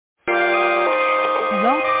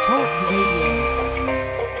Blog Talk Radio.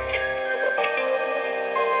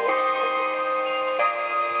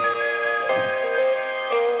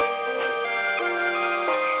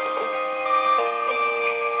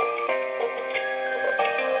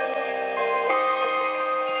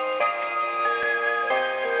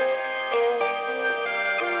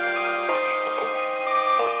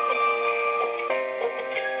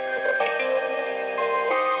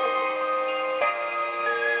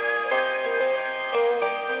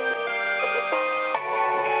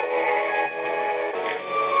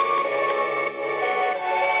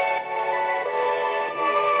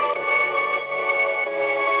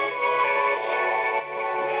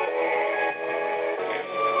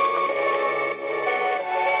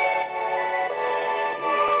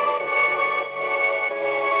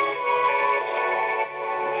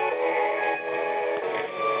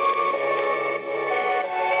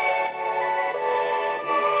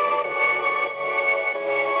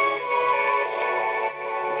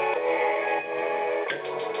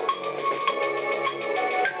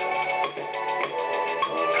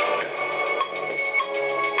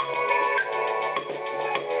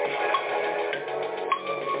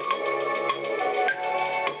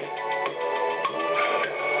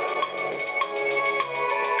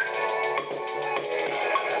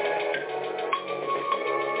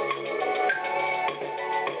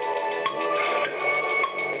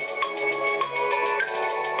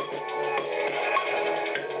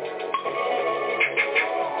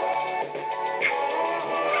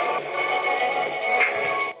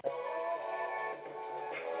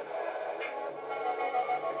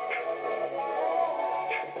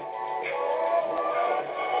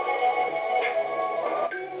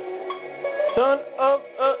 Son of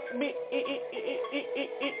a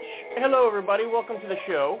Hello, everybody. Welcome to the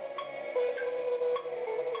show.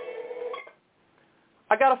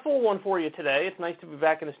 I got a full one for you today. It's nice to be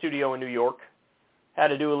back in the studio in New York. Had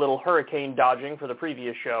to do a little hurricane dodging for the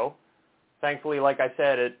previous show. Thankfully, like I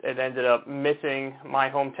said, it ended up missing my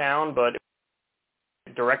hometown, but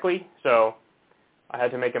directly, so I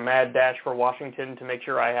had to make a mad dash for Washington to make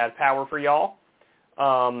sure I had power for y'all.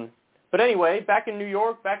 But anyway, back in New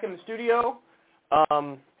York, back in the studio,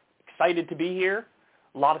 excited to be here.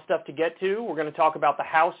 A lot of stuff to get to. We're going to talk about the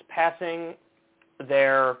House passing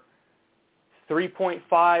their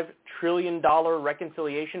 $3.5 trillion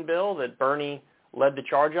reconciliation bill that Bernie led the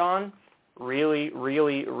charge on. Really,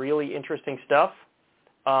 really, really interesting stuff.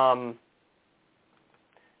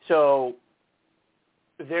 So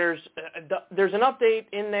there's an update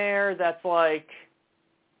in there that's like,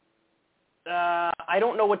 I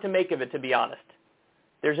don't know what to make of it, to be honest.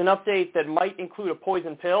 There's an update that might include a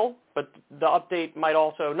poison pill, but the update might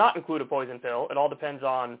also not include a poison pill. It all depends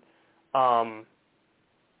on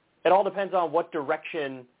what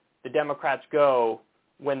direction the Democrats go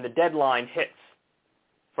when the deadline hits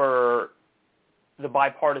for the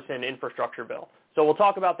bipartisan infrastructure bill. So we'll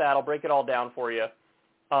talk about that. I'll break it all down for you.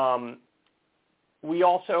 We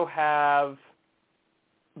also have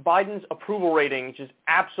Biden's approval rating just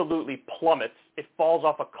absolutely plummets. It falls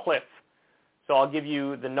off a cliff. So I'll give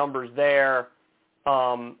you the numbers there.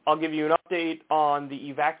 I'll give you an update on the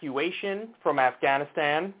evacuation from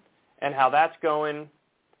Afghanistan and how that's going.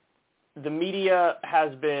 The media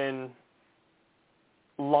has been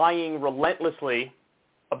lying relentlessly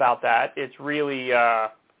about that. It's really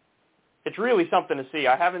something to see.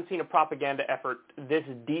 I haven't seen a propaganda effort this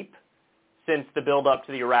deep since the build-up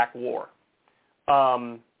to the Iraq War.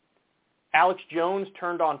 Alex Jones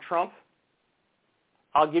turned on Trump.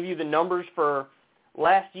 I'll give you the numbers for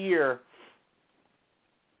last year.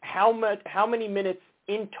 How many minutes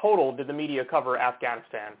in total did the media cover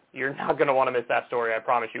Afghanistan? You're not going to want to miss that story, I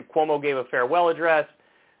promise you. Cuomo gave a farewell address.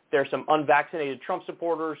 There's some unvaccinated Trump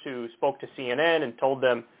supporters who spoke to CNN and told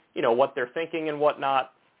them, what they're thinking and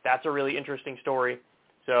whatnot. That's a really interesting story.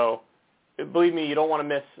 So believe me, you don't want to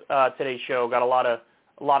miss today's show. Got a lot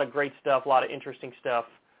of great stuff, a lot of interesting stuff.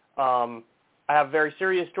 I have a very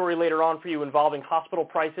serious story later on for you involving hospital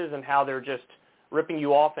prices and how they're just ripping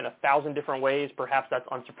you off in 1,000 different ways. Perhaps that's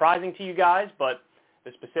unsurprising to you guys, but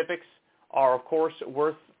the specifics are, of course,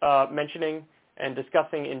 worth mentioning and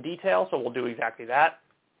discussing in detail, so we'll do exactly that.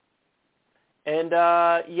 And,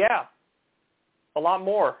 a lot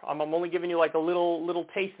more. I'm only giving you like a little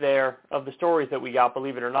taste there of the stories that we got,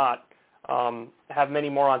 believe it or not. Have many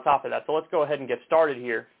more on top of that. So let's go ahead and get started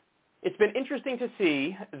here. It's been interesting to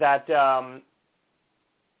see that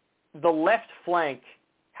the left flank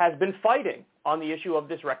has been fighting on the issue of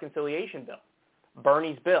this reconciliation bill,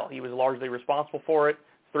 Bernie's bill. He was largely responsible for it,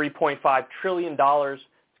 $3.5 trillion. It's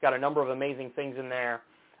got a number of amazing things in there.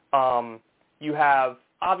 You have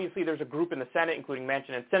obviously there's a group in the Senate, including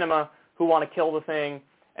Manchin and Sinema, who want to kill the thing,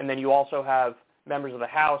 and then you also have members of the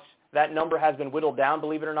House. That number has been whittled down,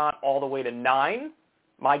 believe it or not, all the way to 9.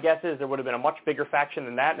 My guess is there would have been a much bigger faction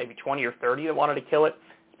than that, maybe 20 or 30 that wanted to kill it.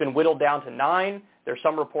 It's been whittled down to 9. There's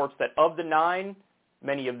some reports that of the 9,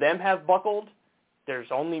 many of them have buckled. There's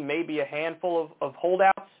only maybe a handful of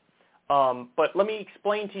holdouts. But let me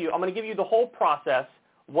explain to you. I'm going to give you the whole process,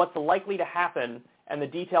 what's likely to happen, and the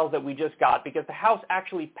details that we just got, because the House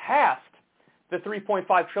actually passed the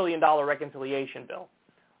 $3.5 trillion reconciliation bill.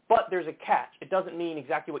 But there's a catch. It doesn't mean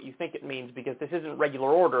exactly what you think it means, because this isn't regular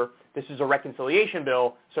order. This is a reconciliation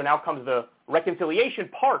bill. So now comes the reconciliation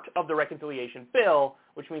part of the reconciliation bill,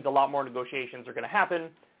 which means a lot more negotiations are going to happen,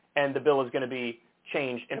 and the bill is going to be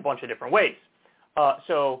changed in a bunch of different ways.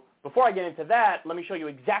 So before I get into that, let me show you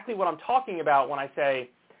exactly what I'm talking about when I say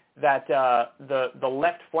that the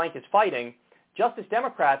left flank is fighting. Justice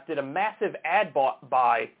Democrats did a massive ad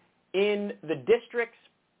buy in the districts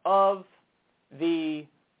of the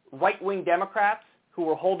right-wing Democrats who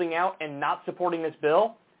were holding out and not supporting this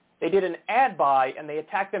bill. They did an ad buy, and they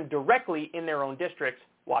attacked them directly in their own districts.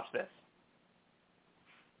 Watch this.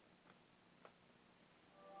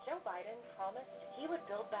 Joe Biden promised he would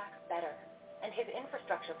build back better, and his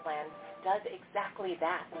infrastructure plan does exactly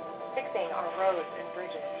that, fixing our roads and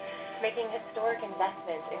bridges, making historic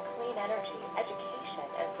investments in clean energy, education,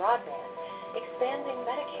 and broadband, expanding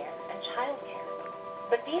Medicare and child care.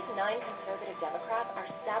 But these 9 conservative Democrats are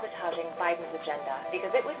sabotaging Biden's agenda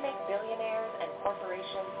because it would make billionaires and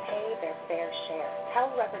corporations pay their fair share.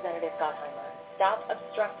 Tell Representative Gottheimer, stop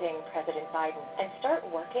obstructing President Biden and start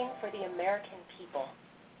working for the American people.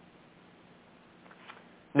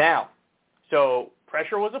 Now, so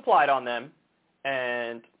pressure was applied on them,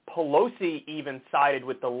 and Pelosi even sided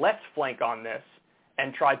with the left flank on this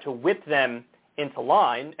and tried to whip them into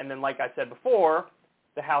line. And then, like I said before,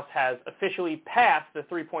 the House has officially passed the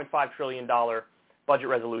 $3.5 trillion budget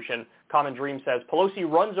resolution. Common Dream says, Pelosi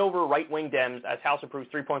runs over right-wing Dems as House approves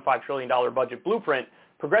 $3.5 trillion budget blueprint.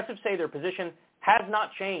 Progressives say their position has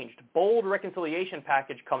not changed. Bold reconciliation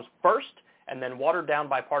package comes first, and then watered-down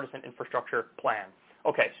bipartisan infrastructure plan.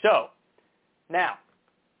 Okay, so now,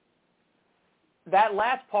 that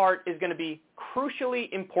last part is going to be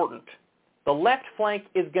crucially important. The left flank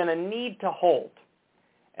is going to need to hold.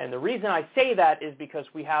 And the reason I say that is because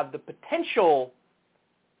we have the potential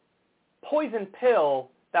poison pill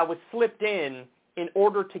that was slipped in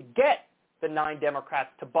order to get the 9 Democrats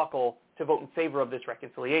to buckle to vote in favor of this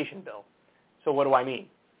reconciliation bill. So what do I mean?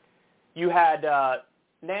 You had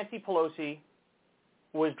Nancy Pelosi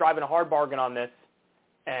was driving a hard bargain on this,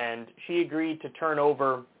 and she agreed to turn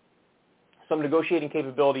over some negotiating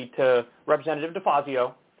capability to Representative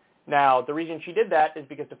DeFazio. Now, the reason she did that is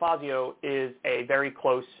because DeFazio is a very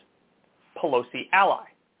close Pelosi ally,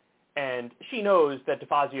 and she knows that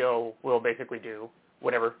DeFazio will basically do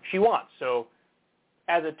whatever she wants. So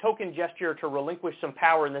as a token gesture to relinquish some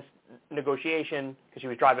power in this negotiation, because she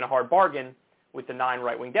was driving a hard bargain with the 9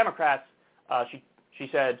 right-wing Democrats, she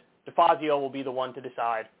said DeFazio will be the one to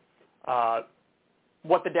decide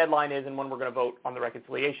what the deadline is and when we're going to vote on the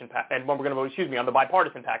reconciliation and when we're going to vote, on the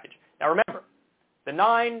bipartisan package. Now remember, the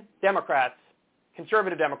 9 Democrats,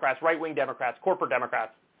 conservative Democrats, right-wing Democrats, corporate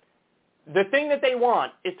Democrats, the thing that they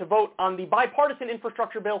want is to vote on the bipartisan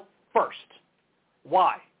infrastructure bill first.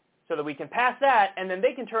 Why? So that we can pass that, and then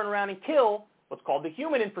they can turn around and kill what's called the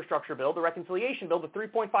human infrastructure bill, the reconciliation bill, the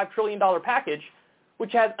 $3.5 trillion package,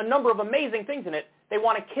 which has a number of amazing things in it. They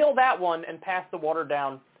want to kill that one and pass the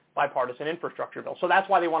watered-down bipartisan infrastructure bill. So that's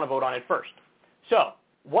why they want to vote on it first. So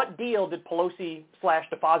what deal did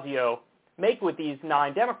Pelosi/DeFazio make with these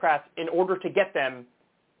 9 Democrats in order to get them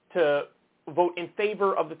to vote in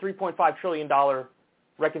favor of the $3.5 trillion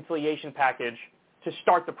reconciliation package to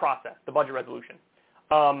start the process, the budget resolution?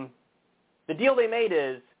 The deal they made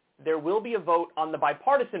is there will be a vote on the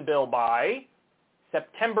bipartisan bill by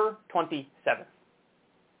September 27th.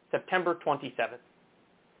 September 27th.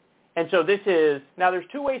 And so this is, now there's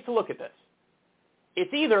 2 ways to look at this.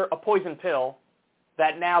 It's either a poison pill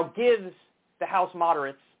that now gives the House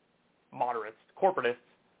moderates, corporatists,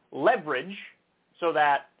 leverage so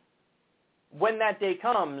that when that day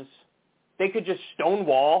comes, they could just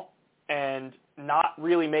stonewall and not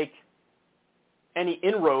really make any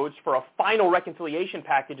inroads for a final reconciliation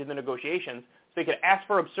package in the negotiations. So they could ask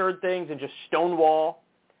for absurd things and just stonewall.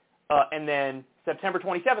 And then September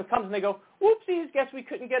 27th comes and they go, whoopsies, guess we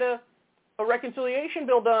couldn't get a reconciliation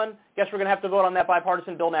bill done. Guess we're going to have to vote on that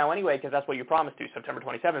bipartisan bill now anyway because that's what you promised to, September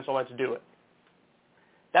 27th, so let's do it.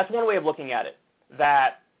 That's one way of looking at it,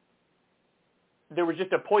 that there was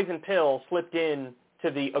just a poison pill slipped in to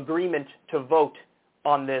the agreement to vote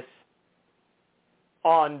on this,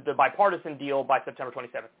 on the bipartisan deal by September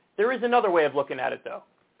 27th. There is another way of looking at it, though.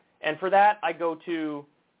 And for that, I go to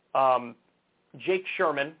Jake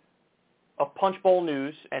Sherman of Punchbowl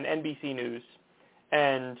News and NBC News.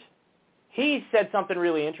 And he said something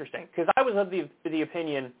really interesting, because I was of the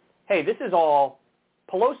opinion, hey, this is all,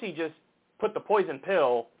 Pelosi just put the poison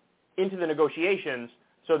pill into the negotiations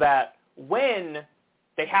so that when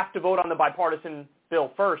they have to vote on the bipartisan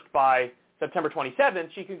bill first by September 27th,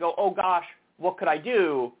 she can go, oh gosh, what could I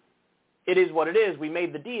do? It is what it is. We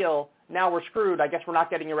made the deal. Now we're screwed. I guess we're not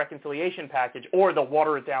getting a reconciliation package. Or they'll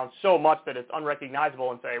water it down so much that it's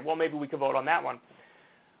unrecognizable and say, well, maybe we could vote on that one.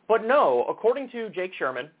 But no, according to Jake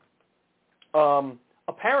Sherman,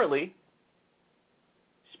 apparently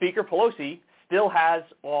Speaker Pelosi still has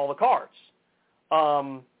all the cards.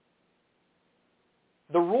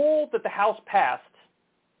 The rule that the House passed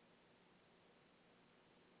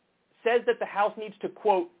says that the House needs to,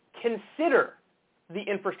 quote, consider the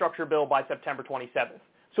infrastructure bill by September 27th.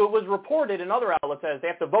 So it was reported in other outlets as they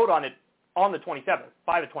have to vote on it on the 27th,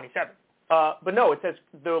 by the 27th. But no, it says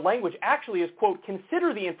the language actually is, quote,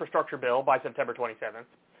 consider the infrastructure bill by September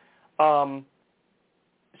 27th.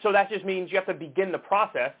 So that just means you have to begin the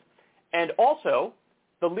process. And also,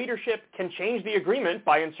 the leadership can change the agreement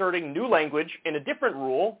by inserting new language in a different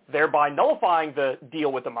rule, thereby nullifying the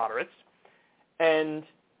deal with the moderates. And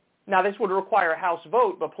now this would require a House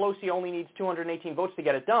vote, but Pelosi only needs 218 votes to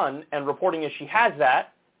get it done, and reporting is she has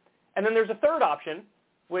that. And then there's a third option,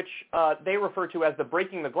 which they refer to as the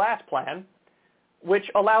breaking the glass plan, which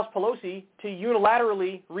allows Pelosi to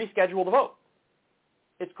unilaterally reschedule the vote.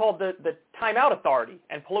 It's called the timeout authority,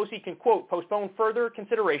 and Pelosi can, quote, postpone further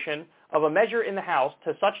consideration of a measure in the House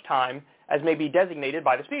to such time as may be designated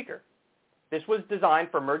by the Speaker. This was designed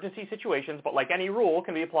for emergency situations, but like any rule,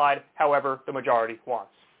 can be applied however the majority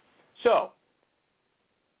wants. So,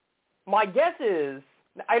 my guess is,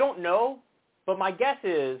 I don't know, but my guess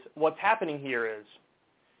is what's happening here is,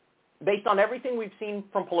 based on everything we've seen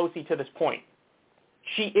from Pelosi to this point,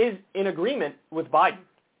 she is in agreement with Biden,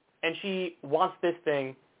 and she wants this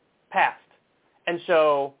thing passed. And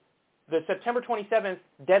so the September 27th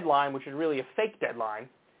deadline, which is really a fake deadline,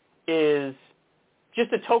 is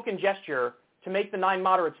just a token gesture to make the 9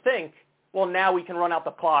 moderates think, well, now we can run out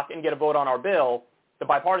the clock and get a vote on our bill, the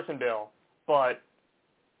bipartisan bill, but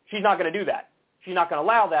she's not going to do that. She's not going to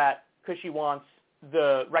allow that because she wants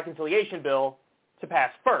the reconciliation bill to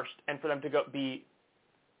pass first and for them to be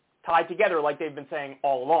tied together like they've been saying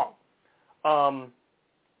all along.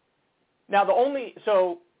 Now,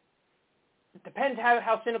 so it depends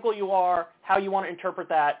how cynical you are, how you want to interpret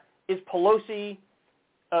that. Is Pelosi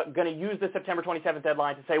going to use the September 27th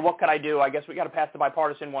deadline to say, what could I do? I guess we got to pass the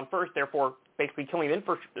bipartisan one first, therefore basically killing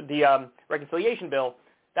the reconciliation bill.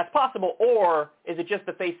 That's possible. Or is it just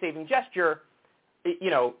a face-saving gesture?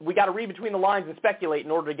 We got to read between the lines and speculate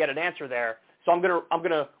in order to get an answer there. So I'm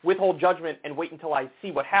going to withhold judgment and wait until I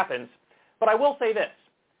see what happens. But I will say this.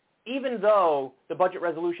 Even though the budget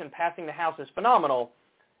resolution passing the House is phenomenal,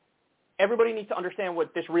 everybody needs to understand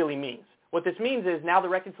what this really means. What this means is now the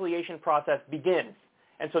reconciliation process begins.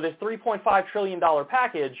 And so this $3.5 trillion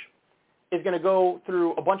package is going to go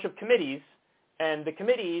through a bunch of committees, and the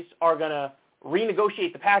committees are going to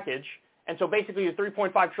renegotiate the package. And so basically the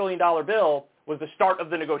 $3.5 trillion bill was the start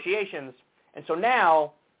of the negotiations. And so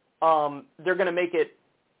now they're going to make it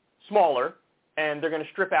smaller, and they're going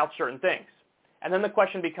to strip out certain things. And then the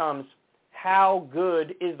question becomes, how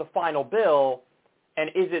good is the final bill, and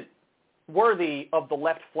is it worthy of the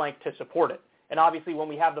left flank to support it? And obviously when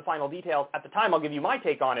we have the final details at the time, I'll give you my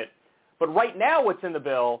take on it. But right now what's in the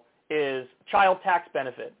bill is child tax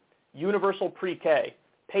benefit, universal pre-K,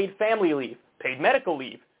 paid family leave, paid medical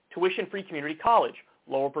leave, tuition-free community college,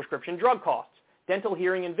 lower prescription drug costs, dental,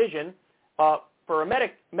 hearing, and vision for a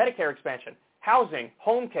Medicare expansion, housing,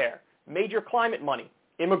 home care, major climate money,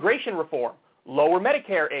 immigration reform, lower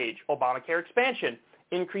Medicare age, Obamacare expansion,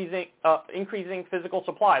 increasing physical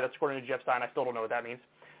supply. That's according to Jeff Stein. I still don't know what that means.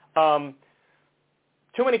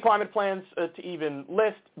 Too many climate plans to even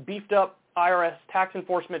list, beefed up IRS tax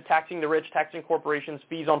enforcement, taxing the rich, taxing corporations,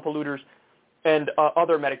 fees on polluters, and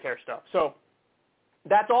other Medicare stuff. So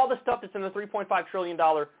that's all the stuff that's in the $3.5 trillion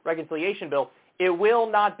reconciliation bill. It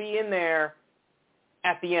will not be in there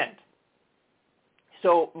at the end.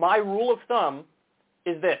 So my rule of thumb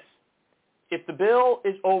is this. If the bill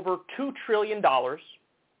is over $2 trillion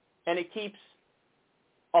and it keeps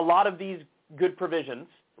a lot of these good provisions,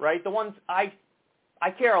 right, the ones I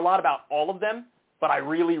care a lot about all of them, but I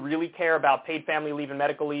really, really care about paid family leave and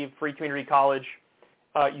medical leave, free community college,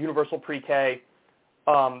 universal pre-K.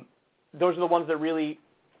 Those are the ones that really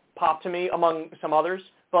pop to me among some others,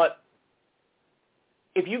 but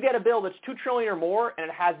if you get a bill that's $2 trillion or more and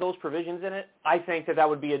it has those provisions in it, I think that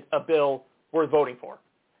would be a bill worth voting for.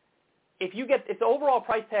 If the overall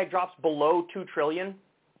price tag drops below $2 trillion,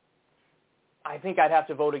 I think I'd have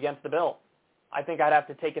to vote against the bill. I think I'd have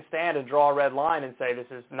to take a stand and draw a red line and say this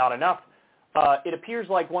is not enough. It appears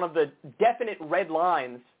like one of the definite red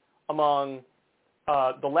lines among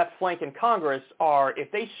the left flank in Congress are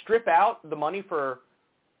if they strip out the money for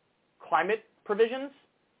climate provisions,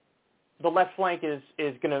 the left flank is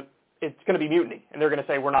going to be mutiny, and they're going to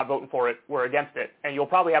say we're not voting for it, we're against it. And you'll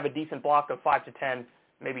probably have a decent block of 5 to 10,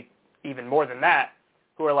 maybe even more than that,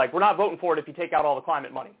 who are like, we're not voting for it if you take out all the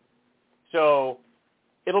climate money. So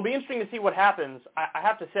it'll be interesting to see what happens. I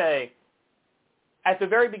have to say, at the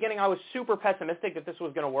very beginning, I was super pessimistic that this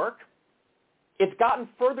was going to work. It's gotten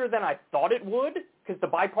further than I thought it would because the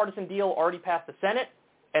bipartisan deal already passed the Senate,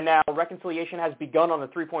 and now reconciliation has begun on the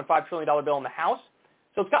 $3.5 trillion bill in the House.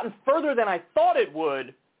 So it's gotten further than I thought it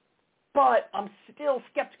would, but I'm still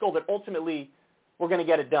skeptical that ultimately we're going to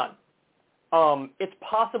get it done. It's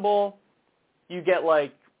possible you get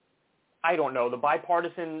the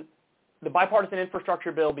bipartisan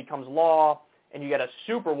infrastructure bill becomes law, and you get a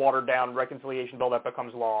super watered down reconciliation bill that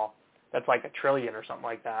becomes law. That's like $1 trillion or something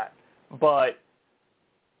like that. But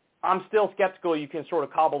I'm still skeptical you can sort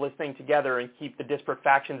of cobble this thing together and keep the disparate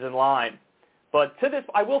factions in line. But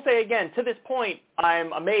I will say again, to this point,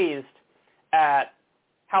 I'm amazed at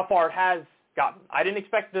how far it has gotten. I didn't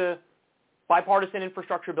expect the bipartisan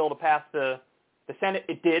infrastructure bill to pass the Senate.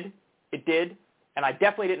 It did. And I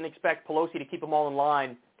definitely didn't expect Pelosi to keep them all in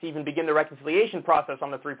line to even begin the reconciliation process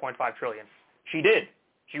on the $3.5 trillion. She did.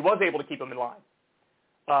 She was able to keep them in line.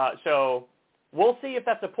 So we'll see if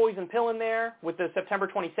that's a poison pill in there with the September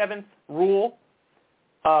 27th rule.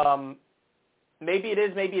 Maybe it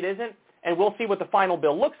is, maybe it isn't. And we'll see what the final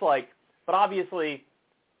bill looks like. But obviously,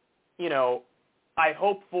 I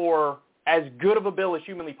hope for as good of a bill as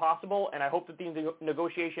humanly possible, and I hope that these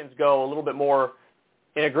negotiations go a little bit more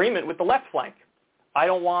in agreement with the left flank. I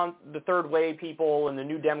don't want the third way people and the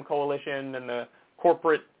New Dem coalition and the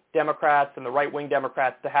corporate Democrats and the right-wing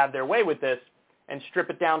Democrats to have their way with this and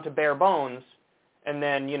strip it down to bare bones, and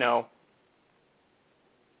then,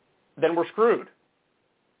 then we're screwed.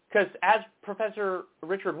 Because as Professor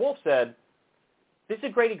Richard Wolff said, this is a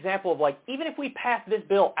great example of even if we pass this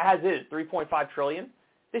bill as is, $3.5 trillion,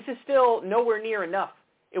 this is still nowhere near enough.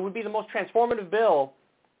 It would be the most transformative bill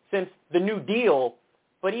since the New Deal,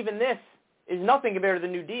 but even this is nothing compared to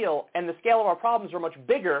the New Deal, and the scale of our problems are much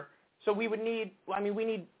bigger, so we need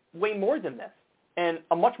way more than this, and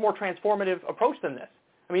a much more transformative approach than this.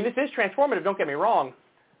 This is transformative, don't get me wrong,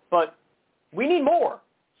 but we need more.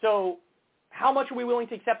 So how much are we willing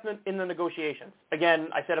to accept in the negotiations? Again,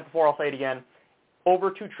 I said it before, I'll say it again.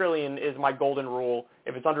 Over $2 trillion is my golden rule.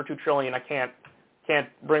 If it's under $2 trillion, I can't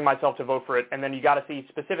bring myself to vote for it. And then you got to see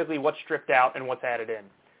specifically what's stripped out and what's added in.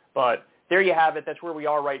 But there you have it. That's where we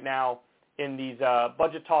are right now in these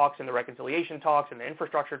budget talks and the reconciliation talks and the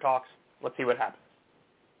infrastructure talks. Let's see what happens.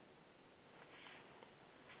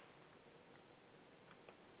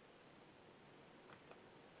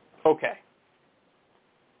 Okay.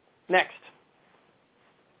 Next.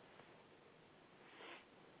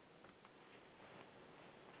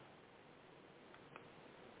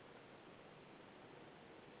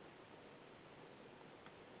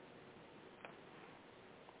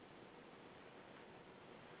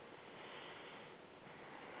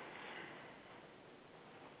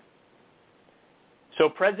 So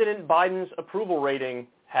President Biden's approval rating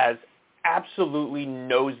has absolutely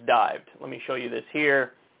nosedived. Let me show you this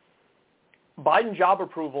here. Biden job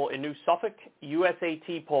approval in new Suffolk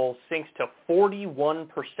USAT poll sinks to 41%.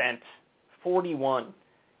 41.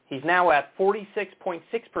 He's now at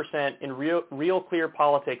 46.6% in Real Clear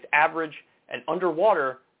Politics average and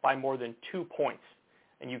underwater by more than 2 points.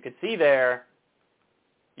 And you could see there,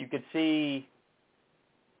 you could see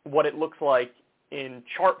what it looks like in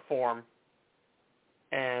chart form.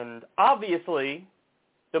 And obviously,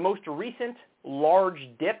 the most recent large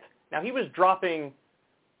dip, now he was dropping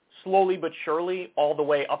slowly but surely all the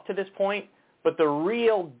way up to this point, but the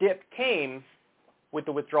real dip came with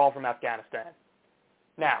the withdrawal from Afghanistan.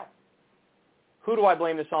 Now, who do I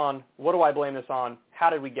blame this on? What do I blame this on? How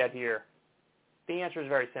did we get here? The answer is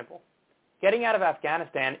very simple. Getting out of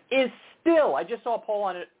Afghanistan is still, I just saw a poll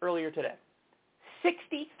on it earlier today,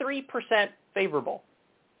 63% favorable.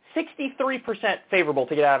 63% favorable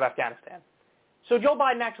to get out of Afghanistan. So Joe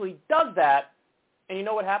Biden actually does that, and you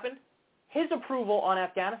know what happened? His approval on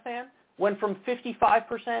Afghanistan went from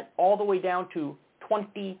 55% all the way down to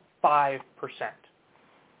 25%.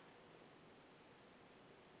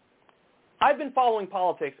 I've been following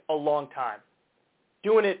politics a long time,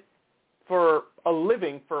 doing it for a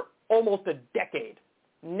living for almost a decade.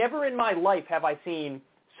 Never in my life have I seen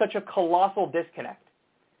such a colossal disconnect.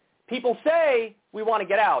 People say we want to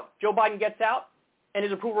get out. Joe Biden gets out, and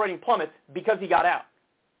his approval rating plummets because he got out.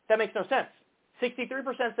 That makes no sense.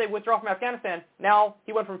 63% say withdraw from Afghanistan. Now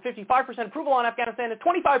he went from 55% approval on Afghanistan to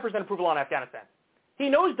 25% approval on Afghanistan. He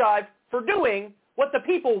nosedived for doing what the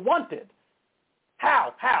people wanted.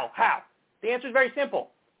 How? The answer is very simple.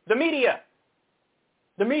 The media.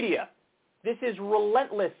 The media. This is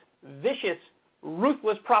relentless, vicious,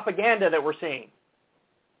 ruthless propaganda that we're seeing.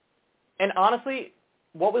 And honestly,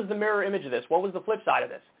 what was the mirror image of this? What was the flip side of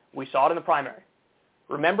this? We saw it in the primary.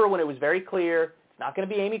 Remember when it was very clear, it's not going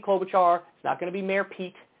to be Amy Klobuchar, it's not going to be Mayor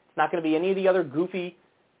Pete, it's not going to be any of the other goofy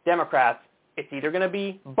Democrats. It's either going to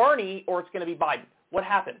be Bernie or it's going to be Biden. What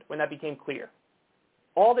happened when that became clear?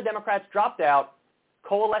 All the Democrats dropped out,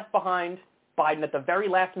 coalesced behind Biden at the very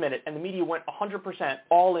last minute, and the media went 100%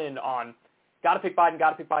 all in on got to pick Biden,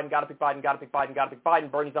 got to pick Biden, got to pick Biden, got to pick Biden, got to pick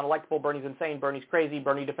Biden. Bernie's unelectable. Bernie's insane. Bernie's crazy.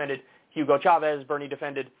 Bernie defended Hugo Chavez. Bernie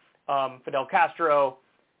defended Fidel Castro.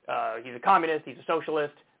 He's a communist. He's a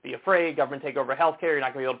socialist. Be afraid. Government take over healthcare. You're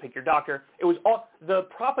not going to be able to pick your doctor. It was all, the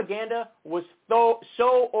propaganda was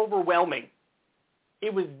so overwhelming.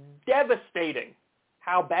 It was devastating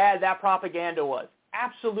how bad that propaganda was.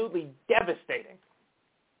 Absolutely devastating.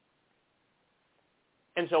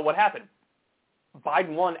 And so what happened?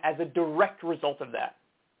 Biden won as a direct result of that,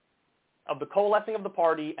 of the coalescing of the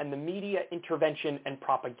party and the media intervention and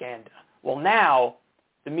propaganda. Well, now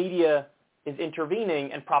the media is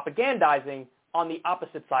intervening and propagandizing on the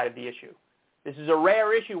opposite side of the issue. This is a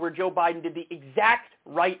rare issue where Joe Biden did the exact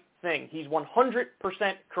right thing. He's 100%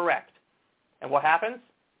 correct. And what happens?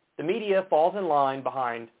 The media falls in line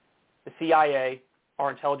behind the CIA,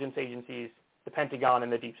 our intelligence agencies, the Pentagon,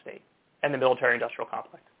 and the deep state, and the military-industrial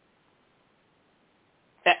complex.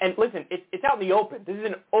 And listen, it's out in the open. This is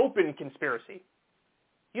an open conspiracy.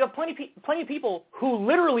 You have plenty of people who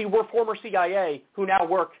literally were former CIA who now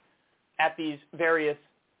work at these various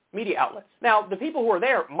media outlets. Now, the people who are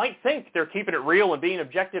there might think they're keeping it real and being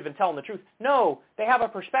objective and telling the truth. No, they have a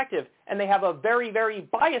perspective, and they have a very, very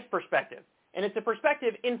biased perspective. And it's a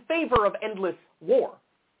perspective in favor of endless war,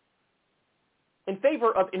 in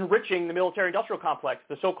favor of enriching the military-industrial complex,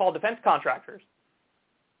 the so-called defense contractors.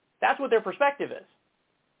 That's what their perspective is.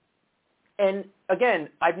 And again,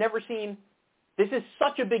 I've never seen, this is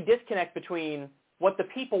such a big disconnect between what the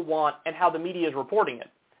people want and how the media is reporting it.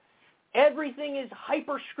 Everything is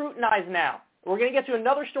hyper-scrutinized now. We're going to get to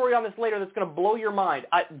another story on this later that's going to blow your mind.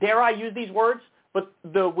 Dare I use these words? But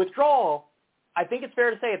the withdrawal, I think it's fair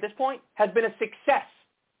to say at this point, has been a success.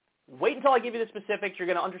 Wait until I give you the specifics. You're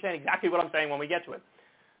going to understand exactly what I'm saying when we get to it.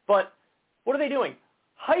 But what are they doing?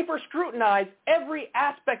 Hyper-scrutinize every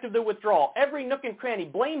aspect of the withdrawal, every nook and cranny.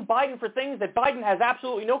 Blame Biden for things that Biden has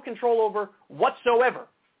absolutely no control over whatsoever.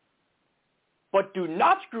 But do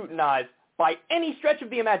not scrutinize, by any stretch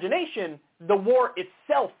of the imagination, the war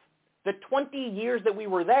itself, the 20 years that we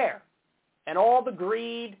were there, and all the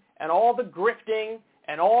greed, and all the grifting,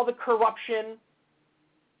 and all the corruption,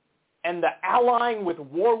 and the allying with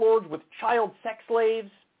warlords, with child sex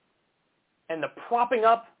slaves, and the propping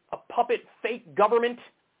up a puppet fake government,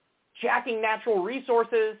 jacking natural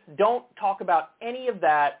resources. Don't talk about any of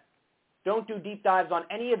that. Don't do deep dives on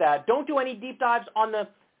any of that. Don't do any deep dives on the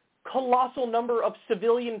colossal number of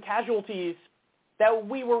civilian casualties that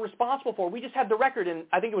we were responsible for. We just had the record in,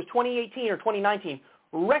 I think it was 2018 or 2019,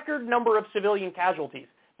 record number of civilian casualties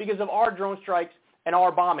because of our drone strikes and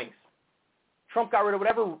our bombings. Trump got rid of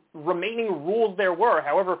whatever remaining rules there were,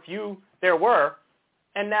 however few there were,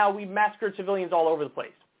 and now we've massacred civilians all over the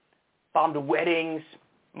place. Bombed weddings,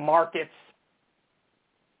 markets.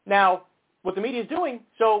 Now, what the media is doing,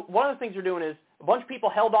 so one of the things they're doing is a bunch of people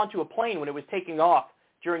held onto a plane when it was taking off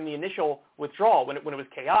during the initial withdrawal, when it was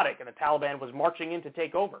chaotic and the Taliban was marching in to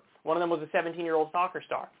take over. One of them was a 17-year-old soccer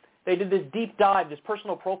star. They did this deep dive, this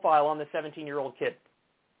personal profile on this 17-year-old kid.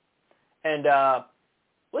 And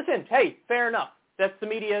listen, hey, fair enough. That's the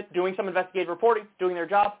media doing some investigative reporting, doing their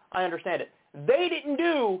job. I understand it. They didn't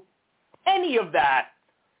do any of that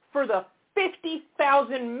for the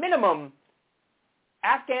 50,000 minimum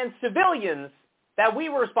Afghan civilians that we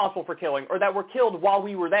were responsible for killing or that were killed while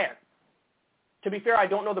we were there. To be fair, I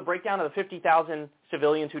don't know the breakdown of the 50,000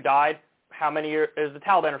 civilians who died. How many is the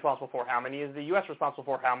Taliban responsible for? How many is the U.S. responsible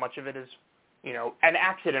for? How much of it is, an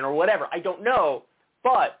accident or whatever? I don't know.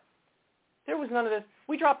 But there was none of this.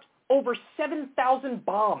 We dropped over 7,000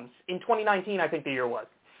 bombs in 2019, I think the year was.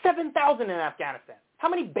 7,000 in Afghanistan. How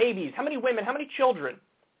many babies? How many women? How many children?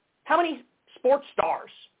 How many sports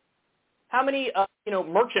stars? How many,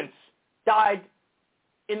 merchants died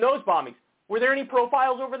in those bombings? Were there any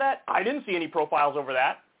profiles over that? I didn't see any profiles over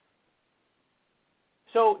that.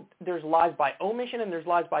 So there's lies by omission and there's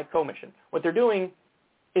lies by commission. What they're doing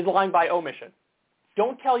is lying by omission.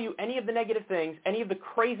 Don't tell you any of the negative things, any of the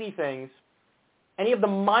crazy things, any of the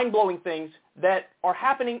mind-blowing things that are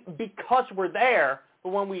happening because we're there.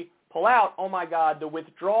 But when we pull out, oh my God, the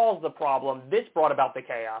withdrawal's the problem. This brought about the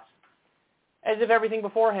chaos. As if everything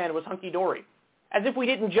beforehand was hunky-dory. As if we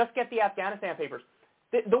didn't just get the Afghanistan papers.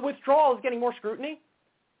 The withdrawal is getting more scrutiny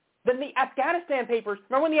than the Afghanistan papers.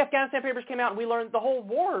 Remember when the Afghanistan papers came out and we learned the whole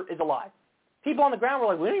war is a lie? People on the ground were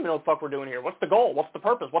like, we don't even know what the fuck we're doing here. What's the goal? What's the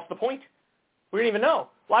purpose? What's the point? We didn't even know.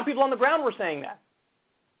 A lot of people on the ground were saying that.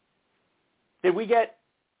 Did we get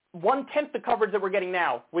 1/10 the coverage that we're getting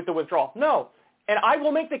now with the withdrawal? No. And I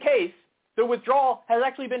will make the case the withdrawal has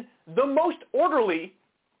actually been the most orderly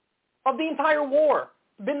of the entire war,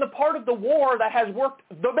 been the part of the war that has worked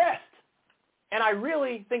the best. And I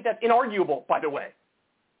really think that's inarguable, by the way.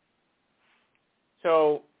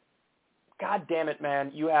 So, God damn it,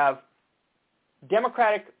 man. You have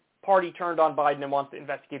Democratic Party turned on Biden and wants to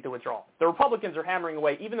investigate the withdrawal. The Republicans are hammering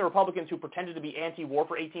away. Even the Republicans who pretended to be anti-war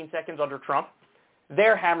for 18 seconds under Trump,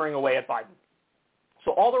 they're hammering away at Biden.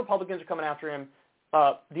 So all the Republicans are coming after him.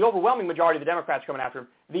 The overwhelming majority of the Democrats are coming after him.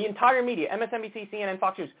 The entire media, MSNBC, CNN,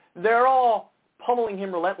 Fox News, they're all pummeling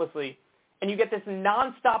him relentlessly. And you get this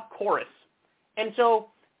nonstop chorus. And so,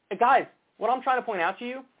 guys, what I'm trying to point out to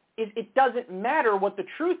you is it doesn't matter what the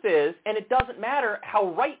truth is, and it doesn't matter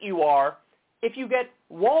how right you are if you get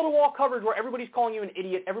wall-to-wall coverage where everybody's calling you an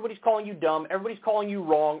idiot, everybody's calling you dumb, everybody's calling you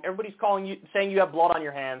wrong, everybody's saying you have blood on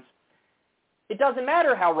your hands. It doesn't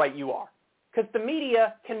matter how right you are because the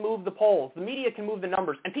media can move the polls. The media can move the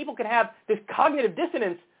numbers. And people can have this cognitive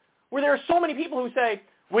dissonance where there are so many people who say,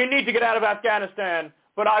 we need to get out of Afghanistan,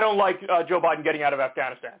 but I don't like Joe Biden getting out of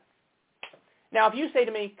Afghanistan. Now, if you say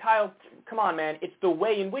to me, Kyle, come on, man, it's the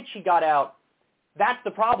way in which he got out. That's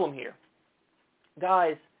the problem here.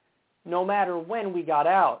 Guys, no matter when we got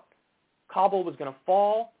out, Kabul was going to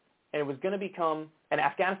fall, and it was going to become, and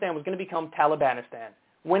Afghanistan was going to become Talibanistan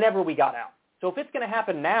whenever we got out. So if it's going to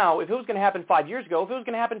happen now, if it was going to happen 5 years ago, if it was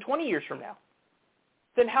going to happen 20 years from now,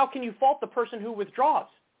 then how can you fault the person who withdraws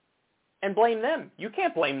and blame them? You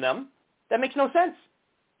can't blame them. That makes no sense.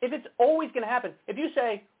 If it's always going to happen, if you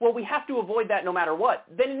say, well, we have to avoid that no matter what,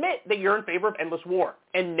 then admit that you're in favor of endless war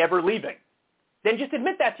and never leaving. Then just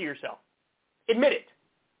admit that to yourself. Admit it.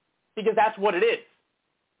 Because that's what it is.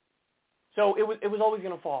 So it was always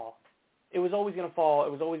going to fall. It was always going to fall.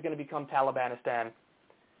 It was always going to become Talibanistan.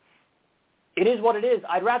 It is what it is.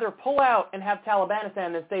 I'd rather pull out and have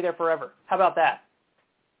Talibanistan than stay there forever. How about that?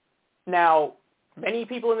 Now, many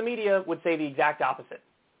people in the media would say the exact opposite.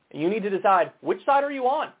 You need to decide, which side are you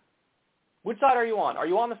on? Which side are you on? Are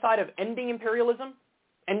you on the side of ending imperialism?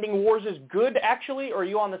 Ending wars is good, actually? Or are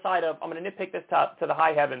you on the side of, I'm going to nitpick this to the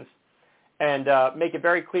high heavens and make it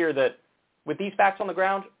very clear that with these facts on the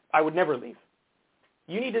ground, I would never leave.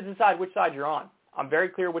 You need to decide which side you're on. I'm very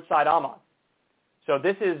clear which side I'm on. So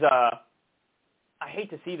this is, I hate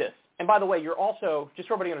to see this. And by the way, you're also, just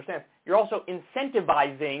so everybody understands, you're also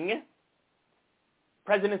incentivizing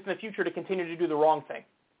presidents in the future to continue to do the wrong thing,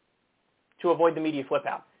 to avoid the media flip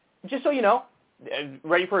out. Just so you know,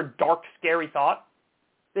 ready for a dark, scary thought,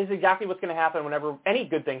 this is exactly what's going to happen whenever any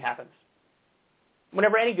good thing happens.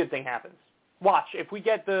 Whenever any good thing happens. Watch, if we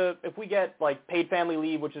get like paid family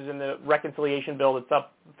leave, which is in the reconciliation bill that's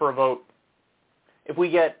up for a vote, if we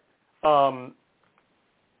get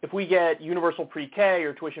universal pre-K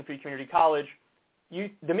or tuition-free community college,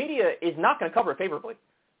 the media is not going to cover it favorably.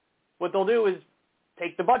 What they'll do is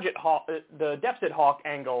take the the deficit hawk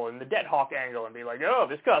angle and the debt hawk angle and be like, oh,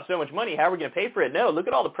 this costs so much money. How are we going to pay for it? No, look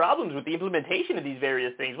at all the problems with the implementation of these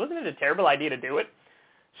various things. Wasn't it a terrible idea to do it?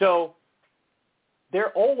 So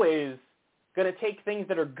they're always going to take things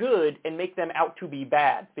that are good and make them out to be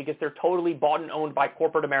bad because they're totally bought and owned by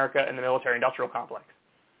corporate America and the military-industrial complex.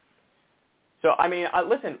 So, I mean,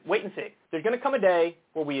 listen, wait and see. There's going to come a day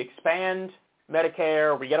where we expand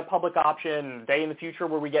Medicare, we get a public option, a day in the future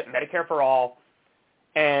where we get Medicare for all,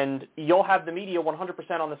 and you'll have the media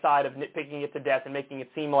 100% on the side of nitpicking it to death and making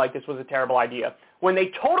it seem like this was a terrible idea, when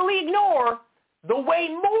they totally ignore the way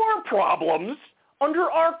more problems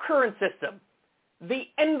under our current system. The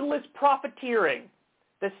endless profiteering,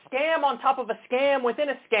 the scam on top of a scam within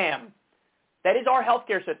a scam. That is our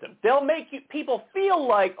healthcare system. They'll make people feel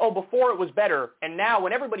like, oh, before it was better, and now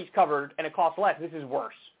when everybody's covered and it costs less, this is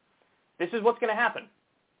worse. This is what's going to happen.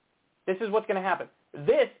 This is what's going to happen.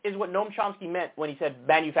 This is what Noam Chomsky meant when he said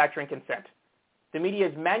manufacturing consent. The media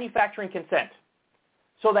is manufacturing consent.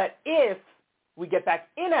 so that if we get back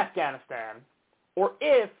in Afghanistan, or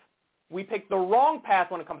if we pick the wrong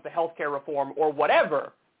path when it comes to healthcare reform or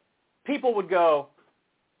whatever, people would go,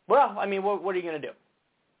 well, I mean, what are you going to do?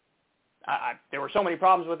 There were so many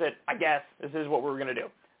problems with it, I guess this is what we're going to do.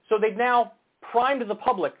 So they've now primed the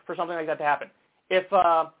public for something like that to happen. If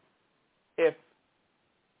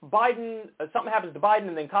Biden, something happens to Biden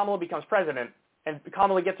and then Kamala becomes president and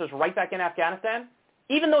Kamala gets us right back in Afghanistan,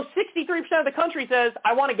 even though 63% of the country says,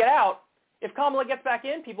 I want to get out, if Kamala gets back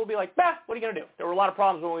in, people will be like, bah, what are you going to do? There were a lot of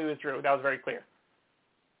problems when we withdrew. That was very clear.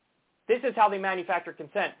 This is how they manufacture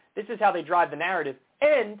consent. This is how they drive the narrative.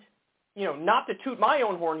 And, not to toot my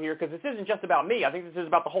own horn here, because this isn't just about me. I think this is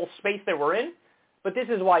about the whole space that we're in. But this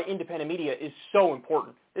is why independent media is so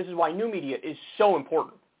important. This is why new media is so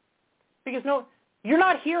important. Because you're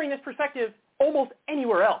not hearing this perspective almost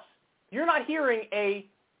anywhere else. You're not hearing a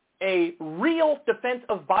real defense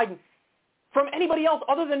of Biden from anybody else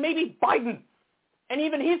other than maybe Biden. And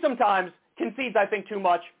even he sometimes concedes, I think, too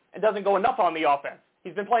much and doesn't go enough on the offense.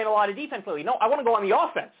 He's been playing a lot of defense lately. No, I want to go on the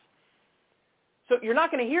offense. So you're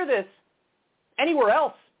not going to hear this anywhere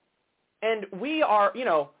else. And we are,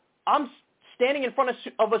 I'm standing in front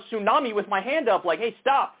of a tsunami with my hand up like, hey,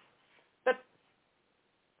 stop.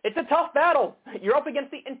 It's a tough battle. You're up against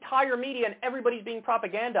the entire media and everybody's being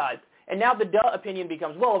propagandized. And now the duh opinion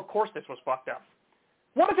becomes, well, of course this was fucked up.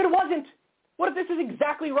 What if it wasn't? What if this is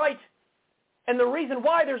exactly right? And the reason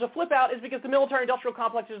why there's a flip out is because the military-industrial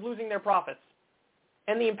complex is losing their profits.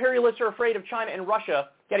 And the imperialists are afraid of China and Russia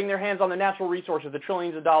getting their hands on the natural resources, the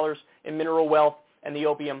trillions of dollars in mineral wealth and the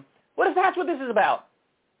opium. What if that's what this is about?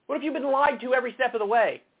 What if you've been lied to every step of the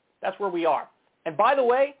way? That's where we are. And by the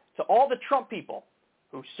way, to all the Trump people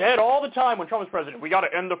who said all the time when Trump was president, we got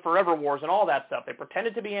to end the forever wars and all that stuff. They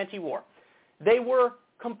pretended to be anti-war. They were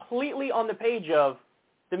completely on the page of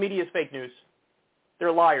the media's fake news.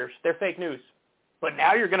 They're liars. They're fake news. But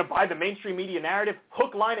now you're going to buy the mainstream media narrative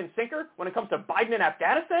hook, line, and sinker when it comes to Biden and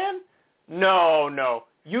Afghanistan? No.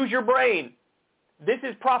 Use your brain. This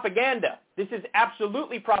is propaganda. This is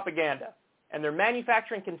absolutely propaganda. And they're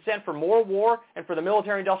manufacturing consent for more war and for the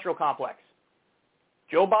military-industrial complex.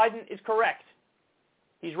 Joe Biden is correct.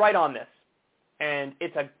 He's right on this. And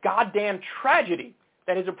it's a goddamn tragedy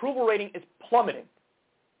that his approval rating is plummeting.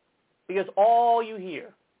 Because all you hear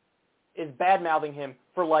is bad-mouthing him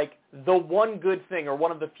for like the one good thing or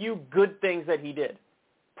one of the few good things that he did.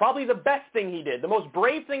 Probably the best thing he did. The most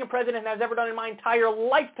brave thing a president has ever done in my entire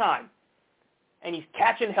lifetime. And he's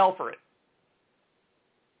catching hell for it.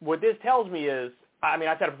 What this tells me is, I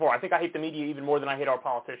said it before, I think I hate the media even more than I hate our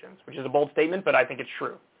politicians, which is a bold statement, but I think it's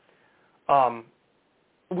true.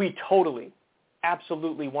 We totally,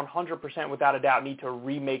 absolutely, 100% without a doubt need to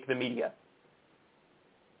remake the media.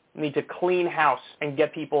 We need to clean house and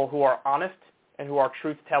get people who are honest and who are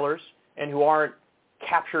truth tellers and who aren't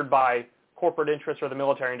captured by corporate interests or the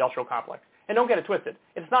military-industrial complex. And don't get it twisted.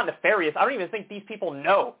 It's not nefarious. I don't even think these people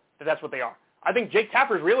know that that's what they are. I think Jake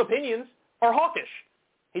Tapper's real opinions are hawkish.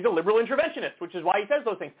 He's a liberal interventionist, which is why he says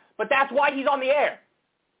those things. But that's why he's on the air.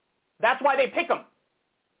 That's why they pick him.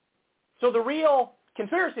 So the real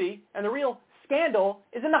conspiracy and the real scandal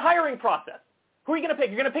is in the hiring process. Who are you going to pick?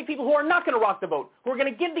 You're going to pick people who are not going to rock the boat, who are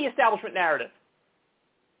going to give the establishment narrative.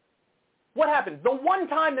 What happened? The one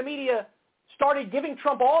time the media started giving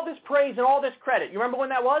Trump all this praise and all this credit, you remember when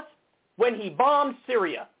that was? When he bombed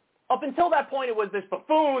Syria. Up until that point, it was this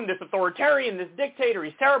buffoon, this authoritarian, this dictator.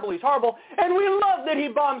 He's terrible, he's horrible, and we love that he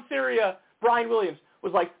bombed Syria. Brian Williams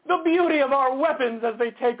was like, the beauty of our weapons as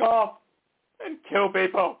they take off and kill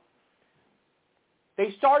people.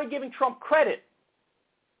 They started giving Trump credit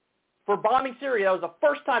for bombing Syria. That was the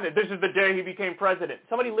first time that this is the day he became president.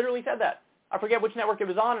 Somebody literally said that. I forget which network it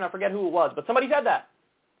was on, and I forget who it was, but somebody said that.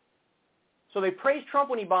 So they praise Trump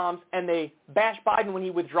when he bombs, and they bash Biden when he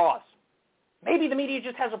withdraws. Maybe the media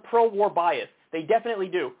just has a pro-war bias. They definitely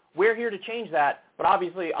do. We're here to change that, but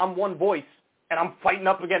obviously I'm one voice, and I'm fighting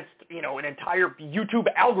up against, an entire YouTube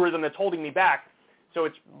algorithm that's holding me back. So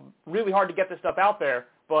it's really hard to get this stuff out there,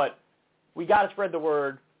 but we got to spread the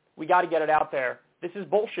word. We got to get it out there. This is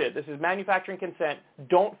bullshit. This is manufacturing consent.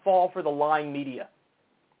 Don't fall for the lying media.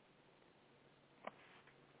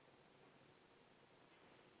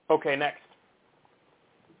 Okay, next.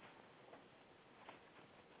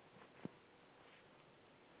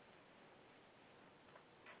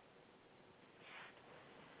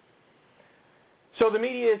 So the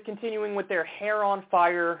media is continuing with their hair on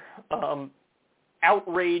fire,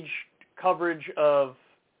 outrage coverage of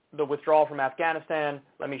the withdrawal from Afghanistan.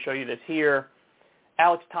 Let me show you this here.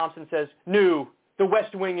 Alex Thompson says, new, the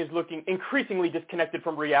West Wing is looking increasingly disconnected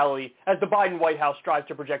from reality as the Biden White House strives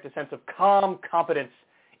to project a sense of calm competence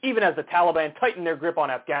even as the Taliban tighten their grip on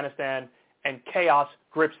Afghanistan and chaos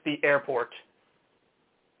grips the airport,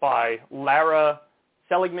 by Lara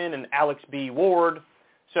Seligman and Alex B. Ward.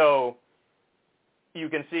 So you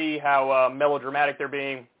can see how melodramatic they're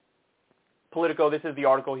being. Politico, this is the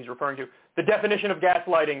article he's referring to. The definition of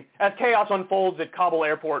gaslighting. As chaos unfolds at Kabul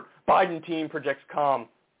airport, Biden team projects calm.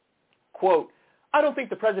 Quote, I don't think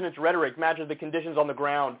the president's rhetoric matches the conditions on the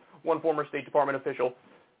ground, one former State Department official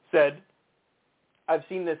said. I've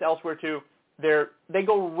seen this elsewhere too. They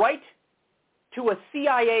go right to a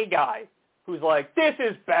CIA guy who's like, this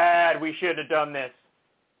is bad, we should have done this.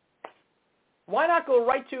 Why not go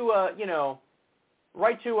right to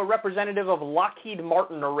a representative of Lockheed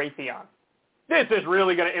Martin or Raytheon? This is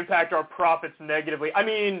really going to impact our profits negatively. I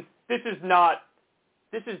mean, this is not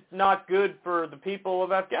good for the people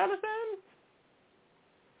of Afghanistan.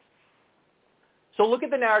 So look at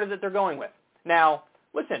the narrative that they're going with. Now,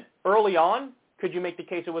 listen, early on, could you make the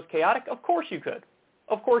case it was chaotic? Of course you could.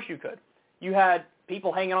 Of course you could. You had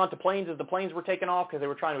people hanging on to planes as the planes were taken off because they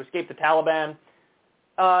were trying to escape the Taliban.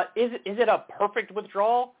 Is it a perfect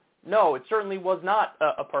withdrawal? No, it certainly was not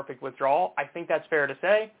a perfect withdrawal. I think that's fair to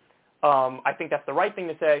say. I think that's the right thing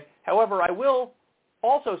to say. However, I will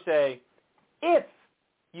also say, if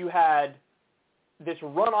you had this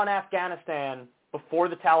run on Afghanistan before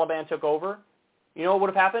the Taliban took over, you know what would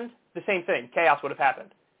have happened? The same thing. Chaos would have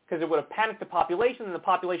happened. Because it would have panicked the population, and the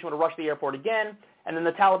population would have rushed the airport again, and then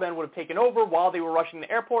the Taliban would have taken over while they were rushing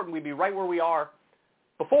the airport, and we'd be right where we were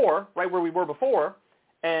before,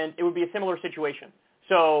 and it would be a similar situation.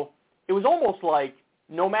 So it was almost like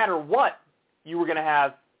no matter what, you were going to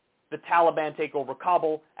have the Taliban take over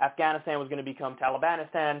Kabul, Afghanistan was going to become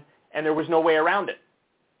Talibanistan, and there was no way around it.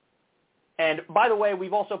 And by the way,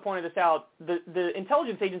 we've also pointed this out, the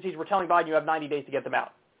intelligence agencies were telling Biden you have 90 days to get them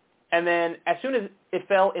out. And then as soon as it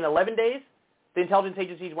fell in 11 days, the intelligence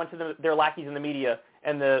agencies went to their lackeys in the media,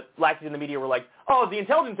 and the lackeys in the media were like, oh, the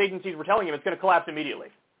intelligence agencies were telling him it's going to collapse immediately.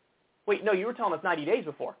 Wait, no, you were telling us 90 days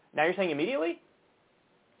before. Now you're saying immediately?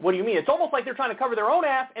 What do you mean? It's almost like they're trying to cover their own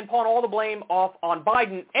ass and pawn all the blame off on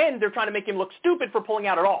Biden, and they're trying to make him look stupid for pulling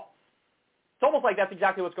out at all. It's almost like that's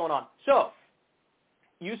exactly what's going on. So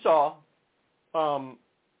you saw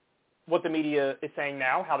what the media is saying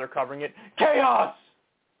now, how they're covering it. Chaos!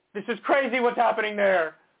 This is crazy what's happening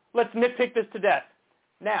there. Let's nitpick this to death.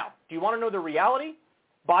 Now, do you want to know the reality?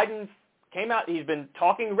 Biden came out, he's been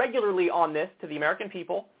talking regularly on this to the American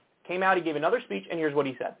people, came out, he gave another speech, and here's what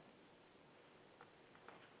he said.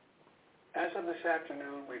 As of this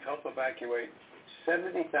afternoon, we've helped evacuate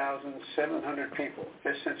 70,700 people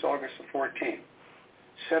just since August the 14th,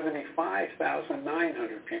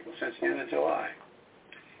 75,900 people since the end of July.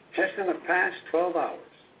 Just in the past 12 hours,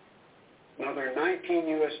 another 19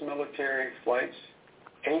 U.S. military flights,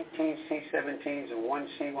 18 C-17s and 1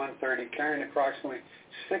 C-130 carrying approximately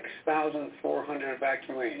 6,400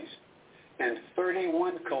 evacuees, and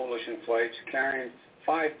 31 coalition flights carrying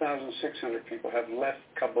 5,600 people have left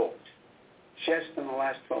Kabul just in the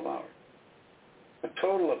last 12 hours. A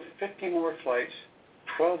total of 50 more flights,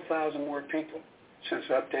 12,000 more people since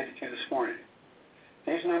I updated you this morning.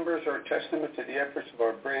 These numbers are a testament to the efforts of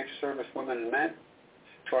our brave service women and men,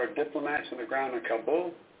 to our diplomats on the ground in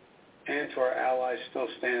Kabul, and to our allies still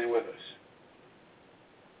standing with us.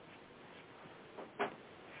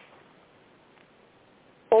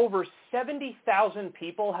 Over 70,000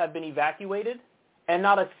 people have been evacuated, and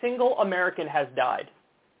not a single American has died.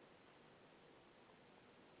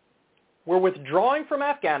 We're withdrawing from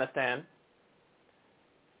Afghanistan.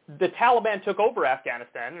 The Taliban took over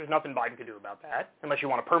Afghanistan. There's nothing Biden could do about that, unless you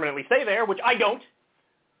want to permanently stay there, which I don't.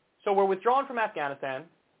 So we're withdrawing from Afghanistan.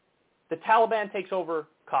 The Taliban takes over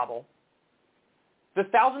Kabul. The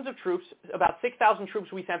thousands of troops, about 6,000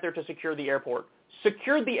 troops we sent there to secure the airport,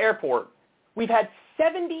 secured the airport. We've had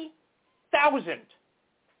 70,000,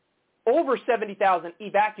 over 70,000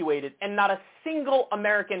 evacuated, and not a single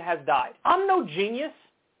American has died. I'm no genius,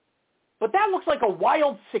 but that looks like a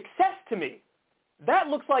wild success to me. That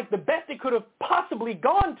looks like the best it could have possibly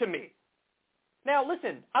gone to me. Now,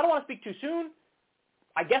 listen, I don't want to speak too soon.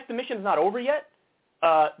 I guess the mission's not over yet.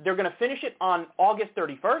 They're going to finish it on August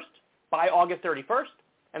 31st, by August 31st,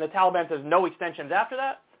 and the Taliban says no extensions after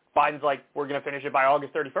that. Biden's like, we're going to finish it by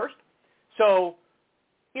August 31st. So,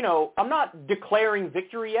 I'm not declaring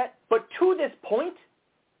victory yet, but to this point,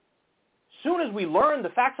 soon as we learn the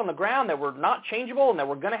facts on the ground that we're not changeable and that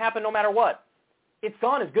we're going to happen no matter what, it's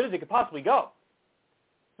gone as good as it could possibly go.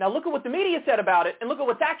 Now look at what the media said about it, and look at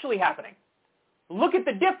what's actually happening. Look at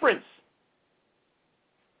the difference.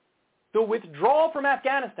 The withdrawal from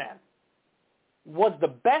Afghanistan was the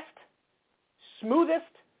best, smoothest,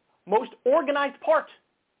 most organized part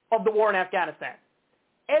of the war in Afghanistan.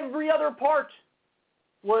 Every other part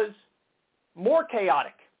was more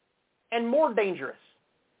chaotic and more dangerous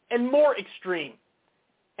and more extreme.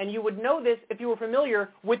 And you would know this if you were familiar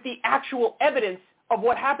with the actual evidence of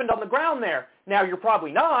what happened on the ground there. Now, you're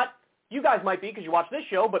probably not. You guys might be because you watch this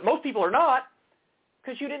show, but most people are not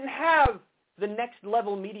because you didn't have the next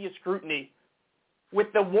level media scrutiny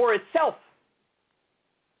with the war itself.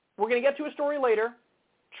 We're going to get to a story later.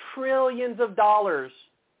 Trillions of dollars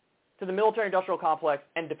to the military-industrial complex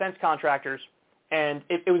and defense contractors. And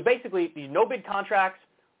it was basically these no-bid contracts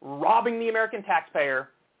robbing the American taxpayer.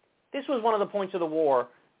 This was one of the points of the war.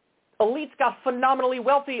 Elites got phenomenally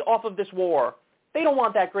wealthy off of this war. They don't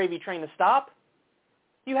want that gravy train to stop.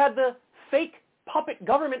 You had the fake puppet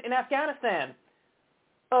government in Afghanistan.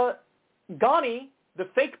 Ghani, the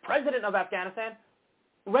fake president of Afghanistan,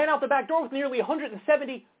 ran out the back door with nearly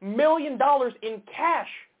 $170 million in cash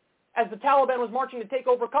as the Taliban was marching to take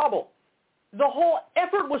over Kabul. The whole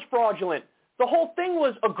effort was fraudulent. The whole thing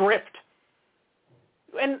was a grift.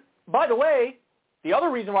 And by the way, the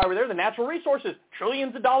other reason why we're there, the natural resources,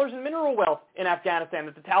 trillions of dollars in mineral wealth in Afghanistan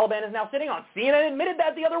that the Taliban is now sitting on. CNN admitted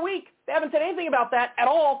that the other week. They haven't said anything about that at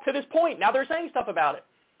all to this point. Now they're saying stuff about it.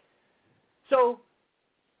 So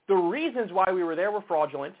the reasons why we were there were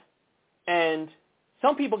fraudulent, and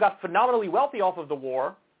some people got phenomenally wealthy off of the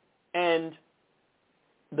war, and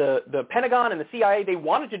the Pentagon and the CIA, they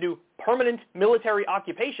wanted to do permanent military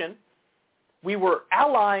occupation. We were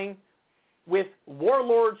allying with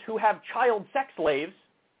warlords who have child sex slaves.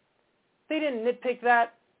 They didn't nitpick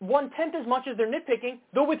that 1/10 as much as they're nitpicking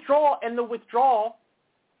the withdrawal, and the withdrawal,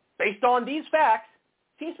 based on these facts,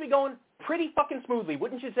 seems to be going pretty fucking smoothly,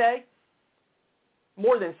 wouldn't you say?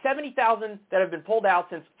 More than 70,000 that have been pulled out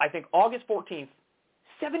since, I think, August 14th.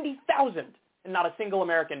 70,000 and not a single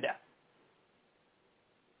American death.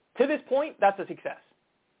 To this point, that's a success.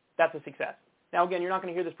 That's a success. Now, again, you're not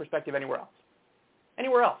going to hear this perspective anywhere else.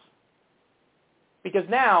 Anywhere else. Because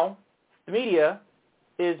now the media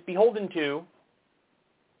is beholden to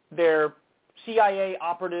their CIA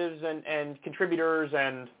operatives and contributors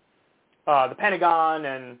and the Pentagon,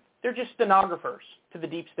 and they're just stenographers to the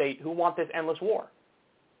deep state who want this endless war.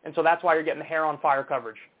 And so that's why you're getting the hair on fire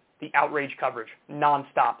coverage, the outrage coverage,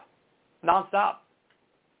 nonstop. Nonstop.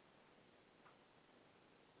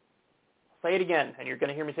 I'll say it again, and you're going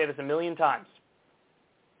to hear me say this a million times.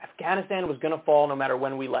 Afghanistan was going to fall no matter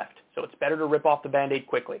when we left, so it's better to rip off the Band-Aid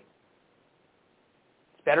quickly.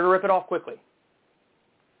 It's better to rip it off quickly.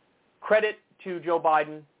 Credit to Joe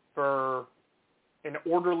Biden for an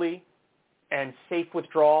orderly and safe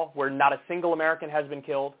withdrawal where not a single American has been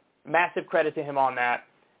killed. Massive credit to him on that.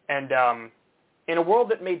 And in a world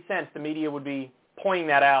that made sense, the media would be pointing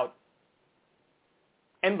that out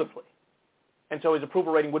endlessly. And so his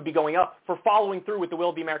approval rating would be going up for following through with the will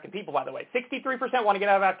of the American people, by the way. 63% want to get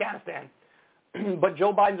out of Afghanistan. But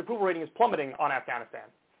Joe Biden's approval rating is plummeting on Afghanistan.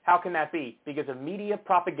 How can that be? Because of media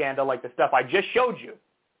propaganda like the stuff I just showed you.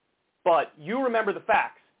 But you remember the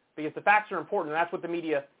facts, because the facts are important, and that's what the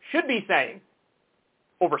media should be saying.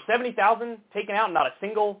 Over 70,000 taken out and not a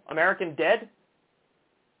single American dead?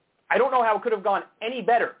 I don't know how it could have gone any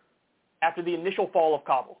better after the initial fall of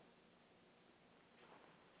Kabul.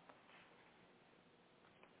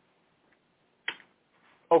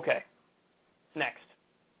 Okay, next.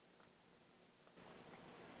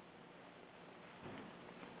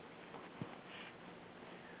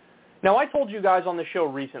 Now, I told you guys on the show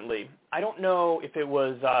recently, I don't know if it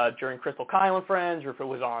was during Crystal Kyle and Friends or if it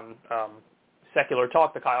was on Secular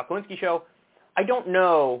Talk, the Kyle Kulinski show. I don't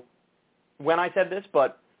know when I said this,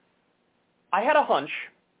 but I had a hunch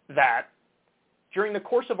that during the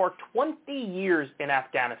course of our 20 years in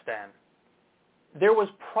Afghanistan, there was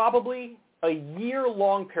probably a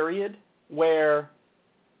year-long period where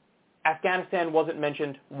Afghanistan wasn't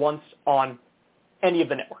mentioned once on any of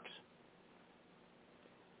the networks.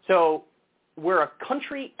 So we're a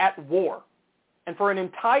country at war. And for an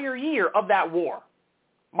entire year of that war,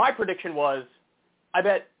 my prediction was, I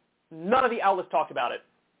bet none of the outlets talked about it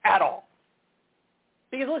at all.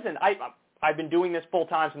 Because listen, I've been doing this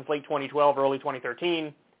full-time since late 2012, early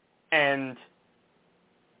 2013, and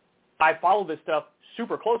I followed this stuff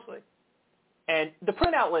super closely. And the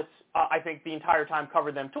print outlets, I think, the entire time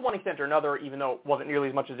covered them to one extent or another, even though it wasn't nearly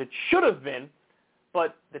as much as it should have been.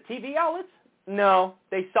 But the TV outlets, no,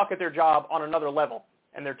 they suck at their job on another level,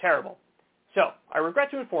 and they're terrible. So I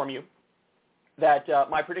regret to inform you that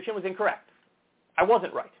my prediction was incorrect. I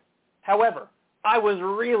wasn't right. However, I was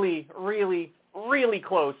really, really, really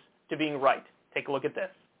close to being right. Take a look at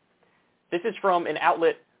this. This is from an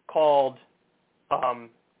outlet called,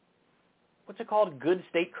 what's it called? Good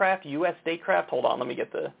Statecraft, U.S. Statecraft? Hold on, let me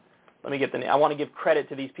get the Let me get the name. I want to give credit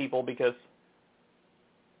to these people because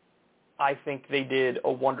I think they did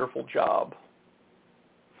a wonderful job.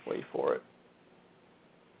 Wait for it.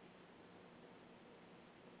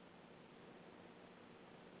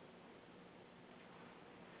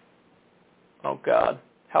 Oh, God.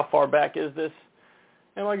 How far back is this?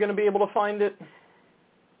 Am I going to be able to find it?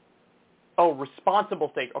 Oh, Responsible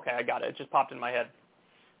State. Okay, I got it. It just popped in my head.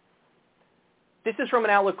 This is from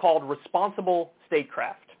an outlet called Responsible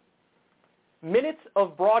Statecraft. Minutes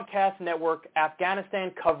of broadcast network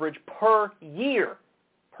Afghanistan coverage per year.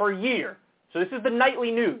 Per year. So this is the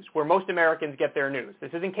nightly news where most Americans get their news.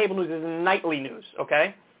 This isn't cable news. This is nightly news,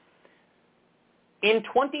 okay? In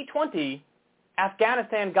 2020,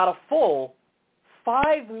 Afghanistan got a full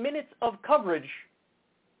 5 minutes of coverage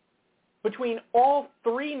between all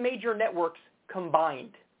 3 major networks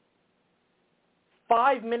combined.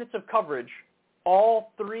 5 minutes of coverage,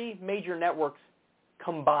 all 3 major networks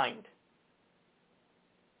combined.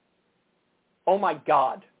 Oh my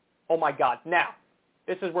God. Oh my God. Now,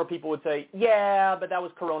 this is where people would say, yeah, but that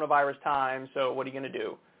was coronavirus time, so what are you going to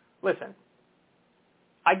do? Listen,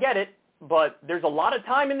 I get it, but there's a lot of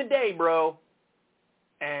time in the day, bro,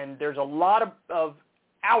 and there's a lot of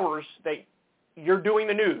hours that you're doing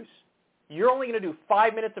the news. You're only going to do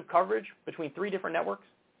 5 minutes of coverage between 3 different networks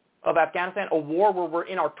of Afghanistan, a war where we're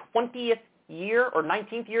in our 20th year or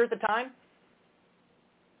 19th year at the time?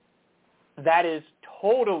 That is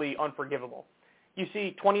totally unforgivable. You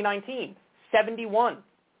see, 2019, 71.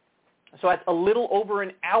 So that's a little over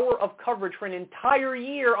an hour of coverage for an entire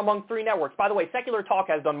year among 3 networks. By the way, Secular Talk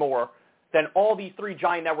has done more than all these 3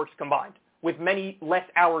 giant networks combined, with many less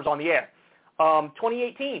hours on the air.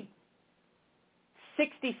 2018,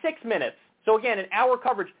 66 minutes. So again, an hour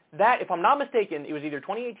coverage. That, if I'm not mistaken, it was either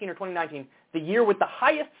 2018 or 2019, the year with the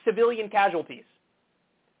highest civilian casualties.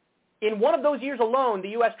 In one of those years alone, the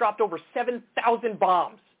U.S. dropped over 7,000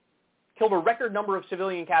 bombs, killed a record number of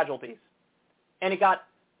civilian casualties. And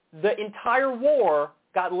the entire war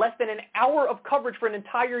got less than an hour of coverage for an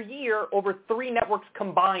entire year over 3 networks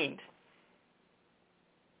combined.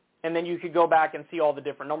 And then you could go back and see all the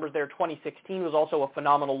different numbers there. 2016 was also a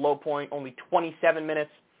phenomenal low point, only 27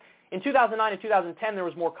 minutes. In 2009 and 2010, there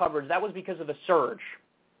was more coverage. That was because of the surge.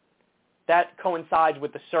 That coincides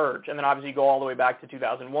with the surge. And then obviously you go all the way back to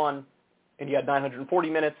 2001, and you had 940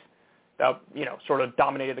 minutes that, sort of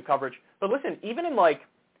dominated the coverage. But listen, even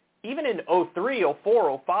in 03,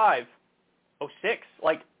 04, 05, 06,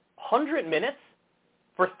 100 minutes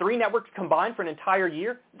for 3 networks combined for an entire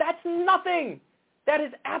year, that's nothing. That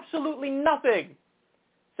is absolutely nothing.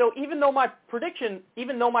 So even though my prediction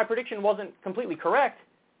wasn't completely correct,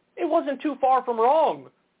 it wasn't too far from wrong.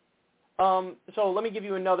 So let me give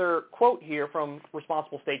you another quote here from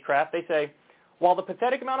Responsible Statecraft. They say, while the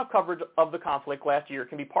pathetic amount of coverage of the conflict last year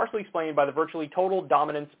can be partially explained by the virtually total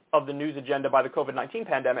dominance of the news agenda by the COVID-19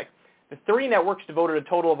 pandemic, the 3 networks devoted a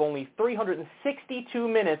total of only 362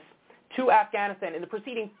 minutes to Afghanistan in the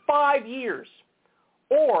preceding 5 years,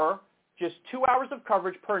 or just 2 hours of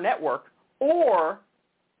coverage per network, or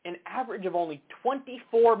an average of only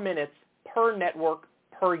 24 minutes per network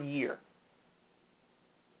per year.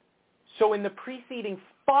 So in the preceding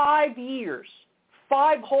 5 years,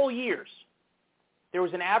 5 whole years, there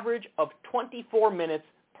was an average of 24 minutes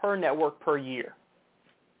per network per year.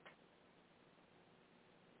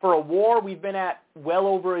 For a war we've been at well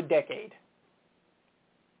over a decade,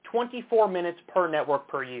 24 minutes per network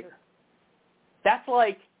per year. That's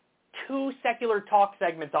like 2 Secular Talk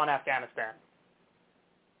segments on Afghanistan.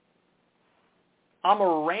 I'm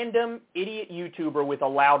a random idiot YouTuber with a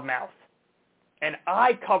loud mouth, and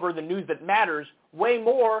I cover the news that matters way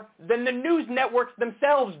more than the news networks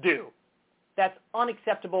themselves do. That's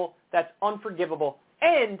unacceptable, that's unforgivable,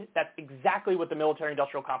 and that's exactly what the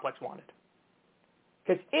military-industrial complex wanted.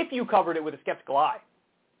 Because if you covered it with a skeptical eye,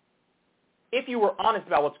 if you were honest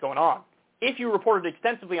about what's going on, if you reported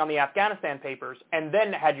extensively on the Afghanistan papers and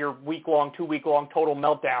then had your week-long, 2-week-long total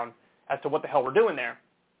meltdown as to what the hell we're doing there,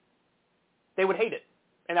 they would hate it,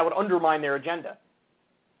 and that would undermine their agenda.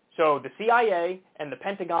 So the CIA and the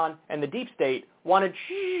Pentagon and the Deep State wanted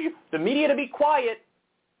the media to be quiet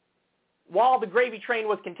while the gravy train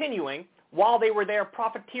was continuing, while they were there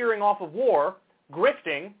profiteering off of war,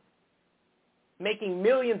 grifting, making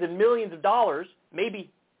millions and millions of dollars.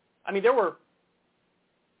 There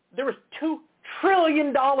was $2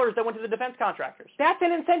 trillion that went to the defense contractors. That's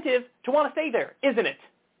an incentive to want to stay there, isn't it?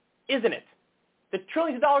 Isn't it? The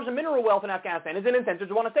trillions of dollars of mineral wealth in Afghanistan is an incentive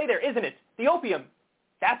to want to stay there, isn't it? The opium,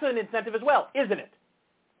 that's an incentive as well, isn't it?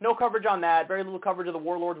 No coverage on that, very little coverage of the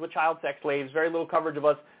warlords with child sex slaves, very little coverage of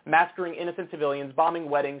us massacring innocent civilians, bombing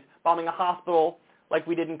weddings, bombing a hospital like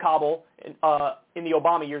we did in Kabul in the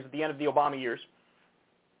Obama years, at the end of the Obama years.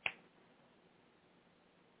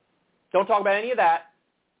 Don't talk about any of that.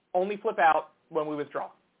 Only flip out when we withdraw.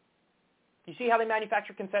 You see how they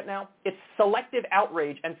manufacture consent now? It's selective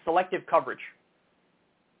outrage and selective coverage.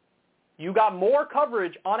 You got more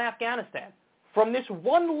coverage on Afghanistan from this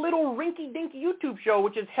one little rinky-dinky YouTube show,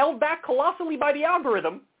 which is held back colossally by the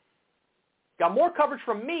algorithm. Got more coverage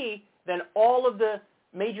from me than all of the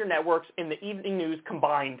major networks in the evening news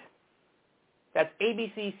combined. That's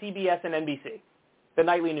ABC, CBS, and NBC, the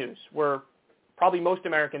nightly news, where probably most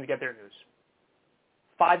Americans get their news.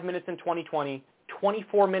 5 minutes in 2020,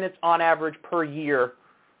 24 minutes on average per year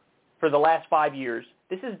for the last 5 years.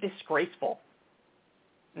 This is disgraceful.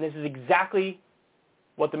 And this is exactly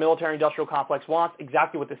what the military-industrial complex wants,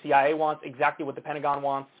 exactly what the CIA wants, exactly what the Pentagon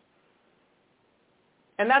wants.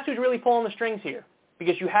 And that's who's really pulling the strings here,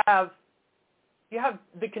 because you have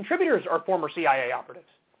the contributors are former CIA operatives.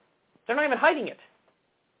 They're not even hiding it.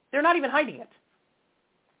 They're not even hiding it.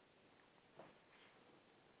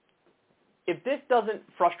 If this doesn't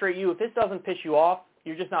frustrate you, if this doesn't piss you off,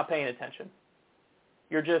 you're just not paying attention.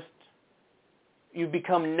 You've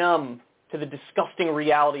become numb to the disgusting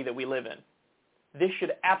reality that we live in. This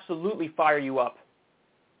should absolutely fire you up.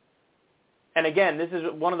 And again, this is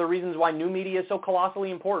one of the reasons why new media is so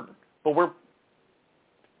colossally important. But we're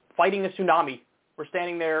fighting a tsunami. We're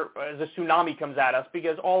standing there as a tsunami comes at us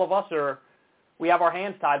because all of us we have our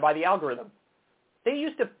hands tied by the algorithm. They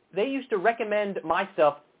used to recommend my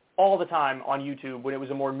stuff all the time on YouTube when it was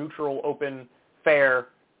a more neutral, open, fair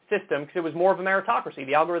system because it was more of a meritocracy.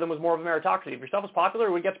 The algorithm was more of a meritocracy. If your stuff was popular,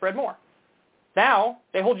 it would get spread more. Now,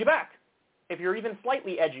 they hold you back if you're even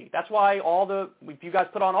slightly edgy. That's why if you guys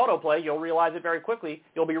put on autoplay, you'll realize it very quickly.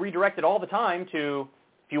 You'll be redirected all the time to,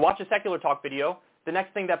 if you watch a secular talk video, the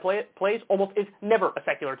next thing that plays almost is never a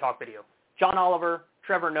secular talk video. John Oliver,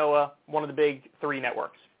 Trevor Noah, one of the big three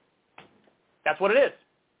networks. That's what it is.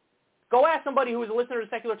 Go ask somebody who was a listener to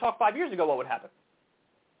secular talk 5 years ago what would happen.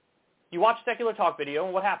 You watch a secular talk video,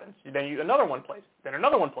 and what happens? Then another one plays. Then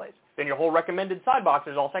another one plays. Then your whole recommended side box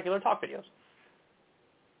is all secular talk videos.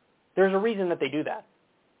 There's a reason that they do that.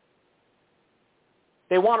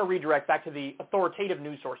 They want to redirect back to the authoritative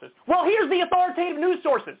news sources. Well, here's the authoritative news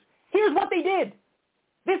sources. Here's what they did.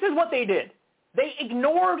 This is what they did. They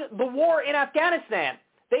ignored the war in Afghanistan.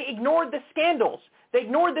 They ignored the scandals. They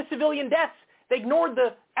ignored the civilian deaths. They ignored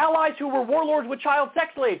the allies who were warlords with child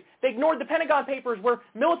sex slaves. They ignored the Pentagon Papers where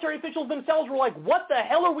military officials themselves were like, what the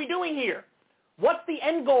hell are we doing here? What's the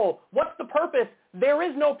end goal? What's the purpose? There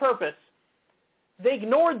is no purpose. They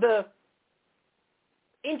ignored the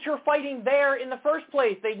interfighting there in the first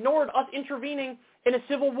place. They ignored us intervening in a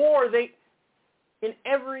civil war. In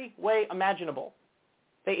every way imaginable,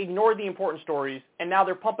 they ignored the important stories, and now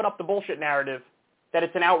they're pumping up the bullshit narrative that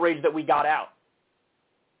it's an outrage that we got out.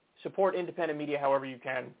 Support independent media however you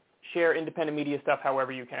can. Share independent media stuff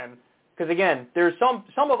however you can. Because again, there's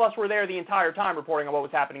some of us were there the entire time reporting on what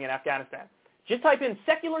was happening in Afghanistan. Just type in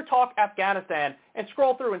secular talk Afghanistan and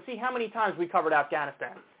scroll through and see how many times we covered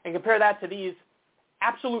Afghanistan. And compare that to these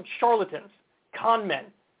absolute charlatans, con men,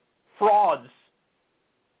 frauds.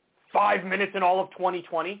 5 minutes in all of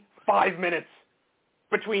 2020, 5 minutes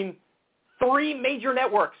between three major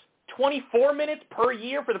networks, 24 minutes per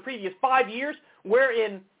year for the previous 5 years.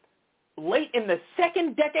 We're late in the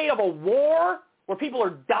second decade of a war where people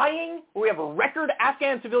are dying, where we have record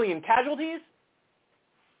Afghan civilian casualties.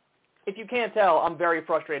 If you can't tell, I'm very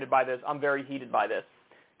frustrated by this. I'm very heated by this.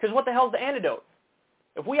 Because what the hell's the antidote?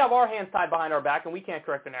 If we have our hands tied behind our back and we can't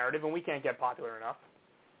correct the narrative and we can't get popular enough,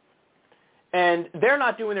 and they're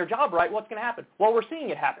not doing their job right, what's going to happen? Well, we're seeing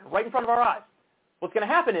it happen right in front of our eyes. What's going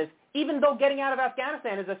to happen is, even though getting out of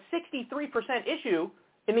Afghanistan is a 63% issue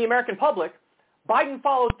in the American public, Biden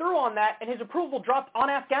followed through on that, and his approval dropped on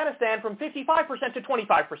Afghanistan from 55% to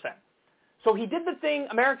 25%. So he did the thing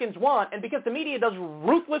Americans want, and because the media does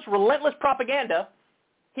ruthless, relentless propaganda,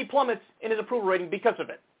 he plummets in his approval rating because of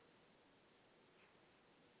it.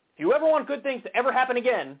 If you ever want good things to ever happen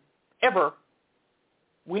again, ever,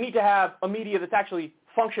 we need to have a media that's actually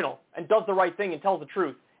functional and does the right thing and tells the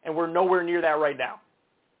truth, and we're nowhere near that right now.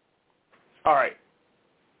 All right.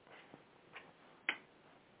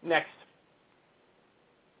 Next.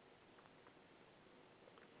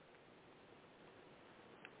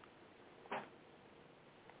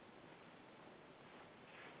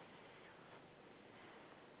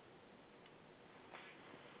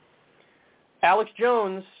 Alex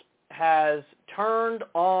Jones has turned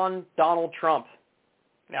on Donald Trump.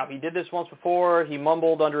 Now, he did this once before. He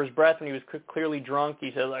mumbled under his breath when he was clearly drunk.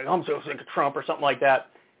 He said, I'm so sick of Trump or something like that.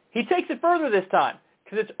 He takes it further this time.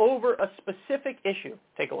 because it's over a specific issue.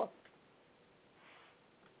 Take a look.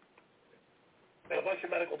 And a bunch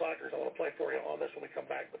of medical doctors I want to play for you on this when we come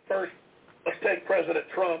back. But first, let's take President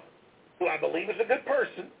Trump, who I believe is a good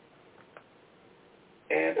person,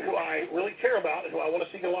 and who I really care about, and who I want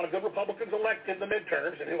to see a lot of good Republicans elected in the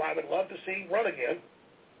midterms, and who I would love to see run again.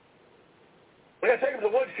 We got to take him to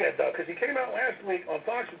the woodshed, though, because he came out last week on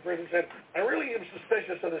Fox and said, I really am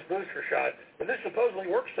suspicious of this booster shot. If this supposedly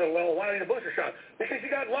works so well, why do you need a booster shot? Because you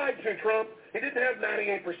got lied to, Trump. It didn't have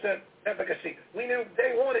 98% efficacy. We knew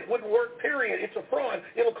day one it wouldn't work, period. It's a fraud.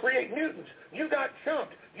 It'll create mutants. You got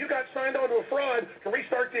chumped. You got signed on to a fraud to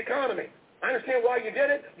restart the economy. I understand why you did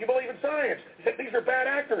it. You believe in science. You said, these are bad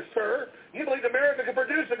actors, sir. You believed America could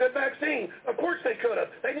produce a good vaccine. Of course they could have.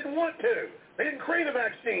 They didn't want to. They didn't create a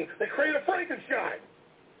vaccine. They created a Frankenstein.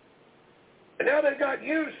 And now they've got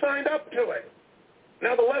you signed up to it.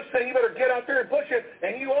 Now the left's saying you better get out there and push it,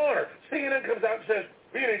 and you are. CNN comes out and says,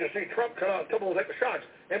 we need to see Trump come out and tell people to take the shots.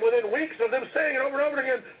 And within weeks of them saying it over and over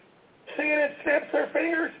again, CNN snaps their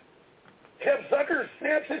fingers. Jeff Zucker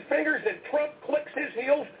snaps his fingers, and Trump clicks his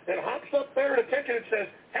heels and hops up there at attention and says,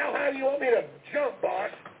 how high do you want me to jump, boss?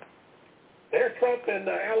 There's Trump in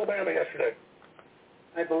Alabama yesterday.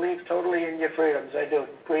 I believe totally in your freedoms. I do.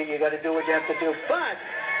 Agree, you got to do what you have to do. But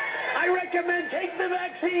I recommend take the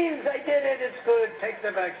vaccines. I did it. It's good. Take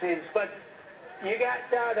the vaccines. But you got,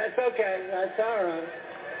 that's okay. That's all right.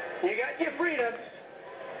 You got your freedoms.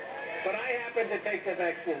 But I happen to take the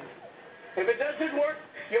vaccine. If it doesn't work,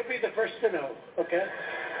 you'll be the first to know, okay?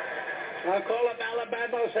 I'll call up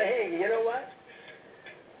Alabama and say, hey, you know what?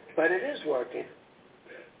 But it is working.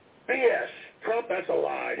 BS. Trump, that's a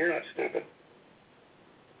lie. You're not stupid.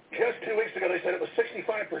 Just 2 weeks ago, they said it was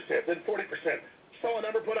 65%, then 40%. Saw a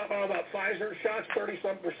number put up about Pfizer shots,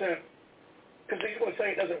 30-some%. Because they're going to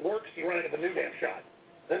say it doesn't work, so you run into the new damn shot.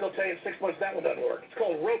 Then they'll tell you in 6 months that one doesn't work. It's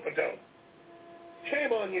called rope-a-dope.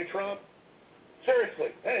 Shame on you, Trump.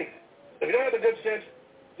 Seriously. Hey, if you don't have the good sense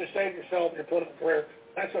to save yourself, your political career,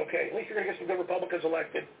 that's okay. At least you're going to get some good Republicans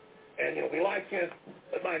elected. And, we like you,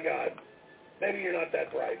 but my God, maybe you're not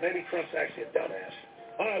that bright. Maybe Trump's actually a dumbass.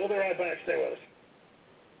 All right, we'll be right back. Stay with us.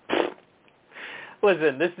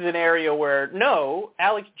 Listen, this is an area where, no,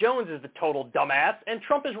 Alex Jones is the total dumbass, and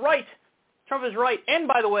Trump is right. Trump is right. And,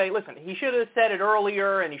 by the way, listen, he should have said it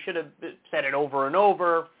earlier, and he should have said it over and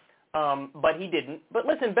over, but he didn't. But,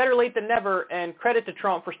 listen, better late than never, and credit to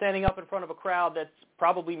Trump for standing up in front of a crowd that's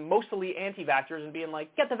probably mostly anti-vaxxers and being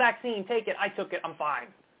like, get the vaccine, take it, I took it, I'm fine.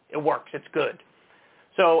 It works, it's good.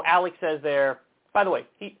 So Alex says there, by the way,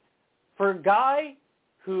 for a guy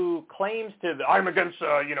who claims to, I'm against, the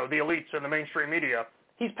elites and the mainstream media,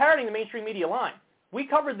 he's parroting the mainstream media line. We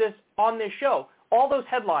covered this on this show. All those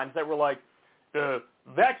headlines that were like, the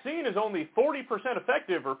vaccine is only 40%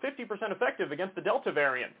 effective or 50% effective against the Delta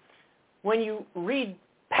variant. When you read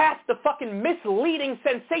past the fucking misleading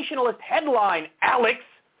sensationalist headline, Alex,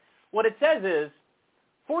 what it says is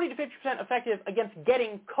 40 to 50% effective against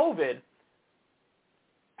getting COVID.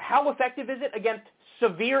 How effective is it against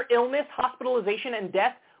severe illness, hospitalization, and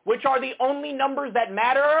death, which are the only numbers that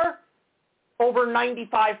matter? Over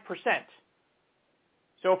 95%.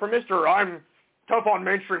 So for Mr. I'm tough on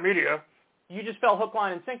mainstream media, you just fell hook,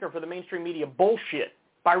 line, and sinker for the mainstream media bullshit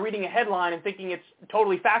by reading a headline and thinking it's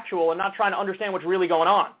totally factual and not trying to understand what's really going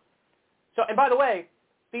on. So, and by the way,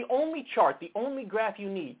 the only chart, the only graph you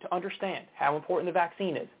need to understand how important the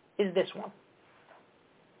vaccine is this one.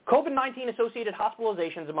 COVID-19 associated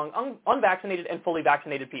hospitalizations among unvaccinated and fully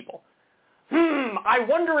vaccinated people. I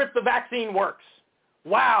wonder if the vaccine works.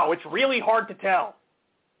 Wow, it's really hard to tell.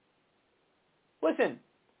 Listen,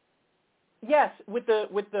 yes, with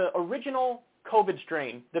the original COVID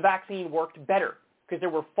strain, the vaccine worked better because there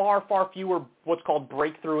were far, far fewer what's called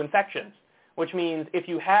breakthrough infections, which means if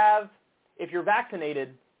you're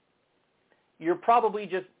vaccinated, you're probably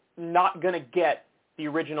just not going to get the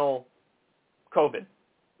original COVID.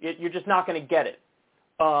 You're just not going to get it.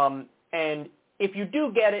 And if you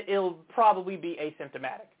do get it, it'll probably be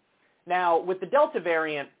asymptomatic. Now, with the Delta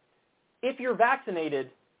variant, if you're vaccinated,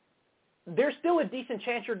 there's still a decent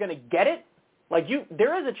chance you're going to get it.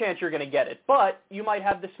 There is a chance you're going to get it, but you might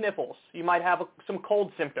have the sniffles. You might have some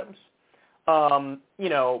cold symptoms.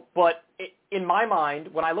 But in my mind,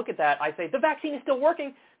 when I look at that, I say the vaccine is still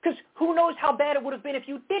working because who knows how bad it would have been if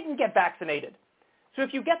you didn't get vaccinated. So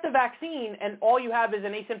if you get the vaccine and all you have is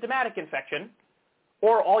an asymptomatic infection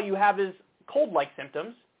or all you have is cold-like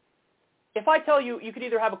symptoms, if I tell you you could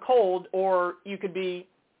either have a cold or you could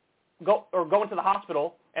go into the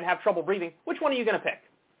hospital and have trouble breathing, which one are you going to pick?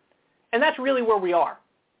 And that's really where we are.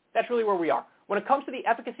 That's really where we are. When it comes to the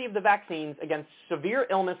efficacy of the vaccines against severe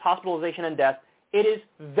illness, hospitalization, and death, It is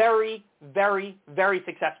very, very, very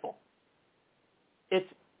successful.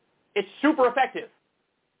 It's super effective.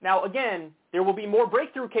 Now, again, there will be more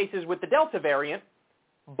breakthrough cases with the Delta variant,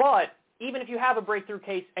 but even if you have a breakthrough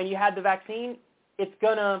case and you had the vaccine, it's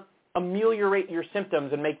going to ameliorate your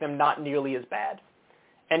symptoms and make them not nearly as bad.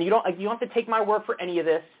 And you don't have to take my word for any of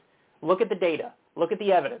this. Look at the data. Look at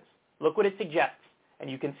the evidence. Look what it suggests. And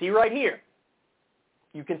you can see right here,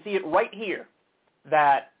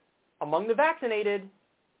 that among the vaccinated,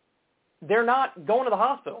 they're not going to the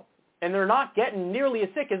hospital, and they're not getting nearly as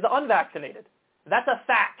sick as the unvaccinated. That's a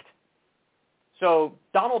fact. So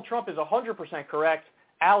Donald Trump is 100% correct.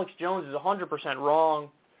 Alex Jones is 100% wrong.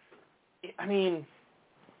 I mean,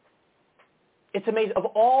 it's amazing. Of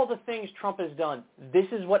all the things Trump has done, this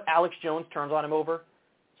is what Alex Jones turns on him over,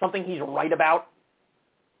 something he's right about.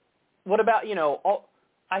 What about,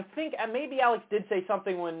 I think maybe Alex did say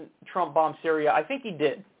something when Trump bombed Syria. I think he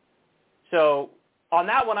did. So on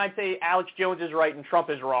that one, I'd say Alex Jones is right and Trump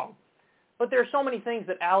is wrong. But there are so many things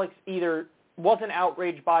that Alex either wasn't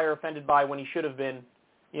outraged by or offended by when he should have been.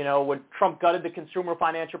 When Trump gutted the Consumer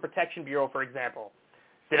Financial Protection Bureau, for example.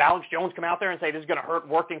 Did Alex Jones come out there and say this is going to hurt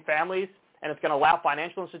working families and it's going to allow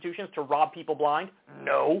financial institutions to rob people blind?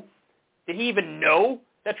 No. Did he even know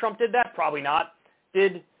that Trump did that? Probably not.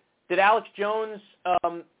 Did Alex Jones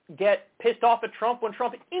get pissed off at Trump when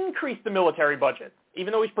Trump increased the military budget,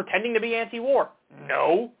 even though he's pretending to be anti-war?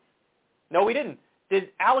 No. No, he didn't.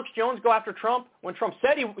 Did Alex Jones go after Trump when Trump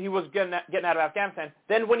said he was getting out of Afghanistan?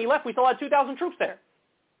 Then when he left, we still had 2,000 troops there.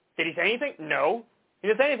 Did he say anything? No. He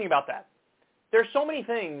didn't say anything about that. There's so many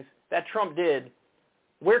things that Trump did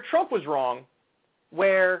where Trump was wrong,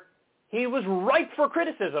 where he was ripe for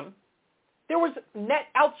criticism. There was net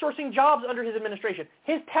outsourcing jobs under his administration.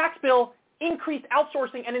 His tax bill increased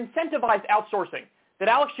outsourcing and incentivized outsourcing. Did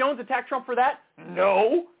Alex Jones attack Trump for that?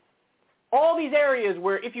 No. All these areas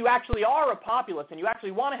where if you actually are a populist and you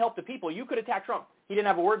actually want to help the people, you could attack Trump. He didn't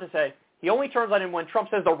have a word to say. He only turns on him when Trump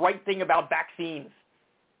says the right thing about vaccines.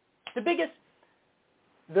 The biggest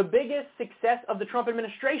success of the Trump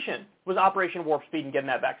administration was Operation Warp Speed and getting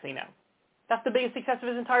that vaccine out. That's the biggest success of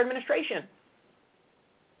his entire administration.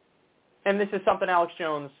 And this is something Alex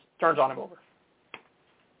Jones turns on him over.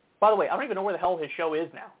 By the way, I don't even know where the hell his show is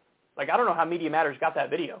now. I don't know how Media Matters got that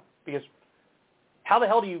video, because how the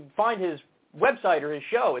hell do you find his website or his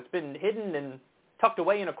show? It's been hidden and tucked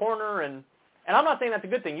away in a corner, and I'm not saying that's a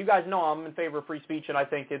good thing. You guys know I'm in favor of free speech, and I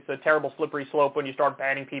think it's a terrible slippery slope when you start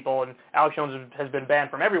banning people, and Alex Jones has been banned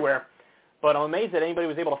from everywhere. But I'm amazed that anybody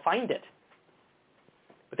was able to find it.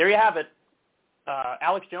 But there you have it.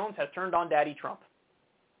 Alex Jones has turned on Daddy Trump.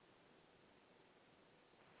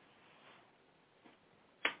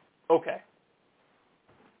 Okay.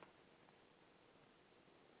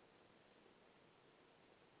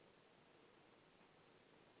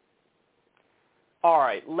 All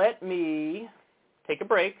right, let me take a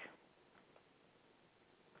break.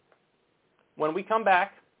 When we come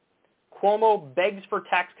back, Cuomo begs for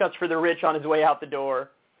tax cuts for the rich on his way out the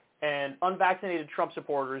door, and unvaccinated Trump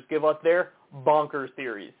supporters give us their bonkers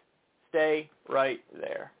theories. Stay right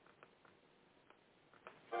there.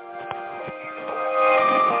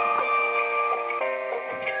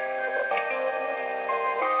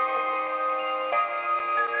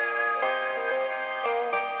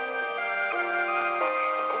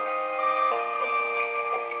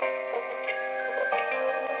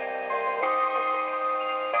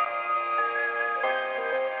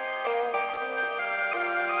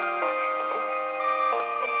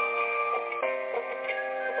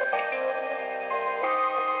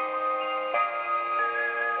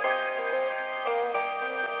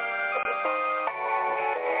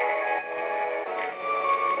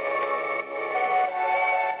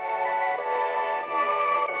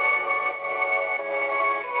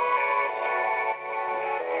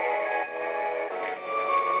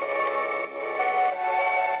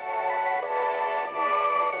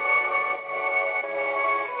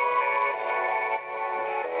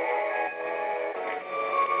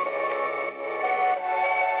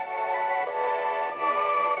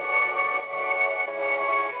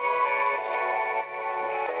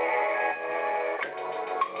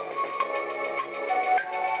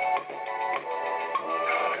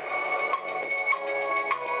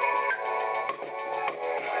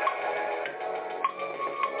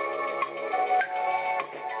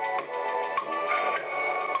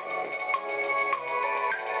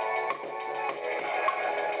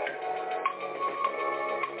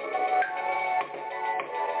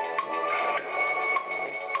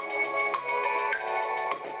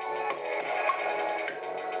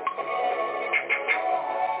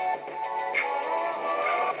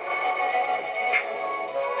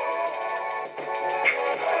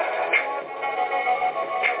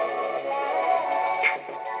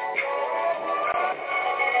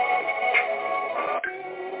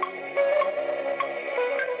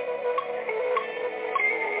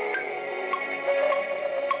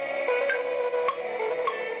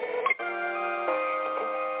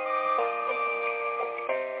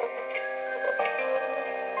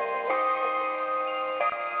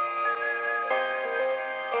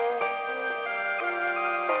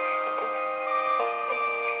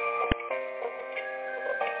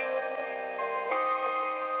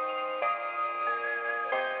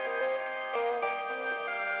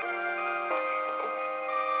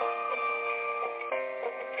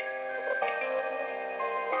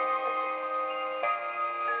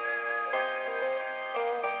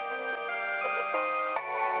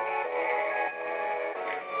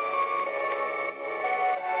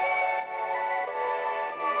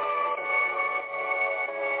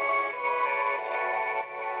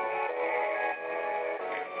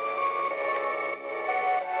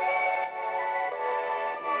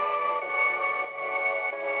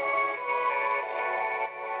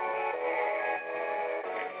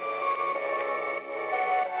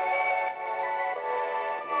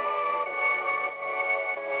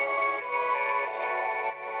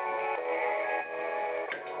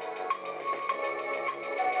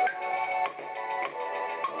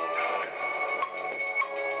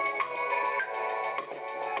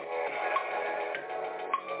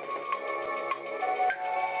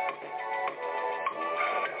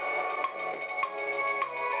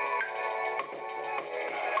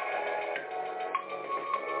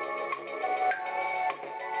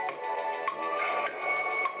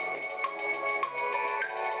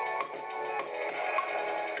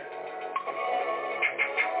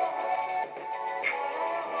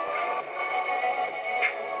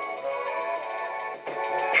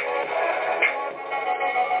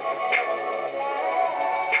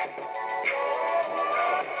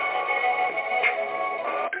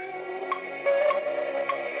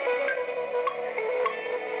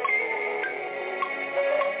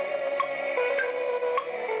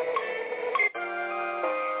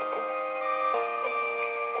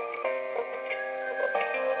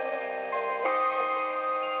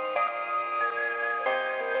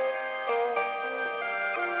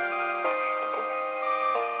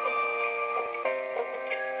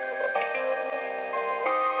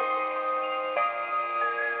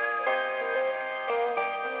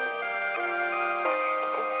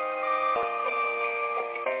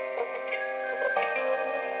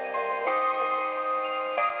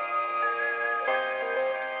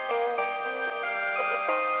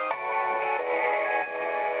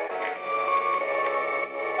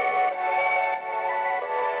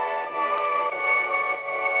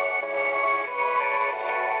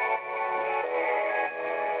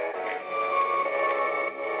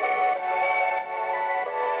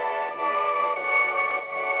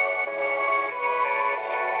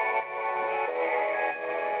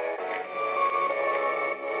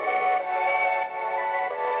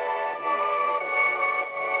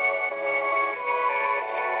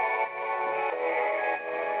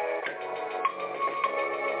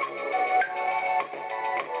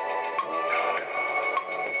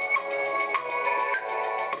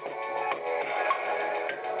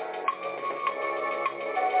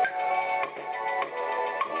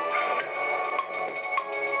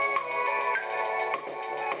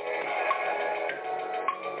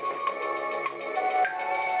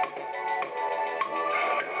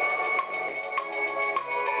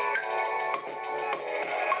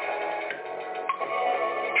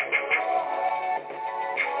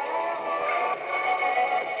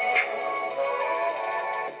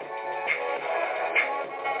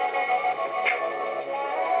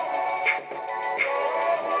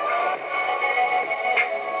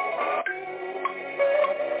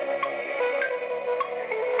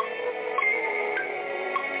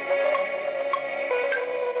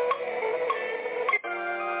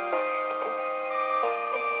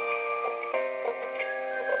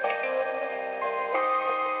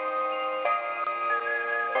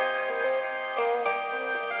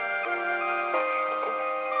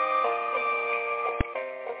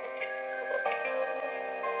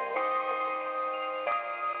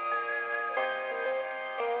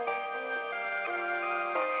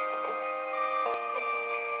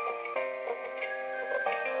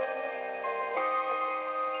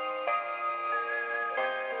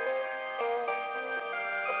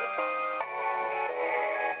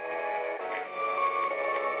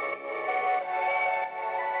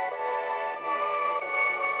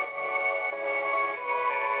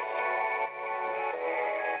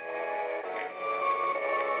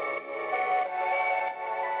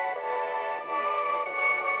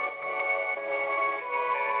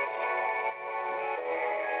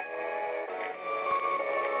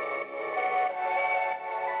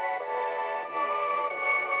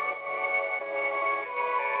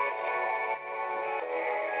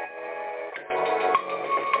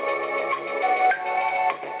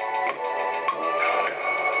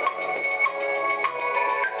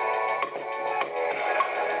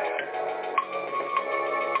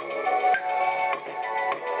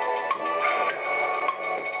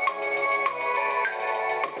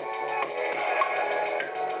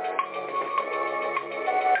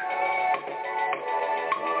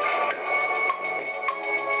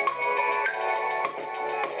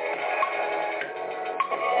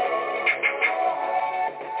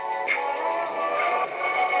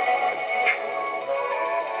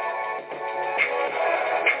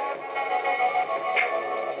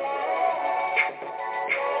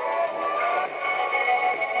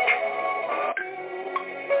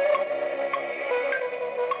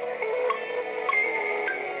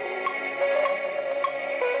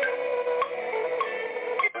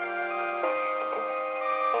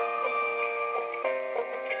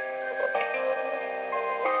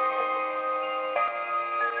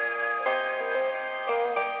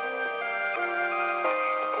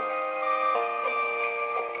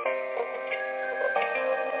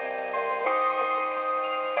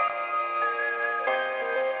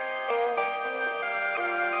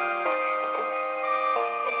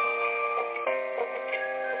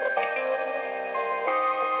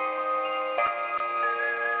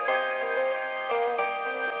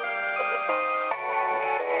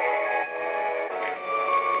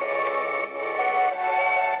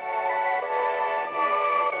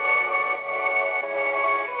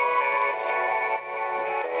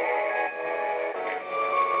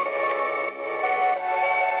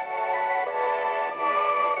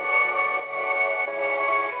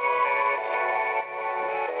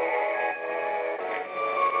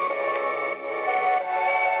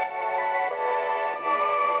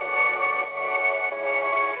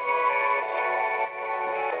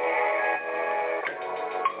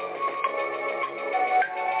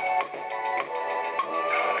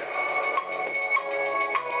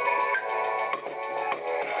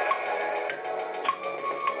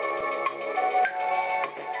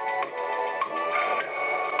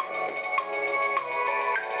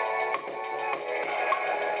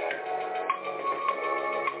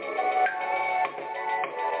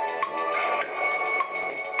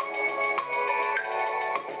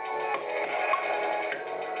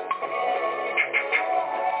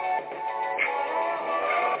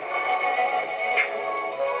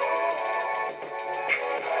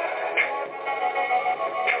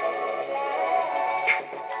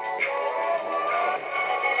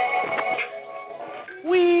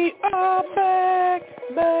 are back,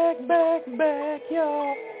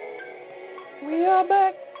 y'all. We are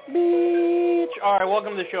back, beach. All right,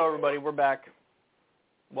 welcome to the show, everybody. We're back.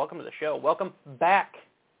 Welcome to the show. Welcome back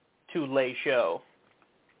to Lay Show.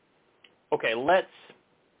 Okay, let's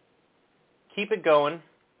keep it going,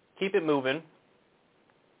 keep it moving.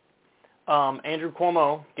 Andrew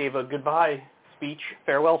Cuomo gave a goodbye speech,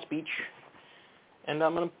 farewell speech, and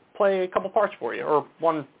I'm going to play a couple parts for you, or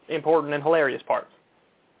one important and hilarious part.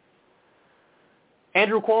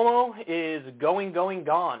 Andrew Cuomo is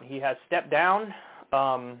gone. He has stepped down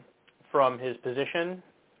from his position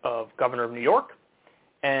of governor of New York,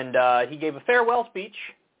 and he gave a farewell speech.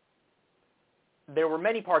 There were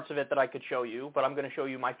many parts of it that I could show you, but I'm going to show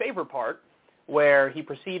you my favorite part, where he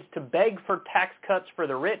proceeds to beg for tax cuts for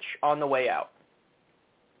the rich on the way out.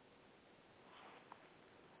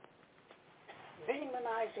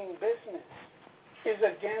 Demonizing business is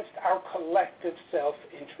against our collective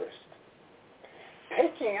self-interest.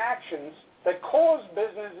 Taking actions that cause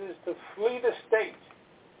businesses to flee the state,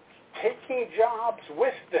 taking jobs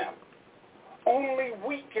with them, only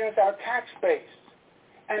weakens our tax base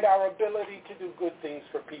and our ability to do good things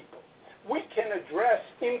for people. We can address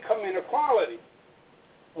income inequality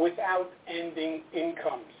without ending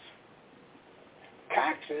incomes.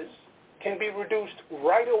 Taxes can be reduced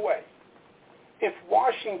right away if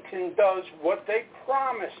Washington does what they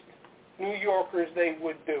promised New Yorkers they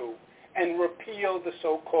would do and repeal the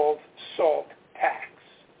so-called SALT tax.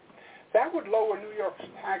 That would lower New York's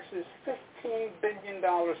taxes $15 billion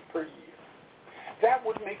per year. That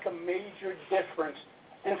would make a major difference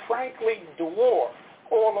and frankly dwarf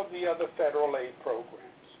all of the other federal aid programs.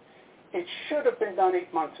 It should have been done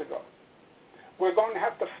 8 months ago. We're going to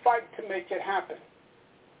have to fight to make it happen,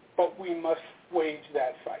 but we must wage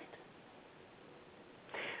that fight.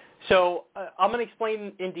 So I'm going to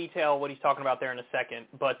explain in detail what he's talking about there in a second,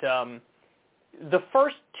 but the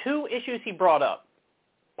first two issues he brought up,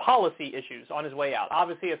 policy issues on his way out.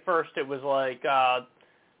 Obviously, at first it was like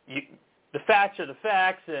the facts are the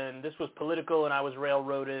facts, and this was political, and I was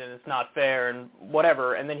railroaded, and it's not fair, and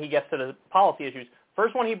whatever. And then he gets to the policy issues.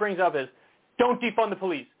 First one he brings up is, don't defund the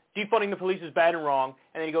police. Defunding the police is bad and wrong.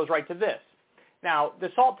 And then he goes right to this. Now,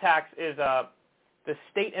 the SALT tax is the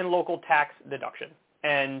state and local tax deduction.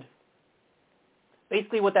 And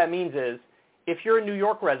basically what that means is, if you're a New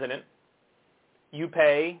York resident, you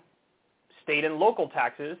pay state and local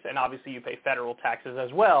taxes, and obviously you pay federal taxes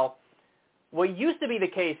as well. What used to be the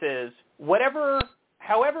case is,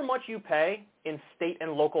 however much you pay in state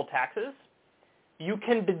and local taxes, you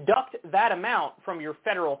can deduct that amount from your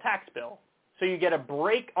federal tax bill. So you get a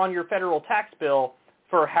break on your federal tax bill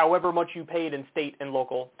for however much you paid in state and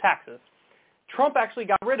local taxes. Trump actually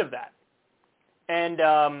got rid of that.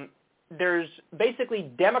 And there's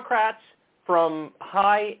basically Democrats from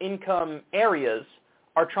high-income areas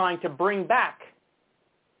are trying to bring back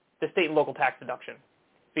the state and local tax deduction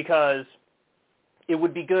because it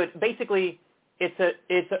would be good. Basically, it's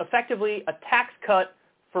effectively a tax cut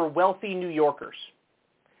for wealthy New Yorkers.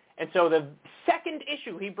 And so the second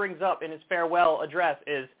issue he brings up in his farewell address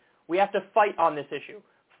is we have to fight on this issue.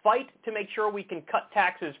 Fight to make sure we can cut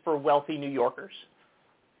taxes for wealthy New Yorkers.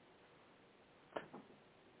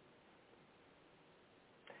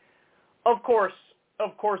 Of course,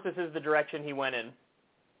 this is the direction he went in.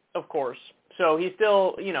 Of course. So he's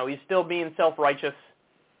still being self-righteous.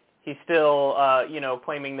 He's still,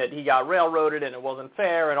 claiming that he got railroaded and it wasn't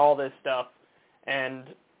fair and all this stuff.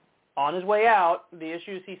 And on his way out, the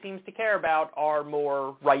issues he seems to care about are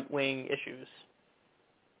more right-wing issues.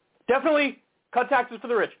 Definitely cut taxes for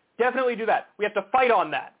the rich. Definitely do that. We have to fight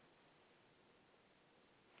on that.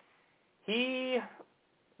 He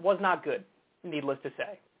was not good, needless to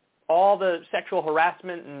say. All the sexual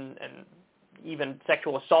harassment and even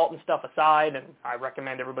sexual assault and stuff aside, and I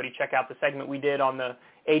recommend everybody check out the segment we did on the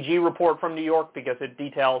AG report from New York because it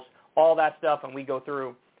details all that stuff and we go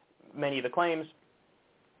through many of the claims.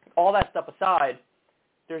 All that stuff aside,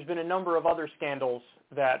 there's been a number of other scandals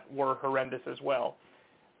that were horrendous as well.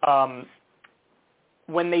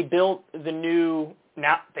 When they built the new,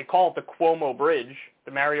 now they call it the Cuomo Bridge,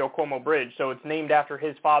 the Mario Cuomo Bridge, so it's named after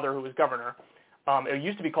his father who was governor. It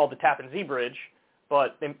used to be called the Tappan Zee Bridge,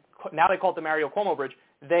 but now they call it the Mario Cuomo Bridge.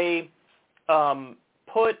 They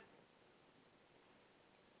put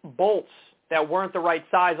bolts that weren't the right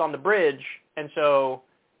size on the bridge, and so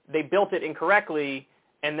they built it incorrectly,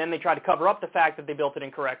 and then they tried to cover up the fact that they built it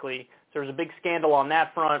incorrectly. So there was a big scandal on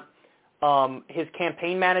that front. His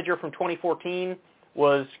campaign manager from 2014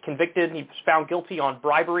 was convicted, and he was found guilty on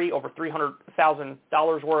bribery over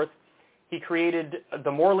 $300,000 worth. He created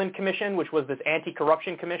the Moreland Commission, which was this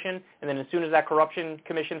anti-corruption commission, and then as soon as that corruption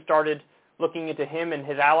commission started looking into him and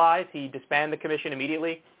his allies, he disbanded the commission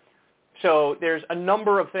immediately. So there's a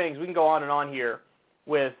number of things. We can go on and on here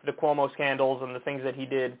with the Cuomo scandals and the things that he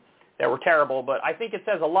did that were terrible, but I think it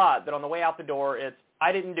says a lot that on the way out the door, it's,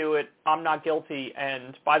 I didn't do it, I'm not guilty,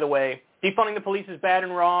 and by the way, defunding the police is bad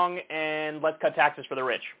and wrong, and let's cut taxes for the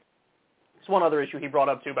rich. It's one other issue he brought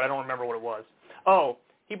up too, but I don't remember what it was. Oh,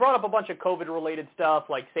 he brought up a bunch of COVID-related stuff,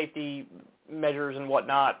 like safety measures and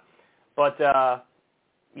whatnot, but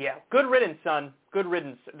yeah, good riddance, son, good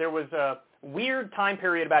riddance. There was a weird time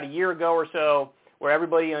period about a year ago or so where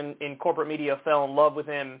everybody in corporate media fell in love with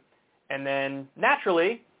him, and then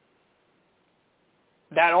naturally,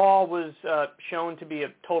 that all was shown to be a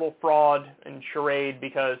total fraud and charade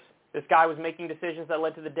because this guy was making decisions that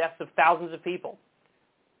led to the deaths of thousands of people,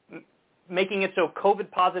 making it so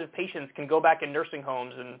COVID-positive patients can go back in nursing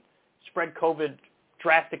homes and spread COVID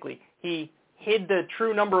drastically. He hid the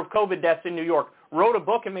true number of COVID deaths in New York, wrote a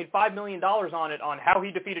book and made $5 million on it on how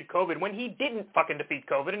he defeated COVID when he didn't fucking defeat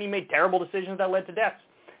COVID, and he made terrible decisions that led to deaths.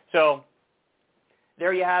 So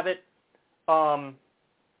there you have it.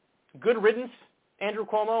 Good riddance, Andrew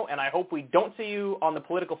Cuomo, and I hope we don't see you on the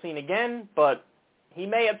political scene again, but he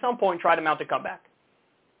may at some point try to mount a comeback.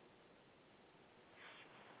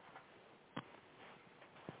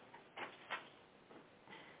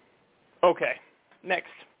 Okay,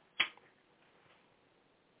 next.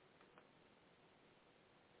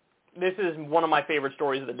 This is one of my favorite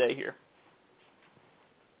stories of the day here.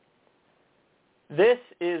 This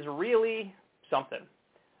is really something.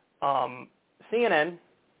 CNN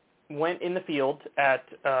went in the field at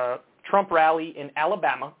Trump rally in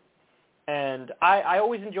Alabama, and I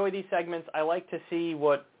always enjoy these segments. I like to see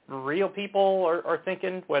what real people are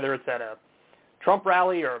thinking, whether it's at a Trump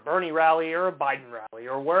rally or a Bernie rally or a Biden rally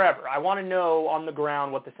or wherever. I want to know on the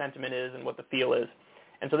ground what the sentiment is and what the feel is.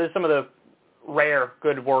 And so there's some of the rare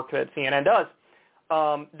good work that CNN does.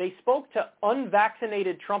 They spoke to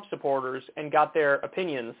unvaccinated Trump supporters and got their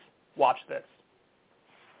opinions. Watch this.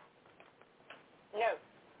 No,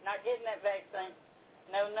 not getting that vaccine.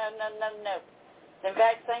 No. The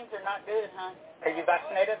vaccines are not good, huh? Are you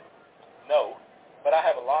vaccinated? No, but I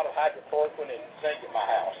have a lot of hydrochloroquine and zinc in my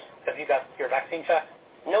house. Have you got your vaccine shot?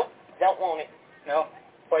 Nope, don't want it. No?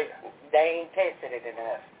 Wait. They ain't tested it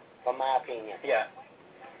enough, for my opinion. Yeah.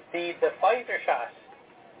 The Pfizer shot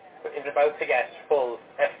is about to get full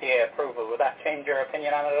FDA approval. Would that change your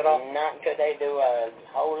opinion on it at all? Not until they do a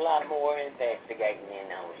whole lot more investigating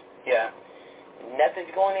in on it. Yeah.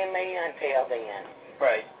 Nothing's going in me until then.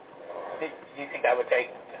 Right. Do you think that would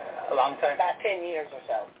take a long time? About 10 years or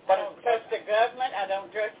so. I don't trust the government. I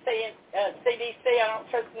don't trust CDC. I don't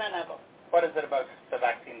trust none of them. What is it about the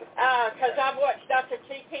vaccine? Because I've watched Dr.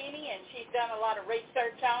 Tenpenny, and she's done a lot of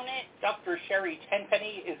research on it. Dr. Sherry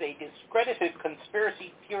Tenpenny is a discredited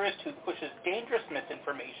conspiracy theorist who pushes dangerous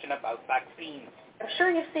misinformation about vaccines. I'm sure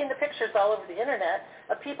you've seen the pictures all over the internet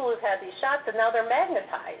of people who've had these shots, and now they're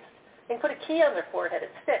magnetized. They can put a key on their forehead,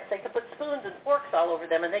 it sticks. They can put spoons and forks all over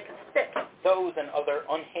them, and they can stick. Those and other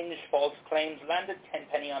unhinged false claims landed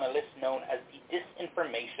Tenpenny on a list known as the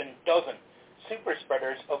Disinformation Dozen, super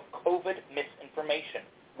spreaders of COVID misinformation.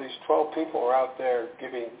 These 12 people are out there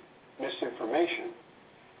giving misinformation.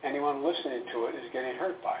 Anyone listening to it is getting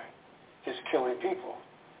hurt by it. It's killing people.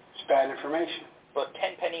 It's bad information. But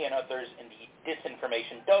Tenpenny and others in the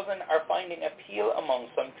Disinformation Dozen are finding appeal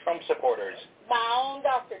among some Trump supporters. My own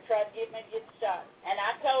doctor tried to get me to get the shot, and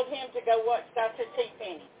I told him to go watch Dr.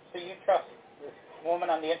 Tenpenny. So you trust this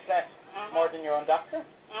woman on the internet more than your own doctor?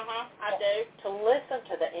 I do. To listen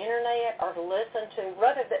to the internet or to listen to,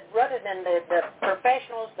 rather than the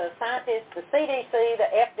professionals, the scientists, the CDC, the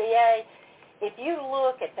FDA, if you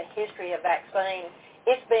look at the history of vaccines,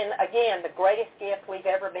 it's been, again, the greatest gift we've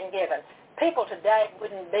ever been given. People today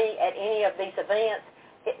wouldn't be at any of these events.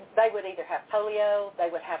 They would either have polio, they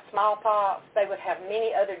would have smallpox, they would have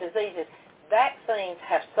many other diseases. Vaccines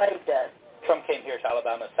have saved us. Trump came here to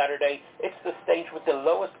Alabama Saturday. It's the state with the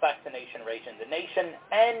lowest vaccination rate in the nation,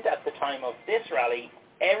 and at the time of this rally,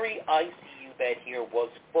 every ICU bed here was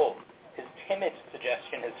full. His timid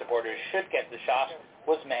suggestion his supporters should get the shot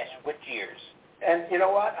was met with jeers. And you know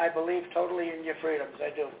what? I believe totally in your freedoms. I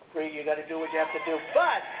do. You got to do what you have to do.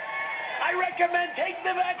 But I recommend take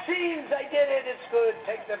the vaccines. I did it. It's good.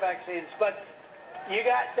 Take the vaccines. But you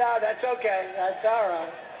got, that's okay. That's all right.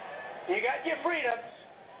 You got your freedoms.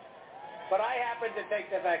 But I happen to take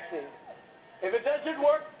the vaccine. If it doesn't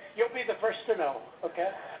work, you'll be the first to know, okay?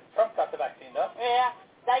 Trump got the vaccine, though. Yeah,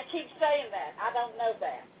 they keep saying that. I don't know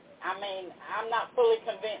that. I mean, I'm not fully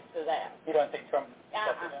convinced of that. You don't think Trump?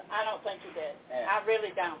 I don't think he did. Yeah. I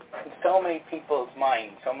really don't. In so many people's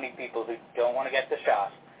minds, so many people who don't want to get the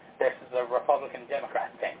shot, this is a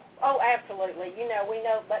Republican-Democrat thing. Oh, absolutely. You know, we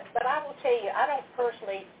know, but I will tell you, I don't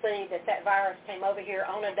personally see that virus came over here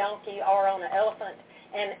on a donkey or on an elephant,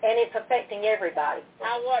 and it's affecting everybody.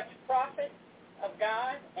 I watch Prophet of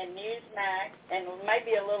God and Newsmax and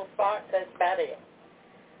maybe a little Fox. That's about it.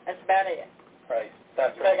 Right.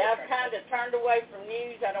 That's right. But I've kind of turned away from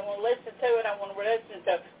news. I don't want to listen to it. I want to listen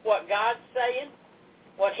to what God's saying,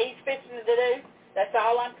 what He's fixing to do. That's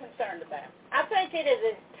all I'm concerned about. I think it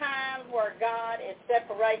is a time where God is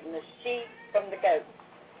separating the sheep from the goats.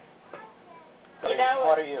 You know,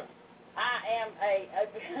 what are you? I am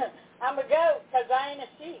I'm a goat because I ain't a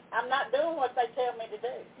sheep. I'm not doing what they tell me to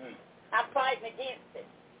do. I'm fighting against it.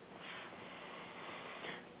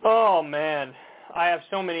 Oh man, I have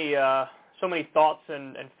so many thoughts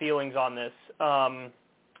and feelings on this.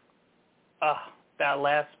 That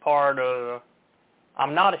last part of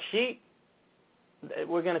I'm not a sheep.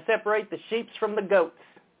 We're going to separate the sheeps from the goats.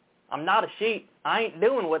 I'm not a sheep. I ain't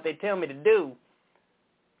doing what they tell me to do.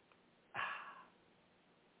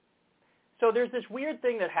 So there's this weird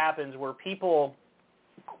thing that happens where people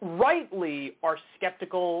rightly are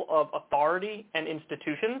skeptical of authority and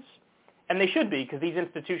institutions, and they should be because these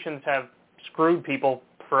institutions have screwed people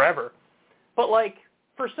forever. But, like,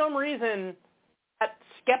 for some reason, that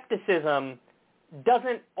skepticism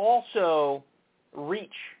doesn't also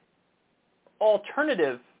reach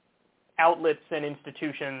alternative outlets and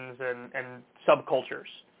institutions and subcultures.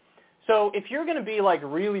 So if you're going to be, like,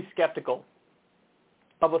 really skeptical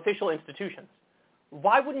of official institutions,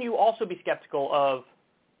 why wouldn't you also be skeptical of,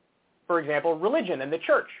 for example, religion and the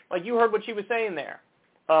church? Like you heard what she was saying there.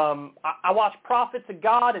 I watch Prophets of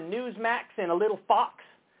God and Newsmax and a little Fox,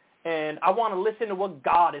 and I want to listen to what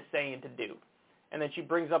God is saying to do. And then she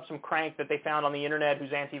brings up some crank that they found on the internet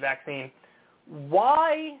who's anti-vaccine.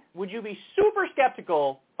 Why would you be super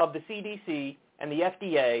skeptical of the CDC and the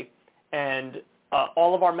FDA and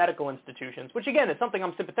all of our medical institutions, which again is something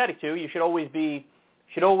I'm sympathetic to? You should always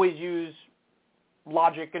use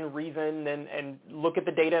logic and reason and look at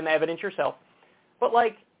the data and the evidence yourself. But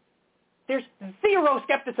like, there's zero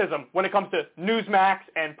skepticism when it comes to Newsmax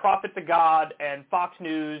and Prophets of God and Fox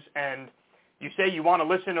News, and you say you want to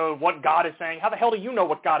listen to what God is saying. How the hell do you know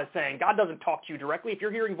what God is saying? God doesn't talk to you directly. If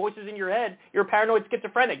you're hearing voices in your head, you're a paranoid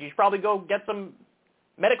schizophrenic. You should probably go get some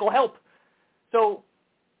medical help. So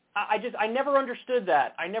I never understood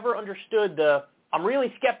that. I never understood I'm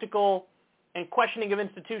really skeptical and questioning of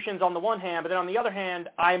institutions on the one hand, but then on the other hand,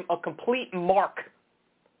 I'm a complete mark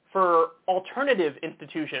for alternative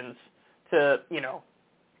institutions to,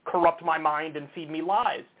 corrupt my mind and feed me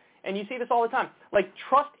lies. And you see this all the time. Like,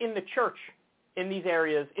 trust in the church in these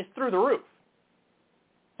areas is through the roof.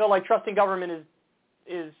 So, like, trust in government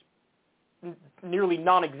is nearly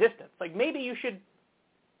non-existent. Like, maybe you should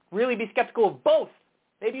really be skeptical of both.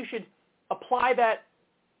 Maybe you should apply that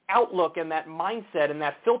outlook and that mindset and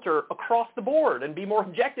that filter across the board and be more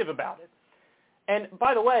objective about it. And,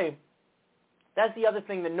 by the way, that's the other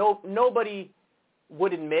thing that nobody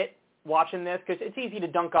would admit watching this, because it's easy to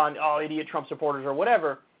dunk on, idiot Trump supporters or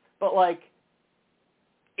whatever, but, like,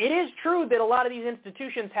 it is true that a lot of these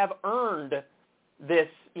institutions have earned this,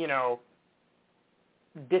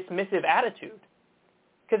 dismissive attitude,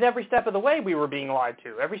 because every step of the way we were being lied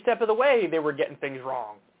to. Every step of the way they were getting things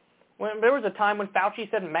wrong. When there was a time when Fauci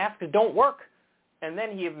said masks don't work, and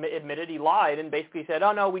then he admitted he lied and basically said,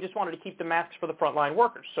 oh, no, we just wanted to keep the masks for the frontline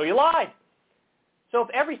workers. So you lied. So if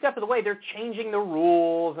every step of the way they're changing the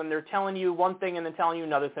rules and they're telling you one thing and then telling you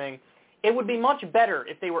another thing, it would be much better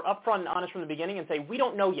if they were upfront and honest from the beginning and say, we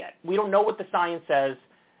don't know yet. We don't know what the science says.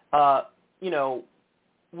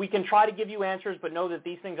 We can try to give you answers, but know that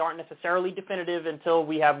these things aren't necessarily definitive until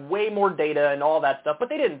we have way more data and all that stuff. But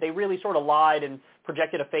they didn't. They really sort of lied and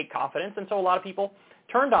projected a fake confidence, and so a lot of people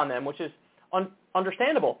turned on them, which is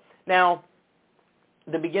understandable. Now,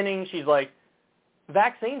 the beginning, she's like,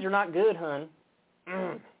 vaccines are not good, hun.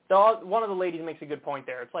 One of the ladies makes a good point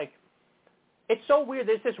there. It's like, it's so weird.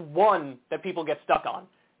 There's this one that people get stuck on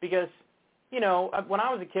because, when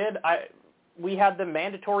I was a kid, we had the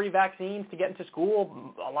mandatory vaccines to get into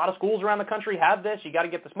school. A lot of schools around the country have this. You got to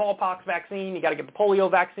get the smallpox vaccine. You got to get the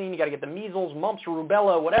polio vaccine. You got to get the measles, mumps,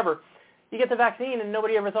 rubella, whatever. You get the vaccine, and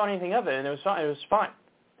nobody ever thought anything of it, and it was fine.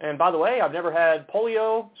 And by the way, I've never had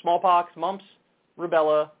polio, smallpox, mumps,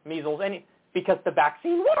 rubella, measles, because the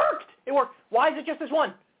vaccine worked. It worked. Why is it just this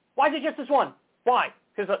one? Why?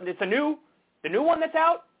 Because it's the new one that's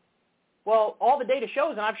out? Well, all the data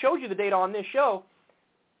shows, and I've showed you the data on this show,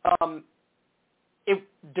 it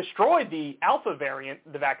destroyed the Alpha variant,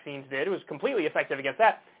 the vaccines did. It was completely effective against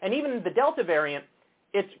that. And even the Delta variant,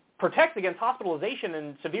 it protects against hospitalization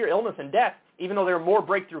and severe illness and death, even though there are more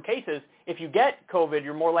breakthrough cases. If you get COVID,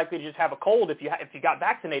 you're more likely to just have a cold if you got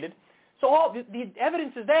vaccinated. So all the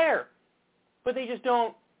evidence is there, but they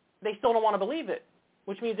still don't want to believe it,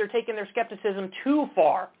 which means they're taking their skepticism too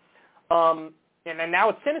far. And then now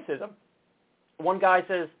it's cynicism. One guy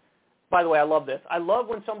says, by the way, I love this. I love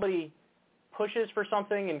when somebody pushes for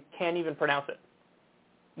something and can't even pronounce it.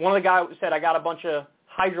 One of the guys said, I got a bunch of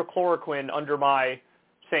hydrochloroquine under my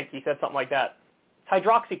sink. He said something like that.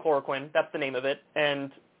 Hydroxychloroquine, that's the name of it.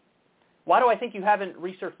 And why do I think you haven't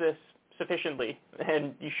researched this sufficiently?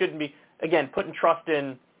 And you shouldn't be, again, putting trust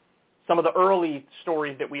in some of the early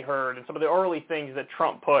stories that we heard and some of the early things that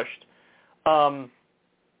Trump pushed.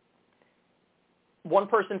 One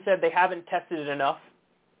person said they haven't tested it enough.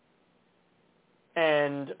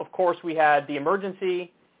 And, of course, we had the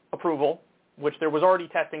emergency approval, which there was already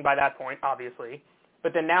testing by that point, obviously.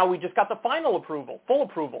 But then now we just got the final approval, full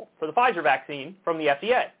approval for the Pfizer vaccine from the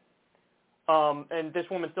FDA. And this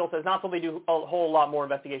woman still says, not until they do a whole lot more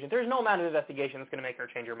investigation. There's no amount of investigation that's going to make her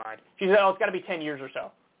change her mind. She said, it's got to be 10 years or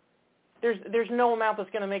so. There's no amount that's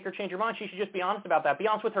going to make her change her mind. She should just be honest about that. Be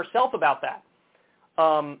honest with herself about that.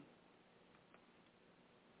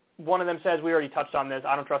 One of them says, we already touched on this,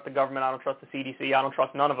 I don't trust the government, I don't trust the CDC, I don't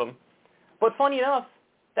trust none of them. But funny enough,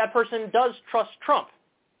 that person does trust Trump.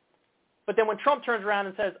 But then when Trump turns around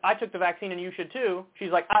and says, I took the vaccine and you should too,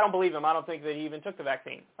 she's like, I don't believe him. I don't think that he even took the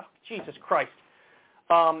vaccine. Oh, Jesus Christ.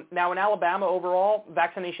 Now in Alabama overall,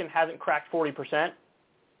 vaccination hasn't cracked 40%.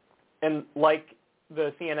 And like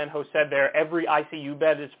the CNN host said there, every ICU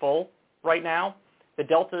bed is full right now. The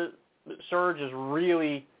Delta surge is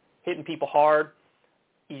really hitting people hard.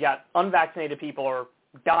 You got unvaccinated people are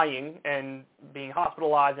dying and being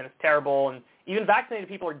hospitalized, and it's terrible. And even vaccinated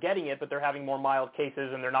people are getting it, but they're having more mild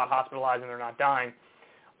cases, and they're not hospitalized, and they're not dying.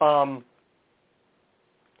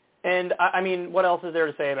 And, I mean, what else is there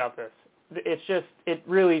to say about this? It's just, it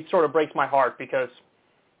really sort of breaks my heart because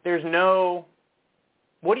there's no,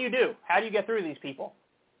 what do you do? How do you get through to these people?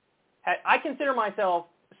 I consider myself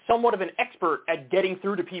somewhat of an expert at getting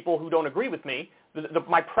through to people who don't agree with me.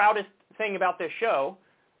 My proudest thing about this show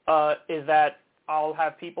is that I'll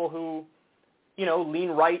have people who, lean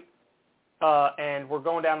right, and we're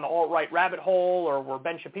going down the alt-right rabbit hole, or we're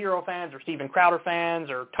Ben Shapiro fans, or Steven Crowder fans,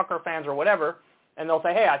 or Tucker fans, or whatever, and they'll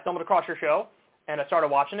say, hey, I stumbled across your show, and I started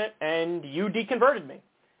watching it, and you deconverted me.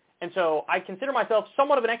 And so I consider myself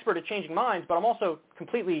somewhat of an expert at changing minds, but I'm also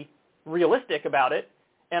completely realistic about it,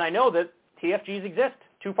 and I know that TFGs exist,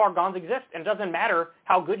 too far gones exist, and it doesn't matter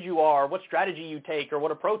how good you are, what strategy you take, or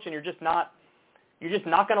what approach, and you're just not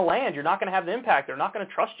going to land. You're not going to have the impact. They're not going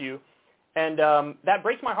to trust you. And that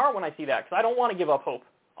breaks my heart when I see that because I don't want to give up hope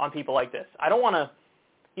on people like this. I don't want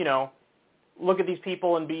to, look at these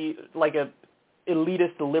people and be like a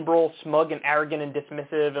elitist, liberal, smug, and arrogant and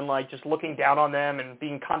dismissive and like just looking down on them and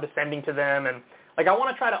being condescending to them. And like I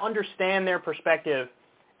want to try to understand their perspective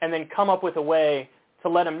and then come up with a way to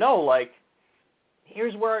let them know, like,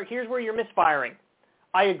 here's where you're misfiring.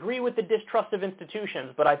 I agree with the distrust of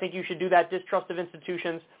institutions, but I think you should do that distrust of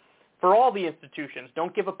institutions for all the institutions.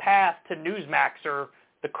 Don't give a pass to Newsmax or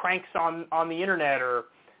the cranks on the internet or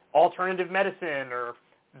alternative medicine or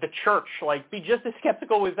the church. Like, be just as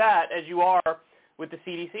skeptical with that as you are with the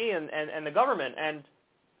CDC and the government. And,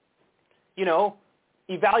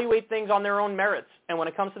 evaluate things on their own merits. And when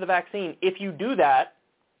it comes to the vaccine, if you do that,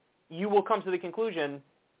 you will come to the conclusion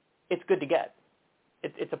it's good to get.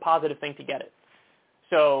 It's a positive thing to get it.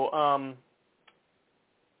 So I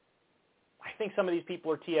think some of these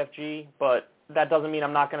people are TFG, but that doesn't mean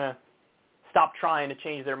I'm not going to stop trying to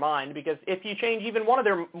change their mind, because if you change even one of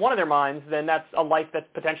their minds, then that's a life that's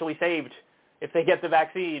potentially saved if they get the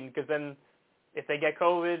vaccine, because then if they get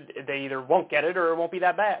COVID, they either won't get it or it won't be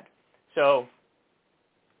that bad. So,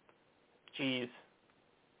 geez.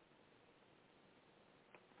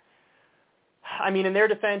 I mean, in their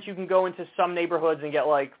defense, you can go into some neighborhoods and get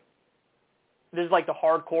there's the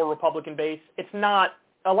hardcore Republican base. It's not,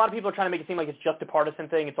 a lot of people are trying to make it seem like it's just a partisan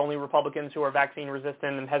thing. It's only Republicans who are vaccine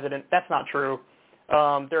resistant and hesitant. That's not true.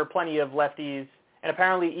 There are plenty of lefties, and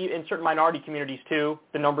apparently in certain minority communities too,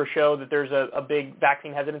 the numbers show that there's a big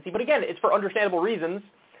vaccine hesitancy. But again, it's for understandable reasons.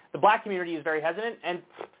 The black community is very hesitant, and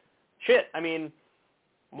shit, I mean,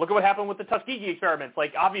 look at what happened with the Tuskegee experiments.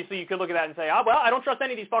 Obviously you could look at that and say, well, I don't trust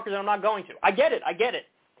any of these fuckers and I'm not going to. I get it.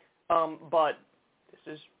 But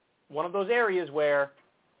this is one of those areas where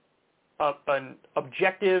an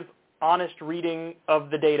objective, honest reading of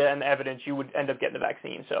the data and the evidence, you would end up getting the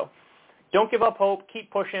vaccine. So don't give up hope. Keep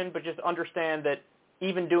pushing, but just understand that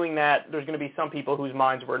even doing that, there's going to be some people whose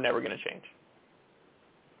minds were never going to change.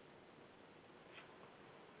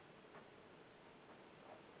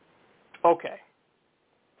 Okay.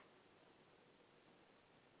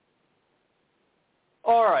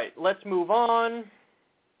 All right, let's move on.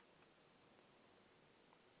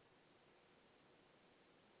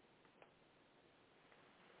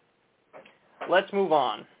 Let's move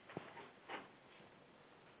on.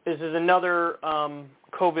 This is another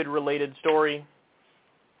COVID-related story.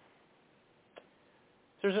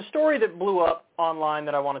 There's a story that blew up online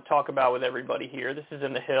that I want to talk about with everybody here. This is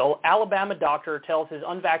in the Hill. Alabama doctor tells his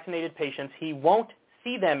unvaccinated patients he won't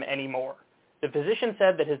see them anymore. The physician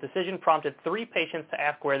said that his decision prompted 3 patients to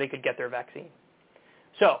ask where they could get their vaccine.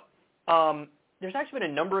 So, there's actually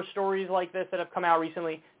been a number of stories like this that have come out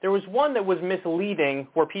recently. There was one that was misleading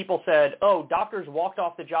where people said, oh, doctors walked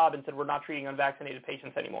off the job and said we're not treating unvaccinated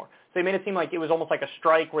patients anymore. So they made it seem like it was almost like a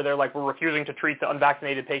strike where they're like, we're refusing to treat the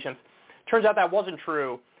unvaccinated patients. Turns out that wasn't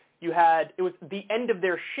true. It was the end of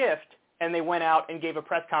their shift, and they went out and gave a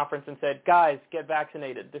press conference and said, guys, get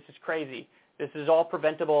vaccinated. This is crazy. This is all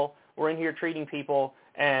preventable. We're in here treating people,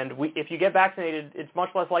 and if you get vaccinated, it's much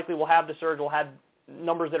less likely we'll have the surge. We'll have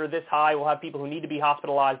numbers that are this high. We'll have people who need to be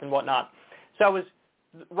hospitalized and whatnot. So it was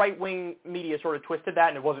right-wing media sort of twisted that,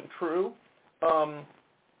 and it wasn't true.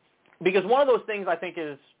 Because one of those things I think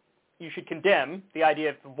is you should condemn the idea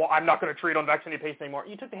of, well, I'm not going to treat unvaccinated patients anymore.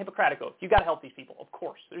 You took the Hippocratic Oath. You've got to help these people, of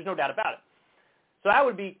course. There's no doubt about it. So that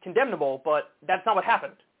would be condemnable, but that's not what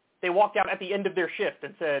happened. They walked out at the end of their shift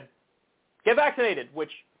and said, get vaccinated, which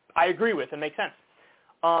I agree with and makes sense.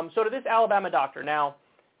 So to this Alabama doctor, now,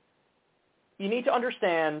 you need to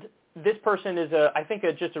understand this person is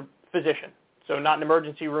just a physician, so not an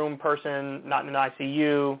emergency room person, not in an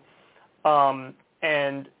ICU,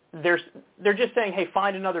 and they're just saying, hey,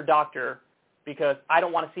 find another doctor because I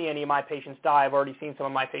don't want to see any of my patients die. I've already seen some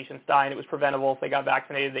of my patients die, and it was preventable. If they got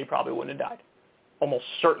vaccinated, they probably wouldn't have died. Almost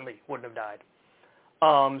certainly wouldn't have died.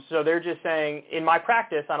 So they're just saying, in my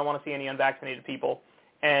practice, I don't want to see any unvaccinated people.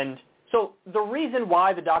 And so the reason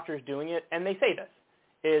why the doctor is doing it, and they say this,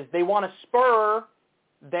 is they want to spur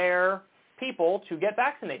their people to get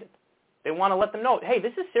vaccinated. They want to let them know, hey,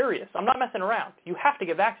 this is serious. I'm not messing around. You have to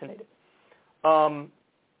get vaccinated.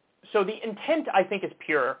 So the intent, I think, is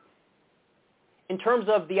pure. In terms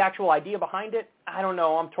of the actual idea behind it, I don't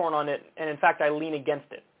know. I'm torn on it. And, in fact, I lean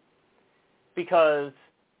against it. Because,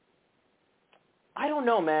 I don't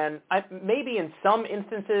know, man. Maybe in some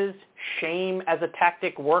instances, shame as a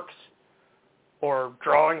tactic works, or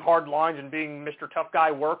drawing hard lines and being Mr. Tough Guy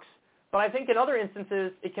works. But I think in other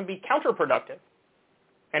instances, it can be counterproductive.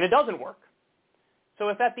 And it doesn't work. So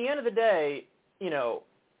if at the end of the day,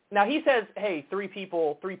 now he says, hey, 3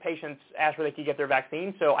 patients asked where they could get their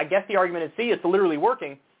vaccine. So I guess the argument is, see, it's literally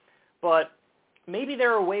working. But maybe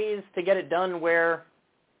there are ways to get it done where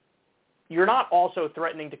you're not also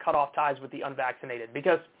threatening to cut off ties with the unvaccinated.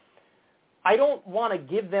 Because I don't want to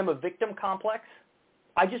give them a victim complex.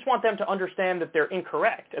 I just want them to understand that they're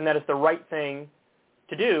incorrect and that it's the right thing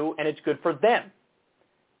to do and it's good for them.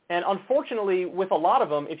 And unfortunately, with a lot of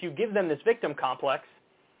them, if you give them this victim complex,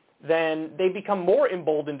 then they become more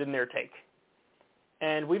emboldened in their take.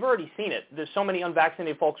 And we've already seen it. There's so many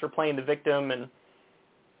unvaccinated folks are playing the victim, and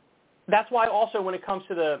that's why also when it comes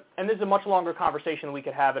to and this is a much longer conversation we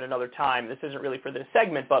could have at another time. This isn't really for this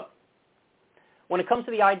segment, but when it comes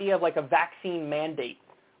to the idea of like a vaccine mandate,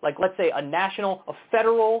 like let's say a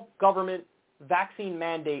federal government vaccine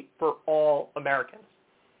mandate for all Americans.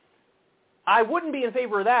 I wouldn't be in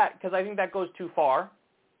favor of that because I think that goes too far,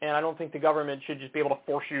 and I don't think the government should just be able to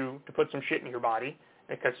force you to put some shit in your body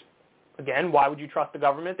because, again, why would you trust the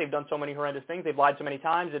government? They've done so many horrendous things. They've lied so many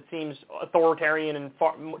times. It seems authoritarian and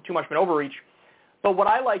too much of an overreach. But what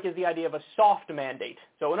I like is the idea of a soft mandate.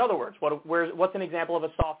 So in other words, what's an example of a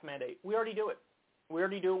soft mandate? We already do it. We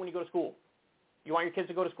already do it when you go to school. You want your kids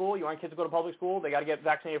to go to school? You want your kids to go to public school? They got to get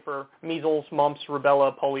vaccinated for measles, mumps,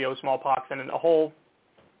 rubella, polio, smallpox, and a whole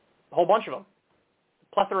bunch of them.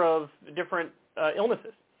 A plethora of different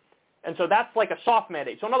illnesses. And so that's like a soft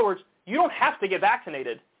mandate. So in other words, you don't have to get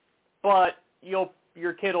vaccinated, but your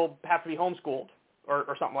kid will have to be homeschooled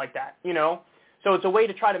or something like that, So it's a way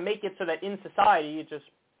to try to make it so that in society it just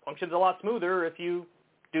functions a lot smoother if you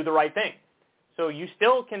do the right thing. So you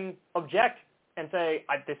still can object and say,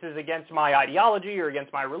 this is against my ideology or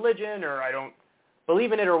against my religion or I don't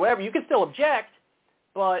believe in it or whatever. You can still object,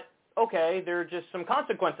 but okay, there are just some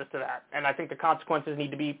consequences to that. And I think the consequences need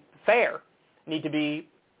to be fair, need to be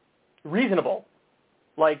reasonable.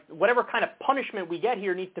 Like whatever kind of punishment we get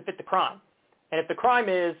here needs to fit the crime. And if the crime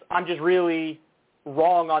is I'm just really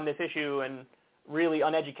wrong on this issue and really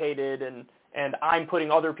uneducated and and I'm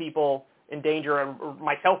putting other people in danger or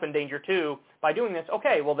myself in danger too by doing this.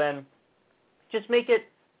 Okay, well then just make it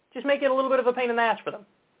a little bit of a pain in the ass for them.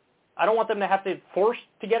 I don't want them to have to force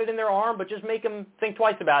to get it in their arm, but just make them think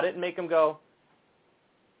twice about it and make them go,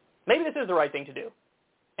 maybe this is the right thing to do.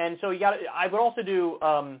 And so I would also do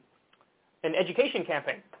an education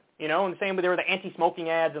campaign, you know, and the same way there were the anti-smoking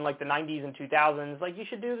ads in like the 90s and 2000s. Like you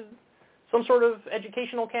should do some sort of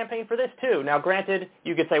educational campaign for this too. Now, granted,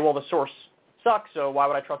 you could say, well, the source sucks, so why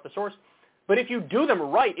would I trust the source? But if you do them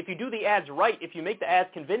right, if you do the ads right, if you make the ads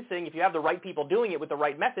convincing, if you have the right people doing it with the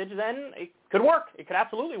right message, then it could work. It could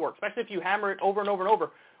absolutely work, especially if you hammer it over and over and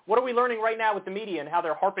over. What are we learning right now with the media and how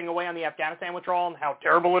they're harping away on the Afghanistan withdrawal and how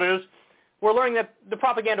terrible it is? We're learning that the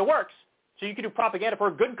propaganda works. So you could do propaganda for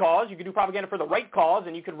a good cause, you could do propaganda for the right cause,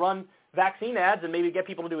 and you could run vaccine ads and maybe get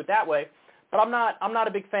people to do it that way. But I'm not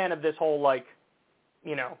a big fan of this whole, like,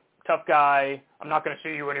 you know, tough guy, I'm not going to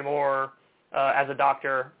see you anymore as a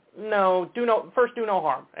doctor. No, do no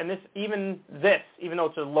harm. And even though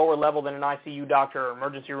it's a lower level than an ICU doctor or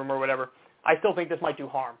emergency room or whatever, I still think this might do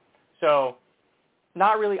harm. So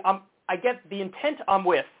not really. I get the intent I'm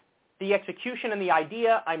with. The execution and the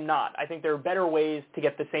idea, I'm not. I think there are better ways to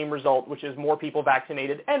get the same result, which is more people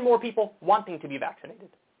vaccinated and more people wanting to be vaccinated.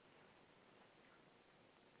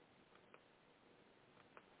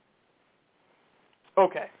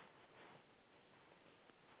 Okay.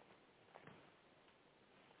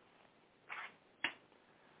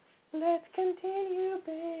 Let's continue,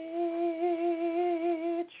 bitch.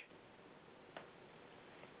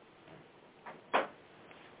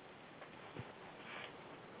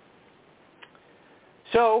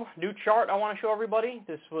 So, new chart I want to show everybody.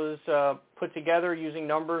 This was put together using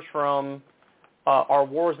numbers from our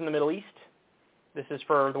wars in the Middle East. This is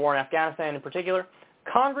for the war in Afghanistan in particular.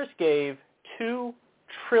 Congress gave $2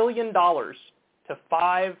 trillion to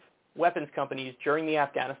 5 weapons companies during the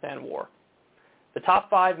Afghanistan war. The top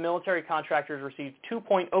 5 military contractors received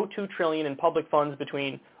 $2.02 trillion in public funds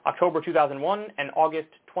between October 2001 and August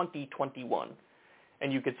 2021.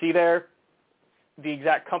 And you could see there the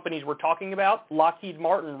exact companies we're talking about: Lockheed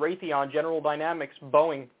Martin, Raytheon, General Dynamics,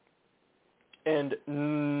 Boeing, and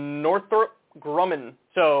Northrop Grumman.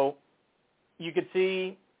 So you could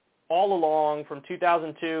see all along from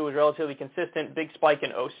 2002 was relatively consistent, big spike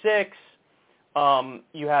in 06.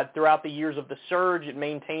 You had throughout the years of the surge, it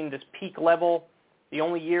maintained this peak level. The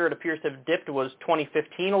only year it appears to have dipped was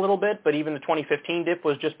 2015 a little bit, but even the 2015 dip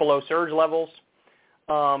was just below surge levels.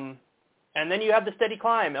 And then you have the steady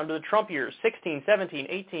climb under the Trump years, 16, 17,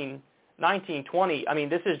 18, 19, 20. I mean,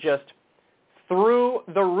 this is just through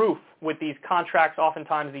the roof with these contracts,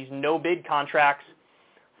 oftentimes these no-bid contracts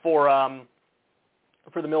for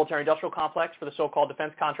the military-industrial complex, for the so-called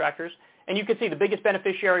defense contractors. And you can see the biggest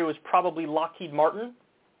beneficiary was probably Lockheed Martin,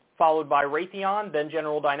 followed by Raytheon, then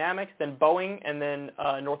General Dynamics, then Boeing, and then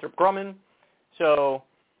Northrop Grumman. So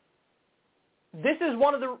this is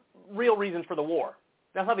one of the real reasons for the war.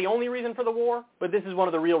 That's not the only reason for the war, but this is one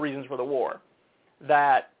of the real reasons for the war,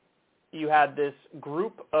 that you had this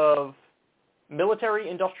group of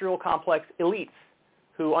military-industrial complex elites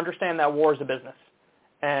who understand that war is a business.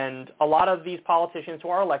 And a lot of these politicians who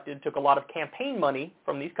are elected took a lot of campaign money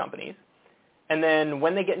from these companies, and then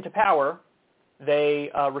when they get into power,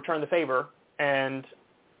 they return the favor and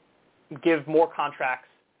give more contracts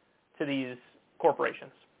to these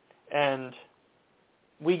corporations. And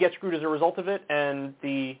we get screwed as a result of it, and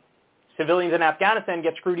the civilians in Afghanistan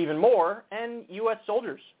get screwed even more, and U.S.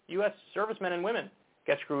 soldiers, U.S. servicemen and women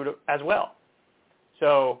get screwed as well.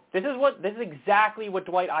 So this is exactly what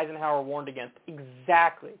Dwight Eisenhower warned against.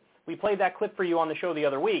 Exactly. We played that clip for you on the show the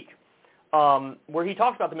other week, where he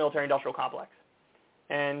talks about the military-industrial complex.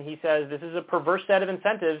 And he says this is a perverse set of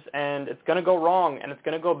incentives, and it's going to go wrong, and it's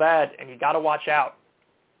going to go bad, and you got to watch out.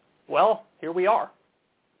 Well, here we are.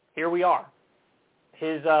 Here we are.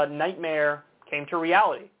 His nightmare came to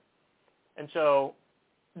reality. And so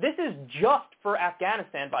this is just for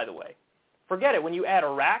Afghanistan, by the way. Forget it. When you add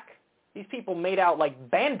Iraq, these people made out like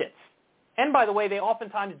bandits. And by the way, they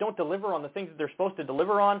oftentimes don't deliver on the things that they're supposed to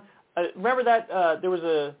deliver on. Remember that there was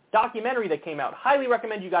a documentary that came out. Highly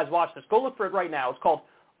recommend you guys watch this. Go look for it right now. It's called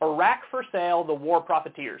Iraq for Sale, The War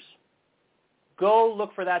Profiteers. Go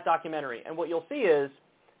look for that documentary. And what you'll see is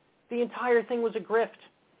the entire thing was a grift.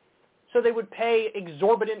 So they would pay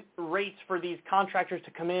exorbitant rates for these contractors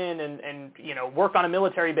to come in and work on a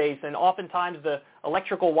military base, and oftentimes the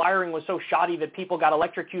electrical wiring was so shoddy that people got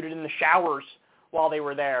electrocuted in the showers while they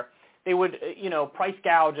were there. They would, price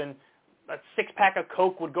gouge, and a 6-pack of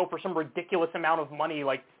Coke would go for some ridiculous amount of money,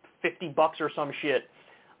 like $50 or some shit.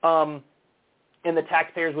 And the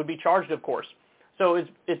taxpayers would be charged, of course. So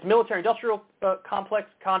it's military-industrial complex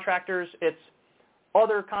contractors. It's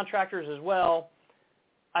other contractors as well.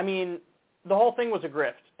 I mean, the whole thing was a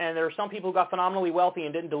grift, and there are some people who got phenomenally wealthy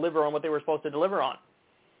and didn't deliver on what they were supposed to deliver on.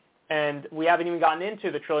 And we haven't even gotten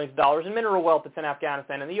into the trillions of dollars in mineral wealth that's in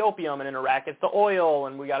Afghanistan and the opium, and in Iraq it's the oil,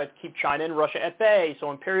 and we got to keep China and Russia at bay.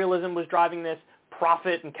 So imperialism was driving this,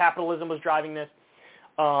 profit and capitalism was driving this.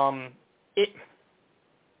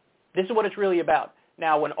 This is what it's really about.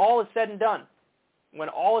 Now, when all is said and done,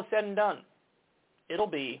 it'll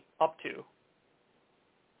be up to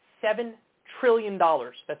 $7 trillion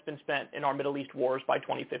that's been spent in our Middle East wars by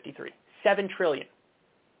 2053. $7 trillion.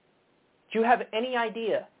 Do you have any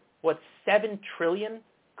idea what $7 trillion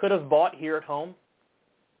could have bought here at home?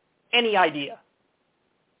 Any idea?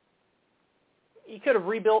 You could have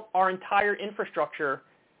rebuilt our entire infrastructure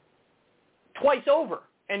twice over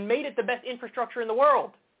and made it the best infrastructure in the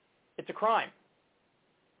world. It's a crime.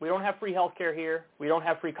 We don't have free health care here. We don't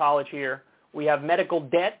have free college here. We have medical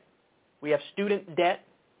debt. We have student debt.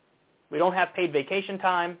 We don't have paid vacation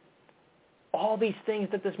time. All these things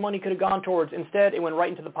that this money could have gone towards. Instead, it went right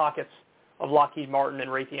into the pockets of Lockheed Martin and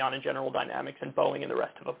Raytheon and General Dynamics and Boeing and the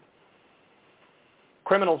rest of them.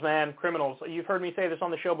 Criminals, man, criminals. You've heard me say this on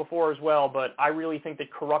the show before as well, but I really think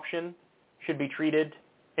that corruption should be treated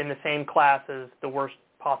in the same class as the worst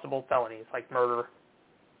possible felonies like murder,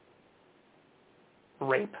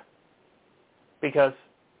 rape, because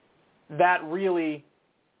that really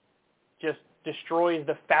just destroys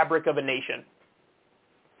the fabric of a nation.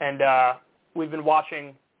 And we've been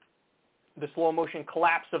watching the slow motion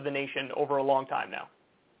collapse of the nation over a long time now.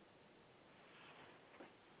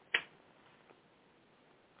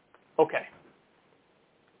 Okay.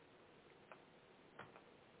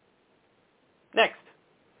 Next.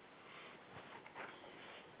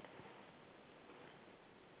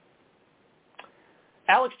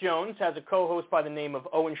 Alex Jones has a co-host by the name of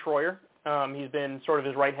Owen Schroyer. He's been sort of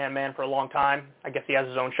his right-hand man for a long time. I guess he has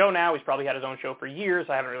his own show now. He's probably had his own show for years.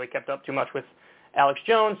 I haven't really kept up too much with Alex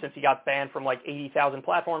Jones since he got banned from like 80,000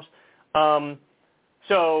 platforms.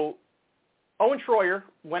 So Owen Schroyer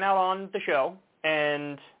went out on the show,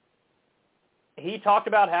 and he talked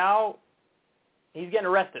about how he's getting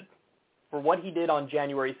arrested for what he did on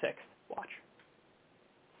January 6th. Watch.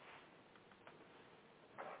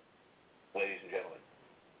 Ladies and gentlemen,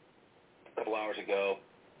 a couple hours ago,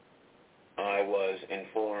 I was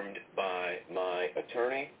informed by my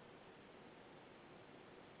attorney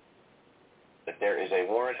that there is a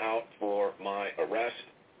warrant out for my arrest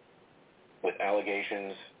with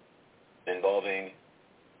allegations involving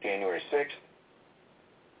January 6th,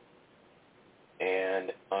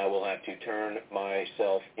 and I will have to turn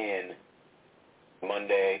myself in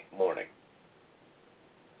Monday morning.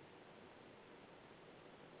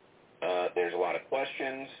 There's a lot of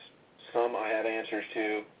questions. Some I have answers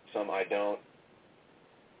to, some I don't.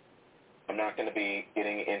 I'm not going to be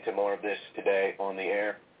getting into more of this today on the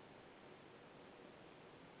air.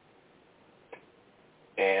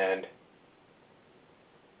 And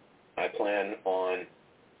I plan on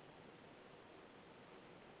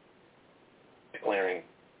declaring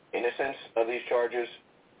innocence of these charges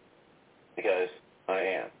because I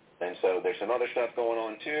am. And so there's some other stuff going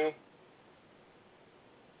on too,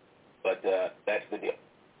 but that's the deal.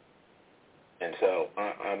 And so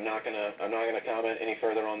I'm not gonna comment any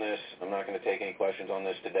further on this. I'm not gonna take any questions on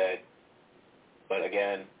this today. But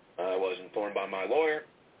again, I was informed by my lawyer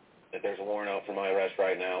that there's a warrant out for my arrest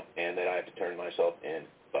right now, and that I have to turn myself in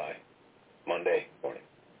by Monday morning.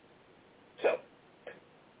 So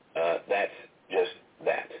that's just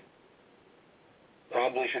that.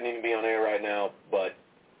 Probably shouldn't even be on air right now, but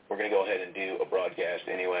we're going to go ahead and do a broadcast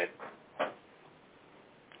anyway.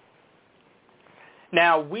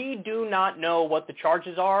 Now, we do not know what the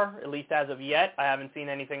charges are, at least as of yet. I haven't seen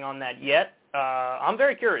anything on that yet. I'm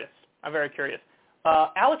very curious.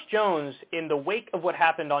 Alex Jones, in the wake of what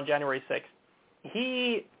happened on January 6th,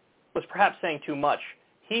 he was perhaps saying too much.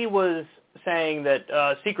 He was saying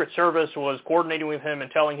that Secret Service was coordinating with him and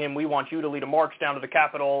telling him, we want you to lead a march down to the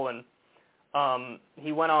Capitol. And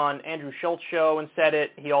he went on Andrew Schultz's show and said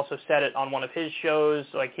it. He also said it on one of his shows.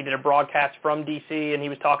 Like, he did a broadcast from D.C., and he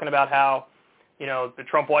was talking about how, you know, the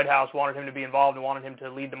Trump White House wanted him to be involved and wanted him to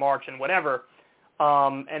lead the march and whatever.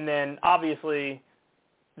 And then, obviously,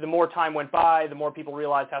 the more time went by, the more people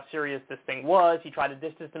realized how serious this thing was. He tried to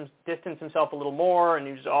distance himself a little more, and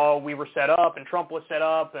he was, oh, we were set up, and Trump was set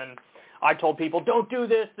up, and I told people, don't do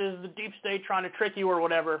this. This is the deep state trying to trick you or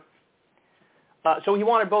whatever. So he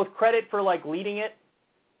wanted both credit for, like, leading it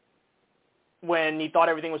when he thought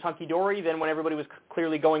everything was hunky-dory. Then when everybody was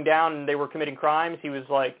clearly going down and they were committing crimes, he was,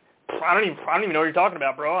 like, I don't even know what you're talking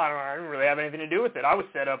about, bro. I don't really have anything to do with it. I was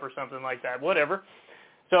set up or something like that. Whatever.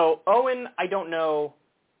 So Owen, I don't know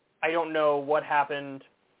what happened.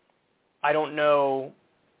 I don't know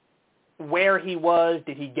where he was.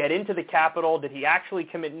 Did he get into the Capitol? Did he actually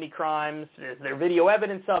commit any crimes? Is there video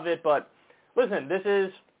evidence of it? But listen, this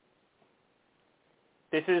is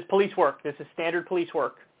police work. This is standard police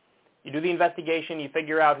work. You do the investigation, you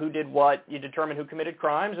figure out who did what, you determine who committed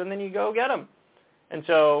crimes, and then you go get them. And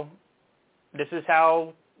so this is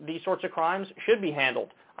how these sorts of crimes should be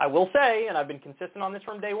handled. I will say, and I've been consistent on this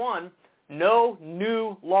from day one, no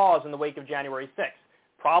new laws in the wake of January 6th.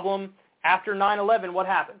 Problem, after 9/11, what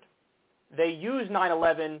happened? They used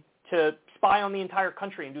 9/11 to spy on the entire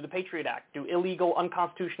country and do the Patriot Act, do illegal,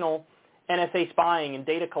 unconstitutional NSA spying and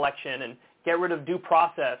data collection, and get rid of due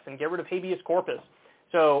process and get rid of habeas corpus.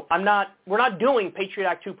 So we're not doing Patriot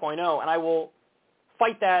Act 2.0, and I will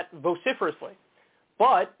fight that vociferously.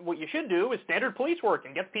 But what you should do is standard police work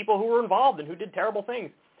and get the people who were involved and who did terrible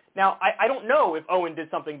things. Now, I don't know if Owen did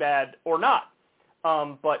something bad or not,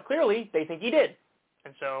 but clearly they think he did.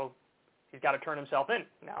 And so he's got to turn himself in.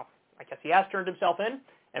 Now, I guess he has turned himself in,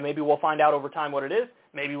 and maybe we'll find out over time what it is.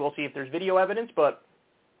 Maybe we'll see if there's video evidence, but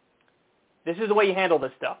this is the way you handle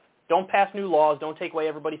this stuff. Don't pass new laws. Don't take away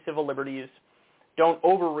everybody's civil liberties. Don't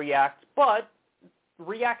overreact, but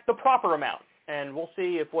react the proper amount. And we'll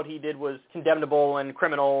see if what he did was condemnable and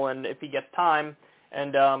criminal and if he gets time.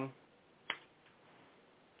 And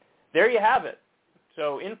there you have it.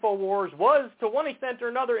 So InfoWars was, to one extent or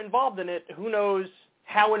another, involved in it. Who knows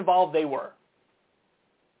how involved they were.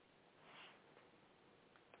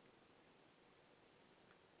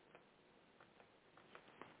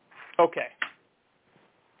 Okay.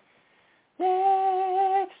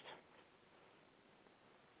 Next.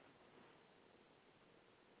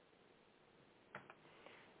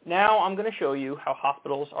 Now I'm going to show you how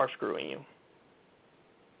hospitals are screwing you.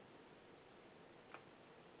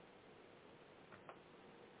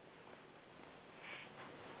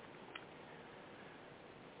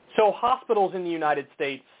 So hospitals in the United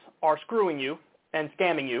States are screwing you and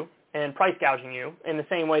scamming you and price gouging you in the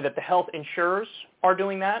same way that the health insurers are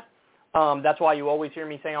doing that. That's why you always hear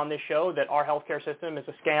me say on this show that our healthcare system is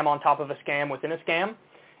a scam on top of a scam within a scam.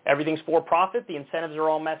 Everything's for profit. The incentives are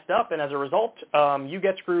all messed up, and as a result, you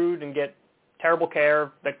get screwed and get terrible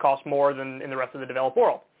care that costs more than in the rest of the developed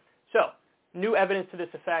world. So, new evidence to this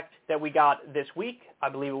effect that we got this week. I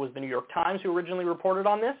believe it was the New York Times who originally reported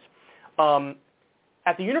on this.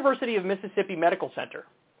 At the University of Mississippi Medical Center,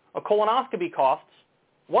 a colonoscopy costs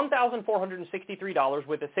 $1,463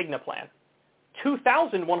 with a Cigna plan,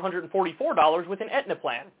 $2,144 with an Aetna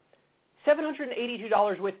plan,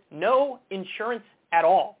 $782 with no insurance at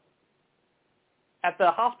all. At the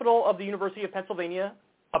Hospital of the University of Pennsylvania,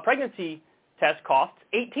 a pregnancy test costs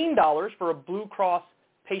 $18 for Blue Cross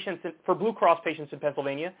patients in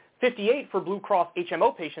Pennsylvania, $58 for Blue Cross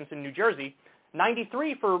HMO patients in New Jersey,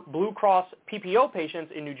 $93 for Blue Cross PPO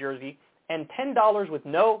patients in New Jersey, and $10 with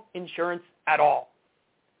no insurance at all.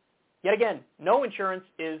 Yet again, no insurance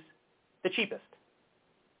is the cheapest.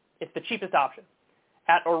 It's the cheapest option.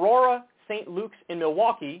 At Aurora St. Luke's in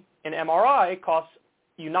Milwaukee, an MRI costs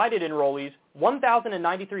United enrollees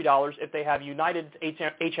 $1,093 if they have United's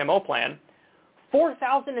HMO plan,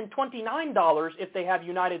 $4,029 if they have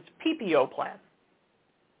United's PPO plan.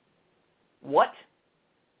 What?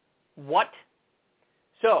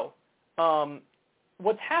 So,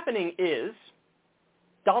 what's happening is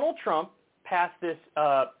Donald Trump passed this,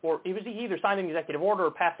 or he either signed an executive order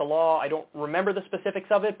or passed a law. I don't remember the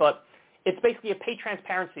specifics of it, but it's basically a pay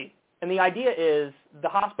transparency. And the idea is the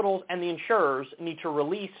hospitals and the insurers need to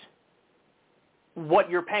release what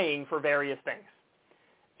you're paying for various things.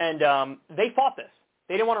 And they fought this.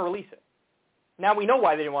 They didn't want to release it. Now we know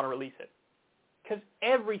why they didn't want to release it. Because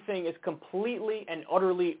everything is completely and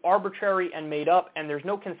utterly arbitrary and made up, and there's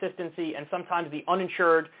no consistency, and sometimes the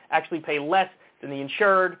uninsured actually pay less than the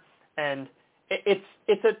insured, and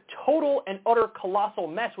it's a total and utter colossal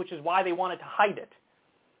mess, which is why they wanted to hide it.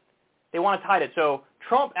 They wanted to hide it. So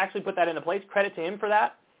Trump actually put that into place. Credit to him for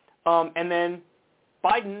that. And then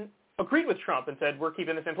Biden agreed with Trump and said, we're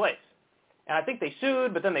keeping this in place. And I think they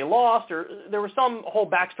sued, but then they lost, or there was some whole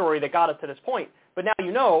backstory that got us to this point. But now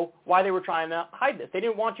you know why they were trying to hide this. They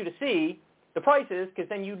didn't want you to see the prices, because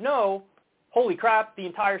then you'd know, holy crap, the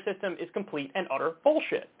entire system is complete and utter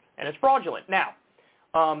bullshit, and it's fraudulent. Now,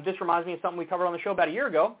 this reminds me of something we covered on the show about a year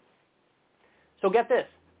ago. So get this.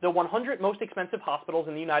 The 100 most expensive hospitals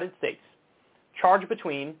in the United States charge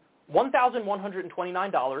between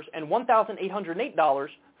 $1,129 and $1,808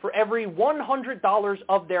 for every $100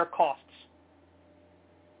 of their costs.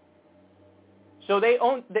 So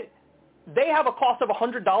They have a cost of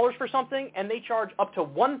 $100 for something, and they charge up to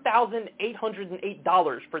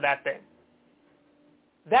 $1,808 for that thing.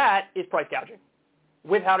 That is price gouging,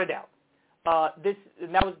 without a doubt. This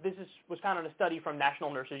was found in a study from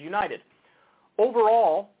National Nurses United.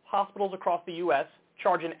 Overall, hospitals across the U.S.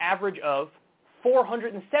 charge an average of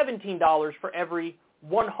 $417 for every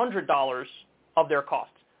 $100 of their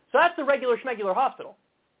costs. So that's the regular schmegular hospital.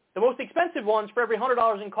 The most expensive ones, for every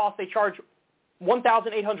 $100 in cost, they charge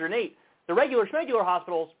 $1,808. The regular schmegular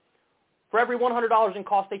hospitals, for every $100 in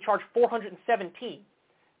cost, they charge $417.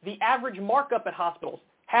 The average markup at hospitals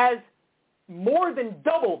has more than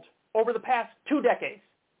doubled over the past 2 decades.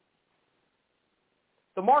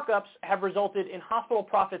 The markups have resulted in hospital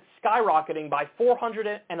profits skyrocketing by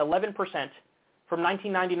 411% from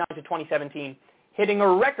 1999 to 2017, hitting a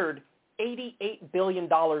record $88 billion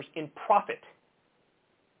in profit.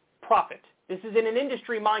 Profit. This is in an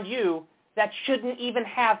industry, mind you, that shouldn't even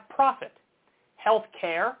have profit. Health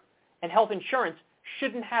care and health insurance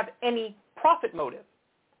shouldn't have any profit motive,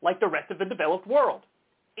 like the rest of the developed world.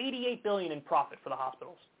 $88 billion in profit for the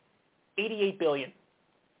hospitals. $88 billion.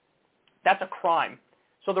 That's a crime.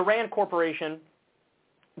 So the RAND Corporation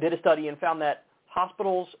did a study and found that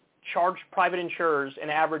hospitals charged private insurers an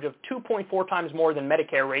average of 2.4 times more than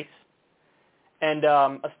Medicare rates. And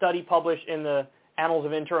a study published in the Annals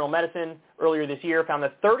of Internal Medicine earlier this year found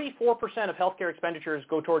that 34% of healthcare expenditures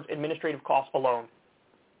go towards administrative costs alone.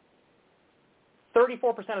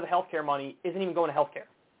 34% of the healthcare money isn't even going to healthcare.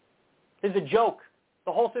 This is a joke.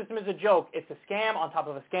 The whole system is a joke. It's a scam on top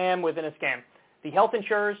of a scam within a scam. The health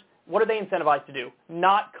insurers, what are they incentivized to do?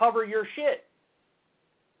 Not cover your shit.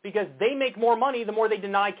 Because they make more money the more they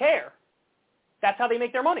deny care. That's how they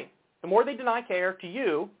make their money. The more they deny care to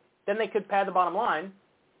you, then they could pad the bottom line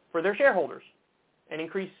for their shareholders and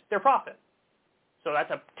increase their profit. So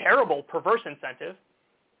that's a terrible, perverse incentive.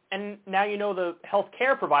 And now you know the health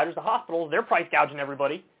care providers, the hospitals, they're price gouging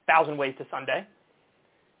everybody, 1,000 ways to Sunday.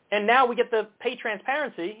 And now we get the pay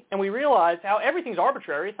transparency, and we realize how everything's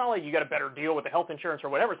arbitrary. It's not like you got a better deal with the health insurance or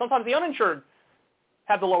whatever. Sometimes the uninsured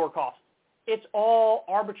have the lower cost. It's all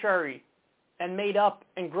arbitrary and made up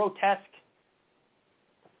and grotesque.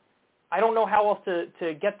 I don't know how else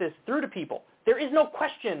to get this through to people. There is no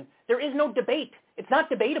question. There is no debate. It's not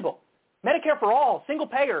debatable. Medicare for all, single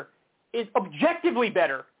payer, is objectively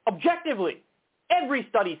better. Objectively. Every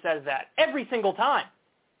study says that. Every single time.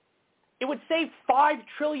 It would save $5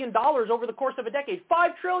 trillion over the course of a decade. $5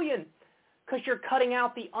 trillion! Because you're cutting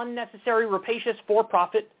out the unnecessary, rapacious,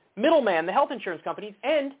 for-profit middleman, the health insurance companies,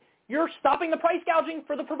 and you're stopping the price gouging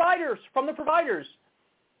for the providers, from the providers.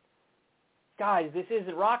 Guys, this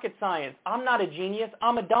isn't rocket science. I'm not a genius.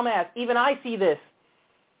 I'm a dumbass. Even I see this.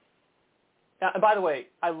 And by the way,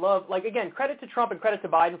 I love, again, credit to Trump and credit to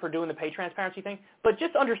Biden for doing the pay transparency thing, but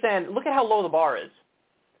just understand, look at how low the bar is.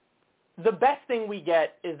 The best thing we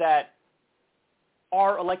get is that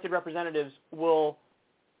our elected representatives will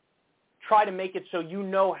try to make it so you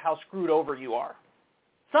know how screwed over you are.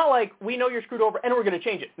 It's not like we know you're screwed over and we're going to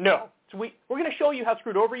change it. No. So we're going to show you how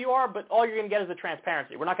screwed over you are, but all you're going to get is the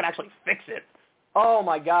transparency. We're not going to actually fix it. Oh,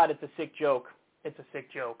 my God, it's a sick joke. It's a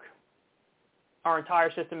sick joke. Our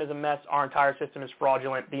entire system is a mess. Our entire system is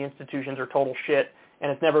fraudulent. The institutions are total shit,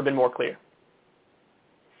 and it's never been more clear.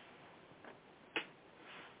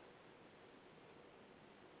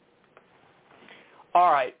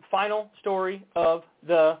 All right, final story of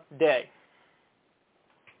the day.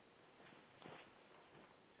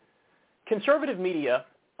 Conservative media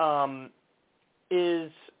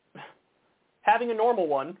is having a normal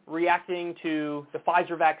one, reacting to the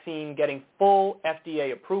Pfizer vaccine getting full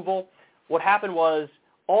FDA approval. What happened was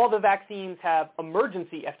all the vaccines have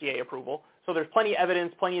emergency FDA approval, so there's plenty of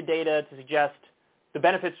evidence, plenty of data to suggest the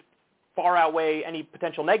benefits far outweigh any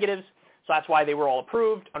potential negatives, so that's why they were all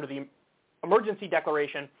approved under the emergency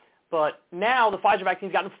declaration. But now the Pfizer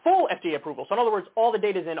vaccine's gotten full FDA approval. So in other words, all the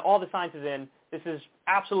data's in, all the science is in. This is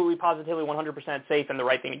absolutely, positively 100% safe and the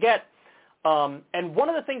right thing to get. And one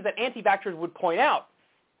of the things that anti-vaxxers would point out,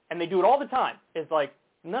 and they do it all the time, is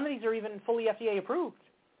none of these are even fully FDA approved.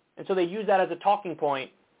 And so they use that as a talking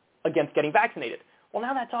point against getting vaccinated. Well,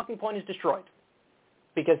 now that talking point is destroyed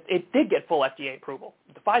because it did get full FDA approval.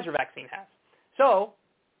 The Pfizer vaccine has. So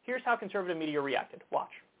here's how conservative media reacted.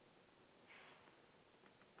 Watch.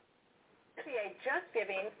 FDA just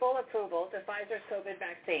giving full approval to Pfizer's COVID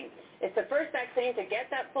vaccine. It's the first vaccine to get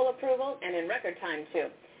that full approval, and in record time, too.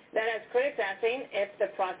 That has critics asking if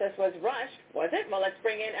the process was rushed. Was it? Well, let's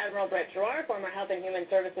bring in Admiral Brett Giroir, former Health and Human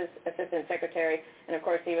Services Assistant Secretary, and of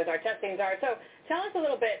course he was our testing czar. So tell us a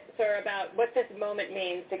little bit, sir, about what this moment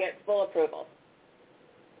means to get full approval.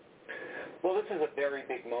 Well, this is a very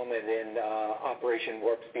big moment in Operation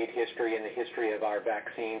Warp Speed history and the history of our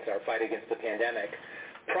vaccines, our fight against the pandemic.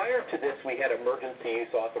 Prior to this, we had emergency use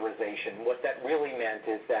authorization. What that really meant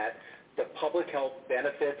is that the public health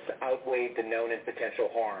benefits outweighed the known and potential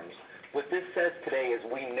harms. What this says today is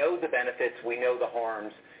we know the benefits, we know the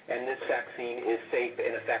harms, and this vaccine is safe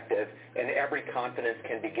and effective, and every confidence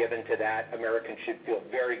can be given to that. Americans should feel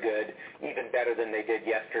very good, even better than they did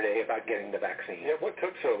yesterday about getting the vaccine. Yeah, what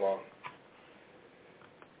took so long?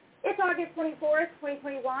 It's August 24th,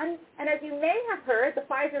 2021, and as you may have heard, the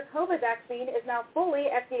Pfizer COVID vaccine is now fully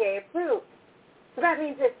FDA approved. So that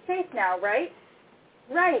means it's safe now, right?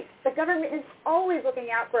 Right. The government is always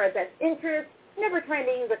looking out for our best interests, never trying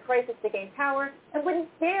to use a crisis to gain power, and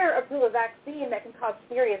wouldn't dare approve a vaccine that can cause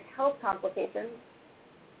serious health complications.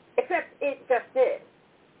 Except it just did.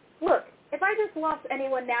 Look, if I just lost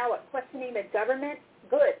anyone now at questioning the government,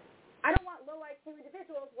 good. I don't want low-IQ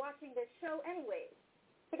individuals watching this show anyways.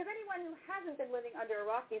 Because anyone who hasn't been living under a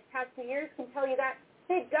rock these past 2 years can tell you that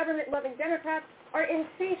big government-loving Democrats are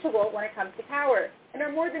insatiable when it comes to power and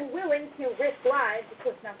are more than willing to risk lives, of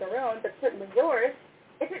course not their own, but certainly yours,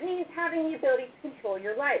 if it means having the ability to control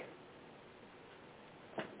your life.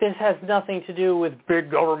 This has nothing to do with big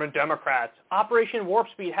government Democrats. Operation Warp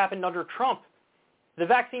Speed happened under Trump. The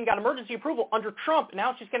vaccine got emergency approval under Trump.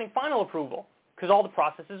 Now it's just getting final approval because all the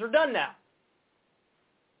processes are done now.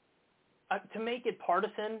 To make it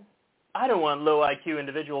partisan, I don't want low IQ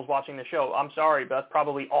individuals watching the show. I'm sorry, but that's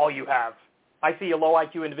probably all you have. I see a low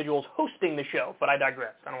IQ individuals hosting the show, but I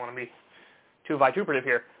digress. I don't want to be too vituperative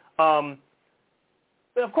here.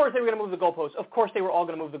 But of course they were going to move the goalposts. Of course they were all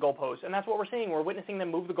going to move the goalposts, and that's what we're seeing. We're witnessing them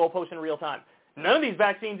move the goalposts in real time. None of these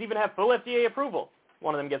vaccines even have full FDA approval.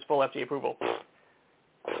 One of them gets full FDA approval.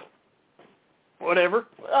 Whatever.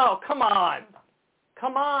 Oh, come on.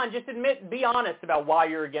 Come on, just be honest about why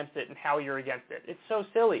you're against it and how you're against it. It's so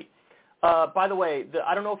silly. By the way,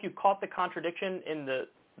 I don't know if you caught the contradiction in the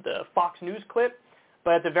Fox News clip,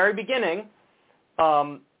 but at the very beginning,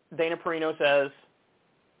 Dana Perino says,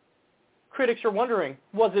 critics are wondering,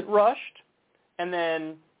 was it rushed? And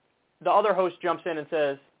then the other host jumps in and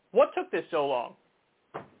says, what took this so long?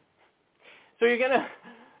 So you're going to,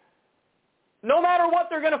 no matter what,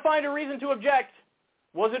 they're going to find a reason to object.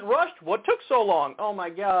 Was it rushed? What took so long? Oh my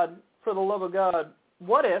God, for the love of God.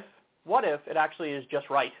 What if it actually is just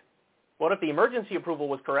right? What if the emergency approval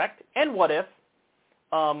was correct? And what if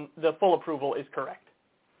the full approval is correct?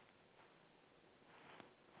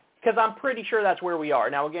 Because I'm pretty sure that's where we are.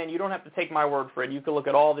 Now again, you don't have to take my word for it. You can look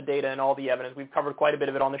at all the data and all the evidence. We've covered quite a bit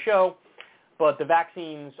of it on the show, but the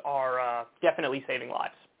vaccines are definitely saving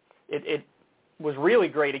lives. It was really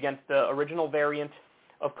great against the original variant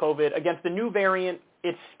of COVID. Against the new variant,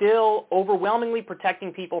 it's still overwhelmingly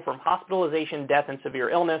protecting people from hospitalization, death, and severe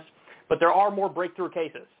illness, but there are more breakthrough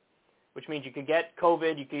cases, which means you could get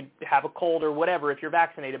COVID, you could have a cold or whatever if you're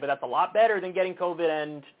vaccinated, but that's a lot better than getting COVID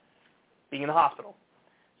and being in the hospital.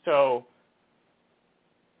 So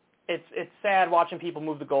it's sad watching people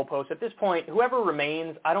move the goalposts. At this point, whoever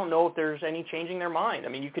remains, I don't know if there's any changing their mind. I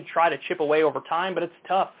mean, you could try to chip away over time, but it's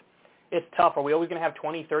tough. It's tough. Are we always going to have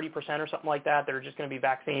 20, 30% or something like that are just going to be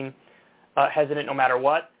vaccine hesitant no matter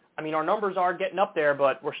what? I mean, our numbers are getting up there,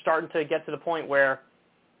 but we're starting to get to the point where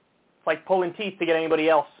it's like pulling teeth to get anybody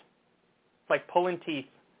else. It's like pulling teeth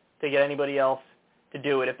to get anybody else to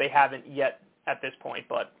do it if they haven't yet at this point.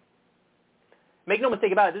 But make no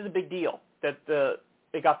mistake about it, this is a big deal that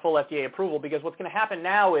it got full FDA approval, because what's going to happen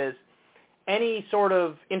now is any sort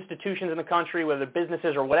of institutions in the country, whether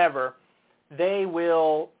businesses or whatever, they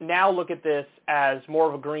will now look at this as more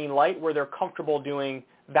of a green light where they're comfortable doing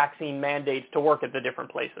vaccine mandates to work at the different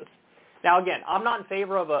places. Now, again, I'm not in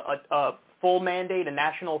favor of a full mandate, a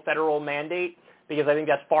national federal mandate, because I think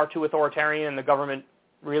that's far too authoritarian and the government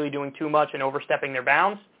really doing too much and overstepping their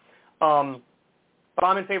bounds. But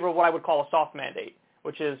I'm in favor of what I would call a soft mandate,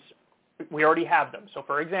 which is we already have them. So,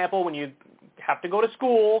 for example, when you have to go to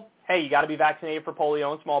school, hey, you got to be vaccinated for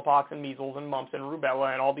polio and smallpox and measles and mumps and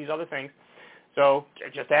rubella and all these other things. So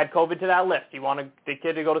just add COVID to that list. You want the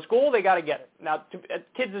kid to go to school, they got to get it. Now,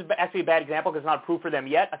 kids is actually a bad example because it's not approved for them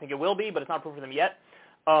yet. I think it will be, but it's not approved for them yet.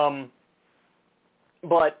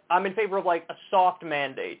 But I'm in favor of like a soft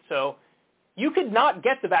mandate. So you could not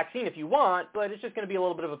get the vaccine if you want, but it's just going to be a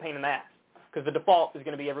little bit of a pain in the ass because the default is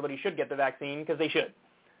going to be everybody should get the vaccine because they should.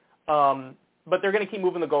 But they're going to keep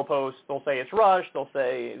moving the goalposts. They'll say it's rushed. They'll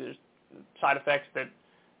say there's side effects that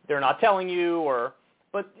they're not telling you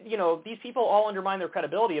But, you know, these people all undermine their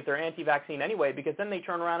credibility if they're anti-vaccine anyway, because then they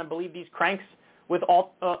turn around and believe these cranks with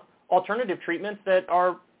alternative treatments that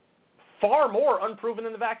are far more unproven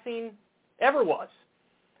than the vaccine ever was.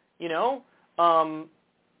 You know,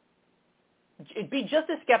 be just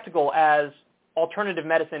as skeptical as alternative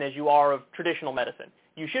medicine as you are of traditional medicine.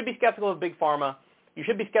 You should be skeptical of big pharma. You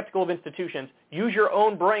should be skeptical of institutions. Use your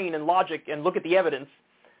own brain and logic and look at the evidence.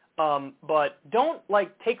 But don't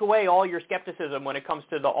take away all your skepticism when it comes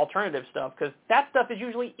to the alternative stuff, because that stuff is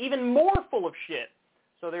usually even more full of shit.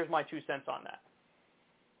 So there's my 2 cents on that.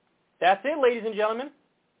 That's it, ladies and gentlemen.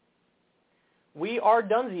 We are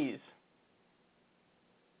donesies.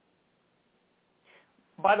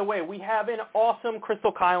 By the way, we have an awesome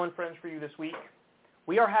Crystal Kyle and Friends for you this week.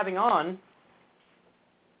 We are having on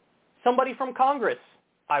somebody from Congress.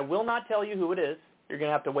 I will not tell you who it is. You're going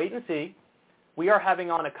to have to wait and see. We are having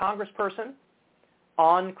on a congressperson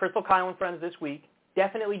on Crystal Kyle and Friends this week.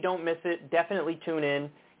 Definitely don't miss it. Definitely tune in.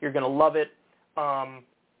 You're going to love it.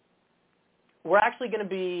 We're actually going to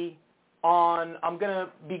be on, I'm going to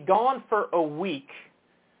be gone for a week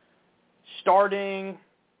starting,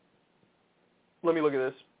 let me look at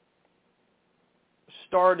this,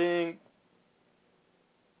 starting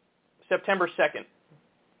September 2nd.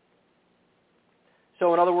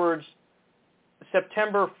 So in other words,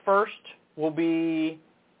 September 1st will be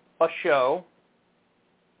a show,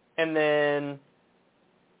 and then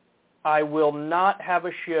I will not have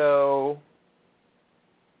a show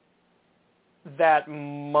that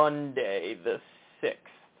Monday, the 6th.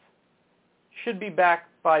 Should be back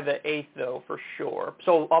by the 8th, though, for sure.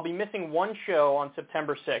 So I'll be missing one show on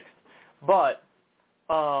September 6th. But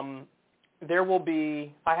there will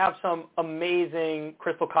be, I have some amazing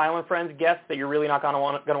Crystal Kyle and Friends guests that you're really not going to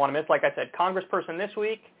want to miss. Like I said, congressperson this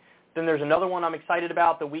week. Then there's another one I'm excited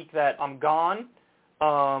about the week that I'm gone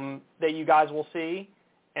that you guys will see.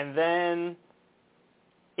 And then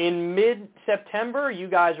in mid-September, you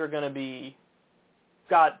guys are going to be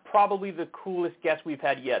got probably the coolest guest we've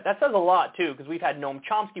had yet. That says a lot, too, because we've had Noam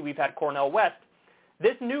Chomsky, we've had Cornel West.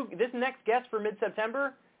 This next guest for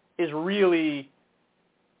mid-September is really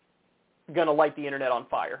going to light the internet on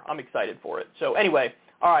fire. I'm excited for it. So anyway,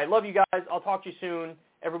 all right, love you guys. I'll talk to you soon.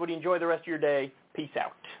 Everybody enjoy the rest of your day. Peace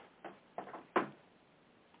out.